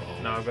pay you.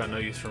 Now I've got no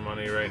use for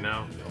money right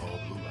now.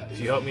 If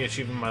you help me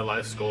achieving my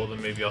life's goal,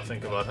 then maybe I'll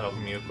think about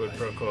helping you. Quid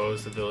pro quo,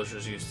 as the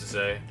villagers used to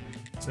say.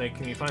 Snake,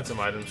 can you find some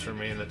items for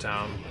me in the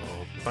town?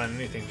 Find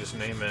anything, just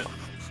name it.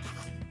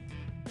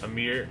 A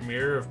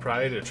mirror of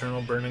pride,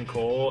 eternal burning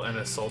coal, and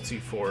a salty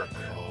fork.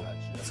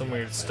 Some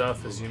weird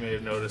stuff, as you may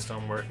have noticed.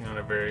 I'm working on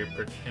a very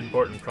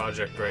important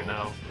project right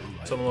now,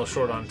 so I'm a little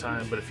short on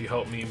time, but if you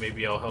help me,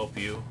 maybe I'll help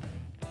you.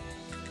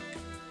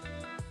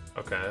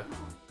 Okay.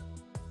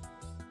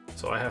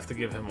 So I have to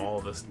give him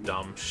all this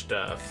dumb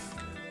stuff.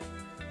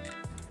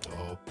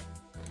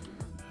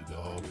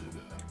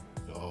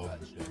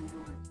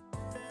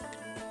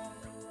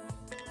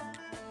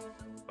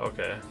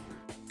 Okay.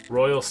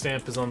 Royal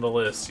Stamp is on the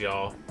list,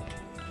 y'all.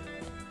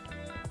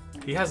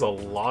 He has a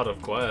lot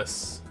of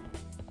quests.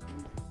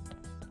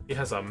 He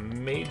has a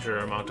major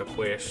amount of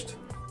quests.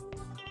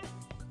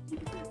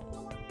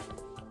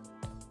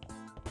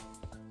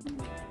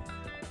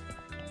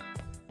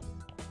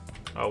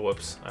 Oh,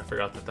 whoops. I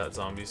forgot that that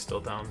zombie's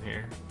still down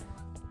here.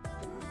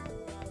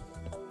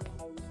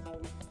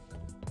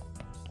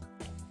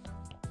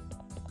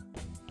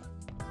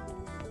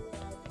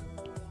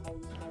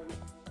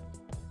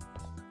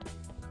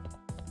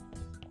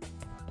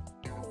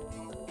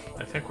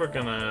 I think we're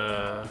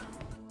gonna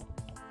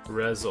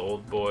res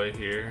old boy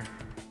here.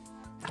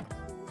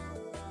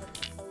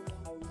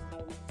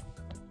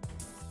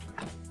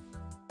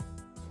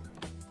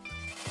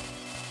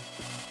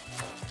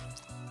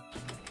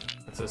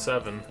 It's a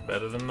 7,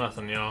 better than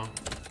nothing, y'all.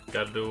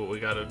 Gotta do what we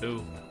gotta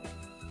do.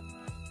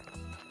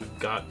 We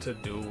got to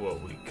do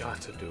what we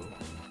got to do.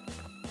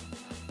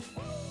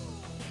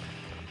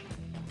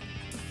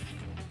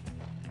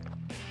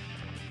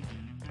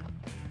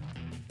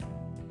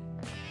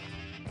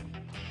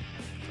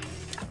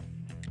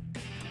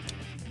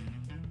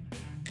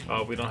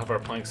 Oh, we don't have our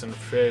planks and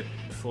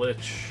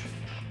flitch.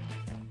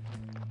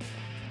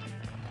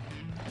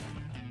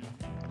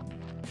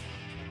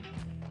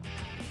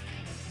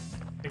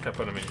 I think I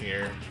put them in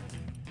here.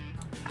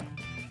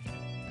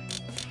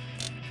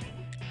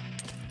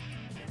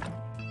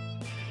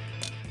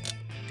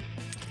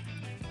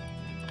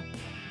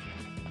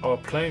 Oh,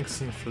 planks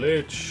and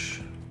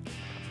flitch.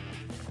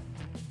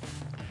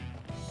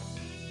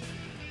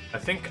 I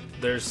think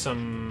there's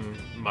some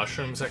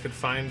mushrooms I could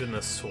find in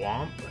the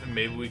swamp, and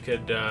maybe we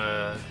could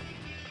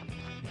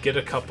get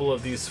a couple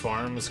of these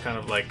farms kind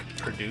of like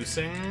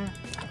producing,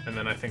 and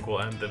then I think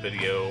we'll end the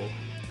video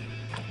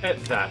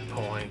at that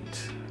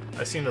point.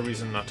 I see no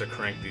reason not to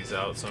crank these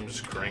out, so I'm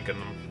just cranking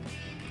them.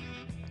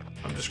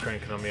 I'm just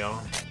cranking them,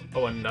 y'all.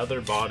 Oh,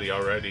 another body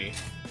already.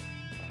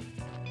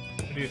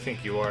 Who do you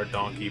think you are,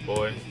 donkey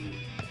boy?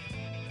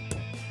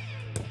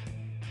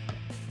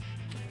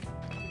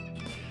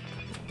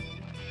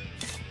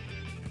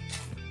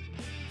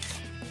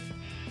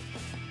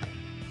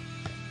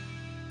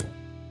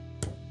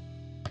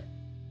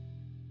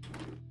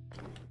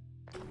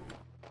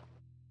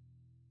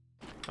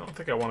 I don't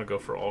think I want to go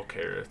for all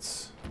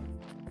carrots.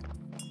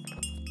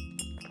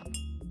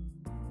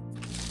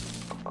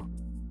 I'm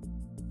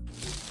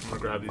gonna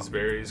grab these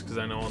berries because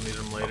I know I'll need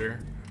them later.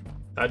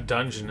 That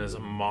dungeon is a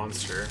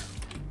monster.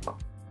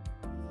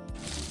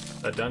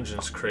 That dungeon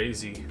is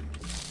crazy.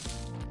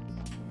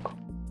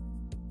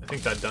 I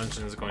think that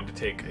dungeon is going to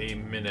take a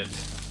minute.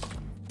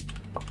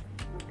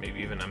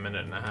 Maybe even a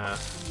minute and a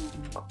half.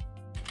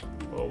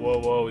 Whoa, whoa,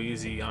 whoa,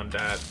 easy on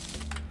that.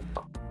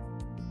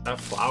 That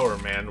flower,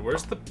 man.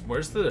 Where's the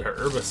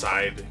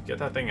herbicide? Get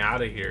that thing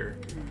out of here.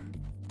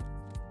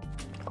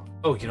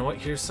 Oh, you know what?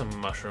 Here's some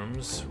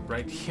mushrooms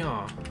right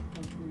here.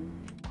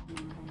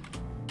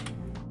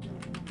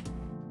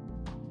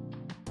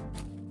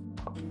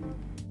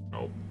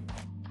 Nope.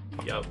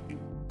 Yup.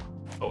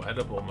 Oh,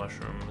 edible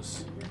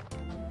mushrooms.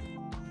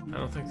 I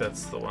don't think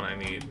that's the one I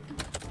need.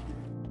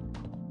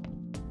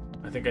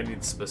 I think I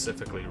need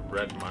specifically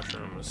red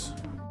mushrooms.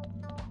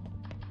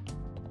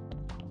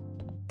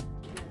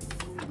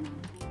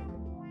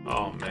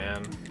 Oh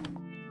man.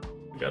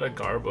 We got a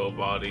Garbo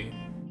body.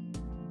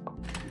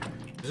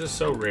 It's just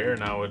so rare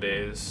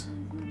nowadays.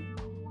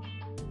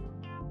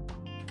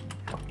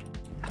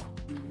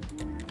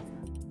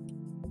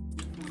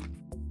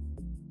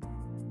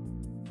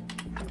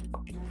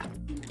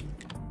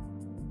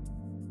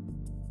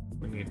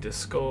 We need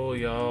disco,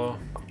 y'all.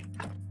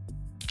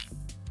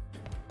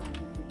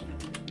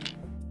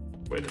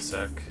 Wait a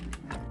sec.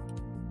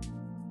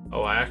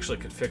 Oh, I actually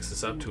could fix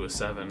this up to a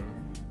 7.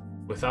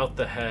 Without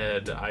the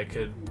head, I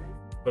could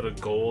put a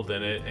gold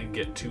in it and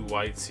get 2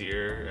 whites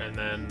here, and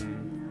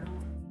then...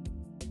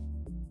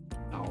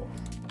 Oh.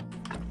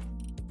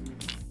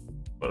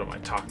 What am I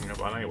talking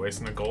about? I ain't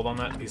wasting the gold on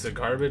that piece of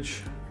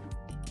garbage.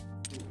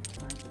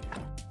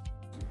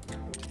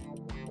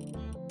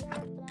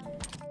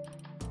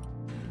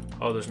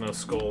 Oh, there's no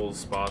skull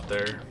spot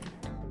there.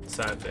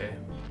 Sad day.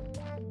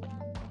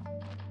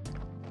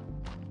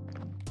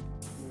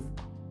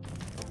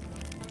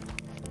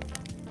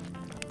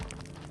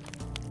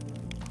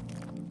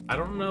 I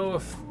don't know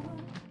if...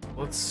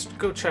 Let's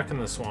go check in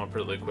the swamp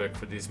really quick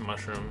for these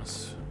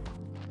mushrooms.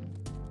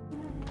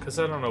 Because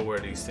I don't know where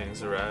these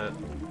things are at.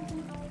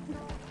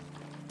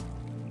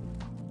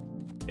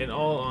 In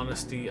all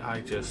honesty,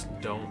 I just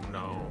don't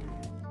know.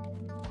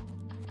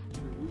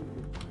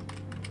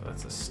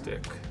 That's a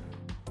stick.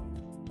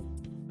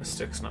 A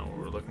stick's not what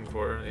we're looking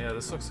for. Yeah,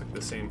 this looks like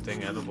the same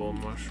thing, edible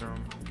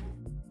mushroom.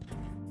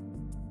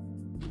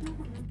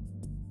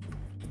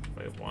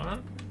 Wait, what?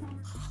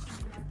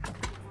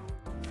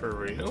 For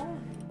real?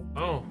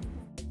 Oh.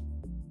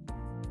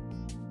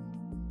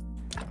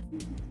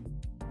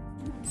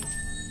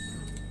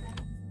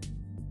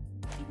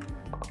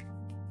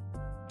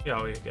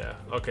 Yeah.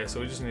 Okay, so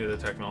we just need the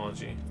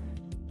technology.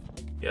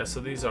 Yeah, so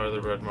these are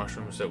the red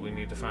mushrooms that we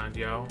need to find,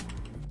 yo.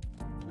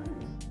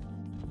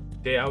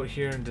 They out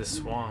here in this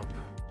swamp.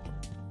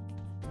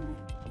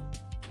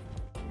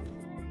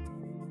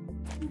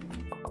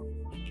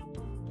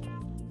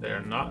 They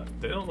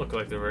don't look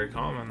like they're very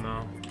common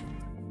though.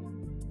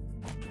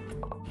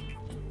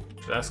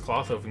 Should ask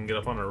Clotho if we can get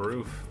up on her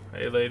roof.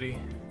 Hey lady.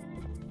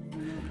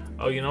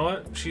 Oh, you know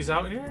what? She's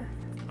out here?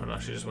 Oh no,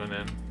 she just went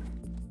in.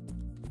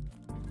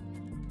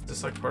 Is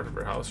this like part of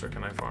her house or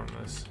can I farm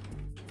this?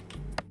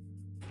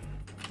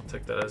 I'll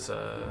take that as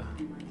a...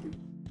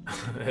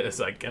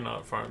 as I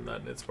cannot farm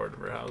that, it's part of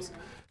her house.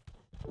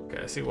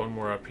 Okay, I see one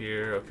more up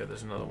here. Okay,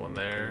 there's another one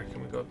there.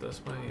 Can we go up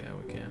this way? Yeah,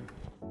 we can.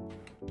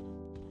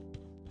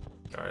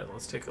 Alright,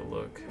 let's take a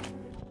look.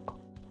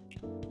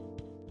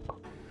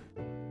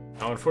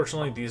 Now,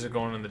 unfortunately, these are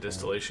going in the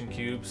distillation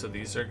cube, so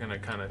these are gonna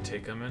kind of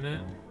take a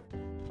minute.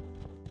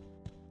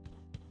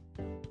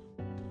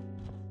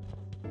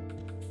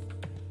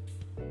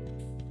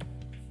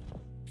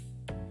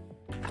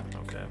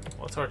 Okay,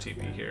 let's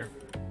RTP here.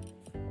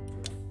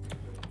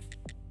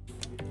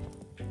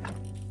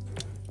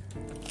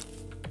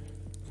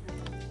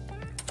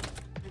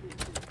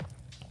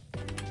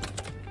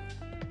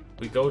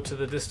 We go to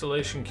the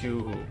distillation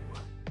cube.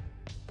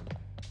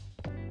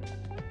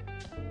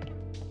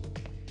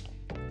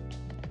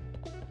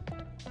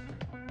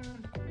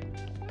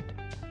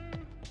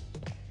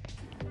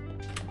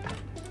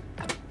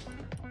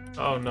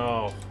 Oh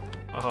no.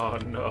 Oh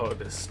no,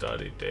 this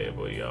study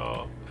table,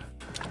 y'all.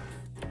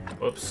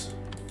 Whoops.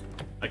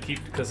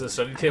 Because the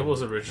study table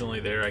is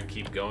originally there, I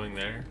keep going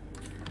there.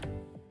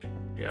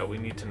 Yeah, we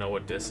need to know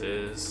what this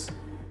is.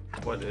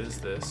 What is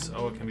this?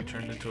 Oh, it can be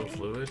turned into a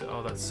fluid?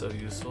 Oh, that's so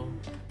useful.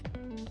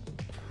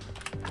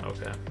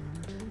 Okay.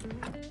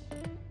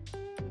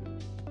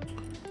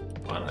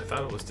 What? I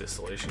thought it was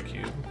distillation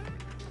cube.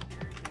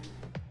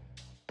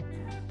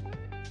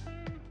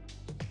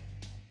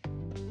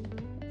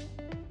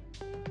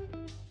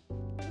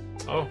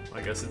 Oh,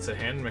 I guess it's a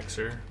hand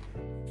mixer.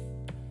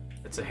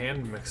 It's a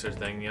hand mixer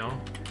thing, yo.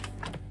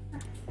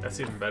 That's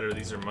even better.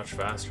 These are much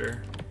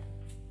faster.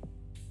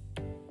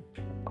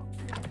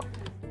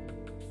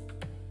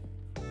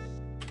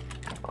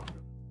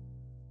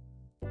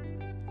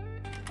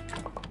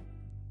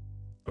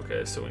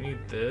 Okay, so we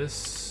need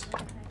this.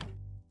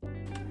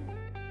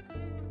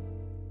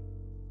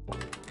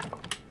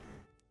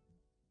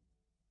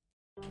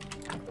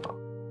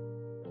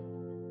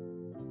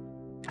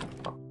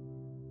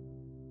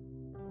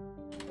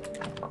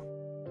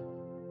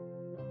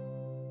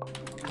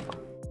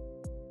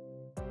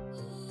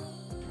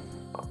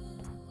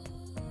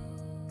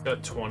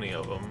 Got 20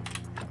 of them.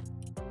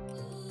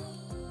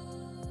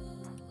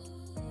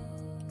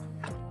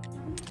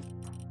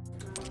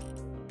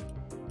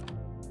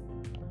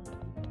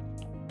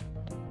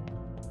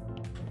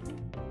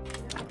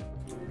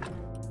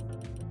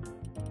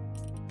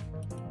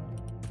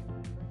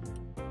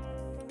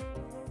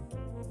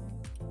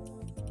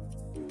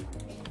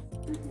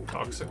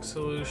 Toxic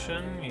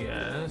solution,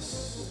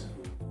 yes.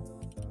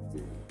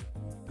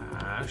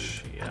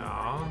 Ash,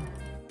 yeah.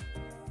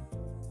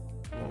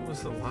 what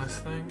was the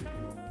last thing?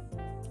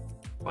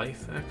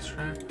 Life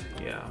extract?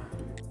 Yeah.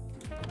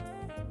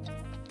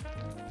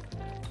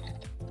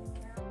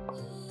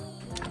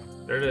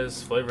 There it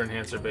is, flavor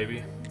enhancer,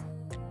 baby.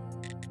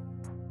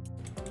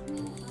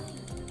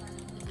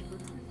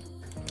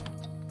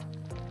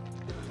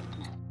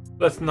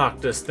 Let's knock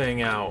this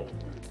thing out.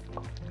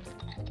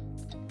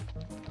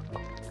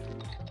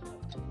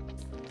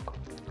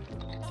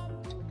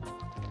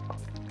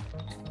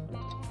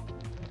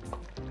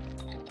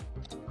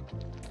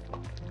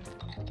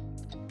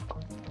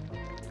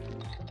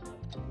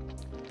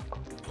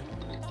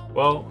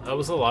 Well, that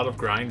was a lot of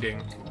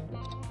grinding.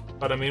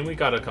 But I mean, we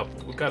got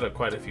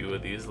quite a few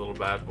of these little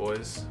bad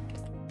boys.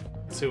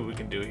 Let's see what we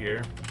can do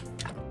here.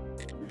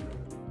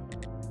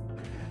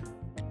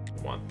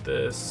 Want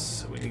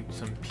this. We need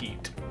some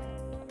peat.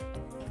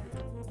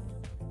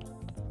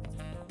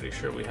 Pretty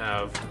sure we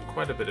have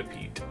quite a bit of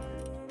peat.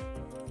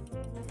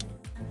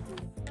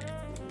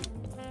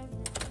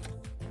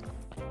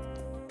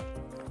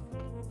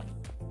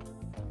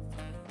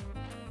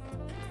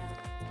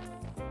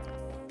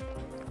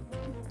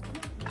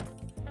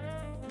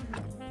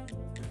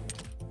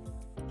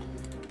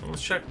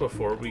 Let's check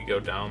before we go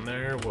down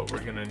there what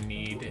we're gonna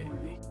need.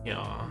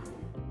 Yeah,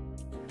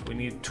 we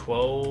need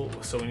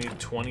 12, so we need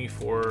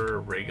 24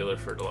 regular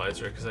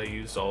fertilizer because I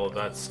used all of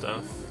that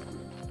stuff.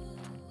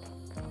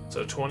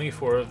 So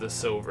 24 of the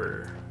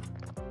silver,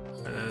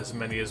 and then as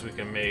many as we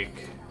can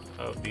make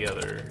of the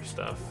other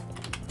stuff.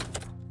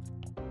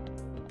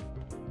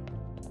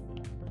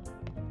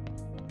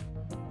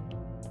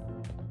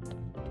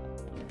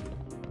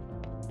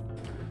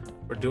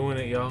 We're doing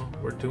it, y'all.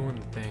 We're doing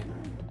the thing.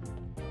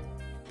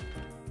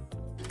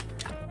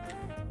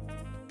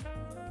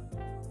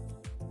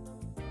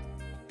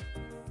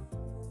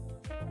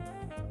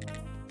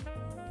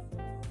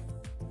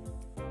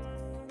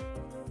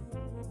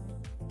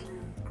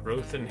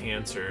 Growth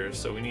enhancers,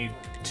 so we need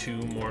 2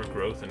 more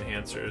growth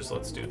enhancers.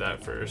 Let's do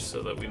that first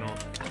so that we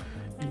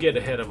don't get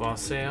ahead of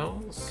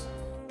ourselves.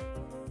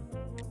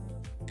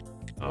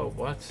 Oh,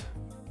 what?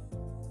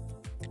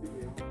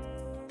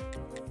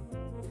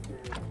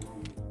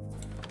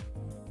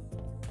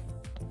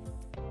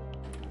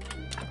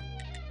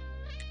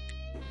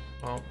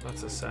 Well,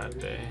 that's a sad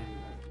day.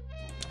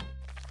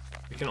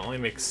 We can only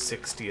make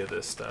 60 of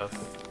this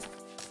stuff.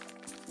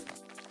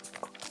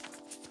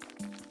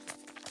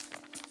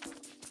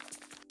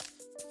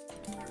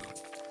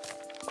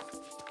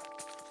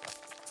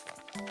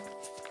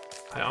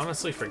 I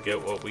honestly forget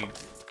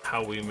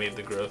how we made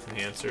the growth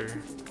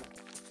enhancer.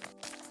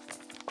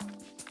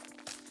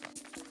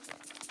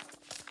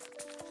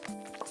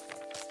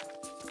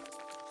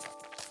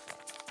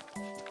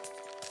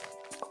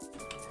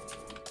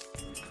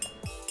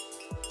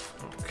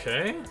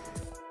 Okay.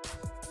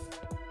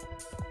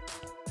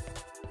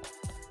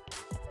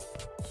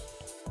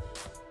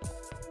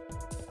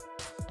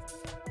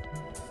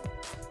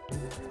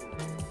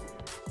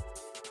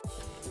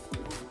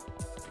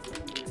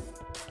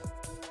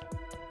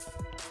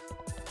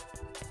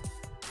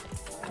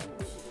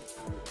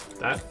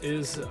 That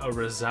is a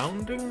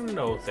resounding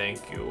no,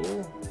 thank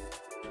you.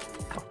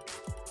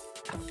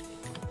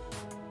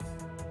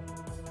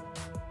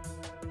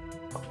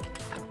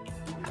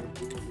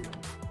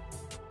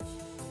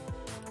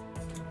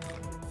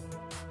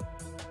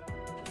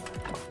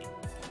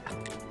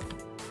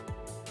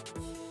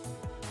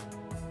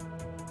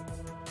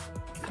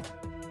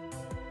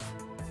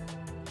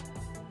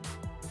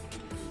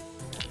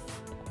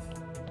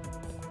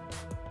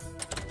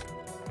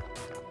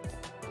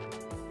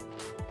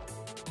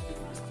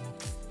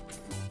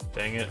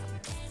 Dang it.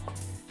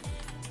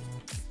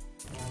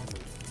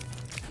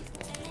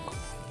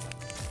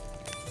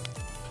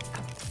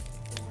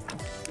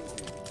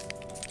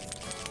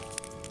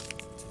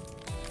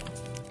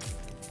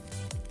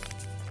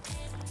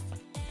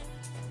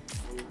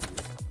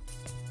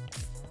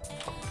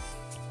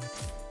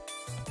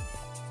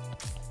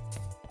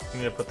 I'm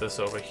gonna put this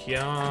over here.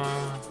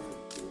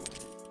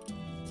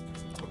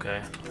 Okay,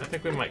 I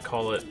think we might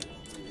call it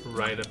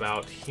right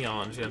about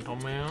here,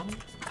 gentlemen.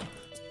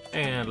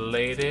 And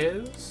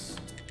ladies.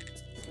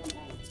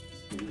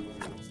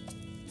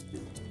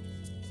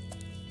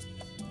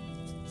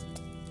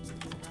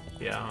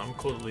 Yeah, I'm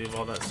cool to leave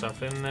all that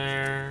stuff in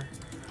there.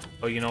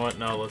 Oh, you know what?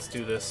 No, let's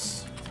do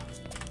this.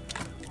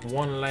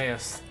 One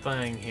last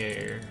thing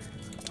here.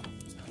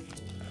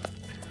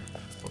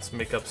 Let's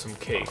make up some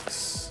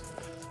cakes.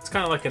 It's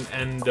kind of like an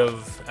end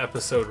of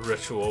episode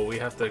ritual. We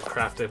have to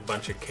craft a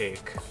bunch of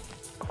cake.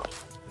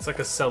 It's like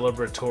a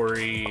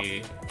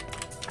celebratory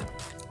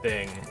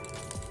thing.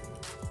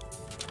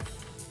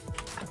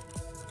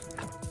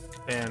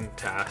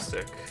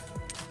 Fantastic.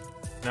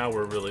 Now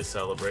we're really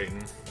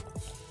celebrating.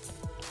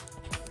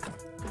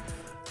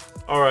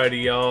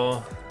 Alrighty,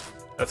 y'all.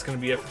 That's gonna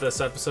be it for this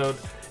episode.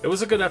 It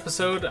was a good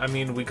episode. I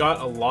mean, we got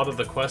a lot of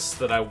the quests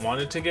that I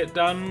wanted to get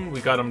done.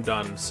 We got them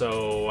done.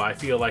 So I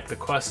feel like the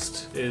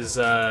quest is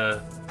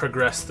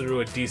progressed through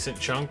a decent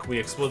chunk. We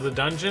explored the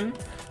dungeon,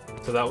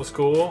 so that was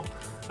cool.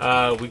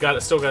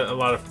 still got a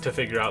lot to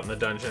figure out in the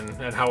dungeon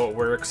and how it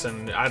works,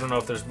 and I don't know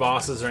if there's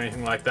bosses or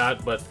anything like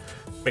that, but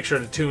make sure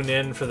to tune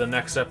in for the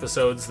next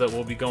episodes that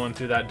we'll be going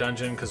through that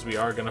dungeon, because we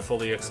are going to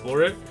fully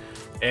explore it.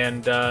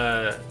 And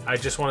I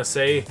just want to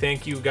say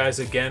thank you guys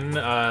again,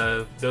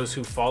 those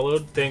who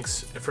followed.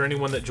 Thanks for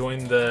anyone that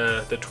joined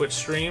the Twitch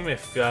stream.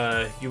 If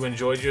you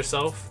enjoyed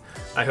yourself,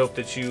 I hope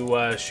that you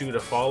shoot a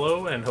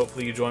follow, and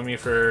hopefully you join me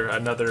for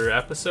another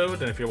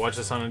episode. And if you're watching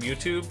this on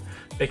YouTube,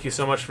 thank you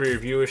so much for your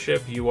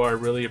viewership. You are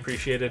really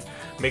appreciated.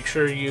 Make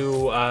sure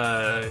you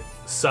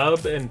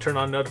sub and turn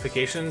on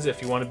notifications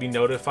if you want to be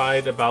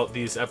notified about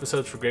these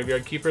episodes for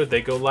Graveyard Keeper.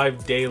 They go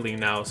live daily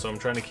now, so I'm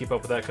trying to keep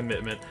up with that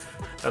commitment.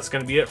 That's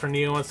going to be it for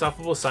Neo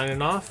Unstoppable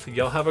signing off.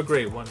 Y'all have a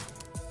great one.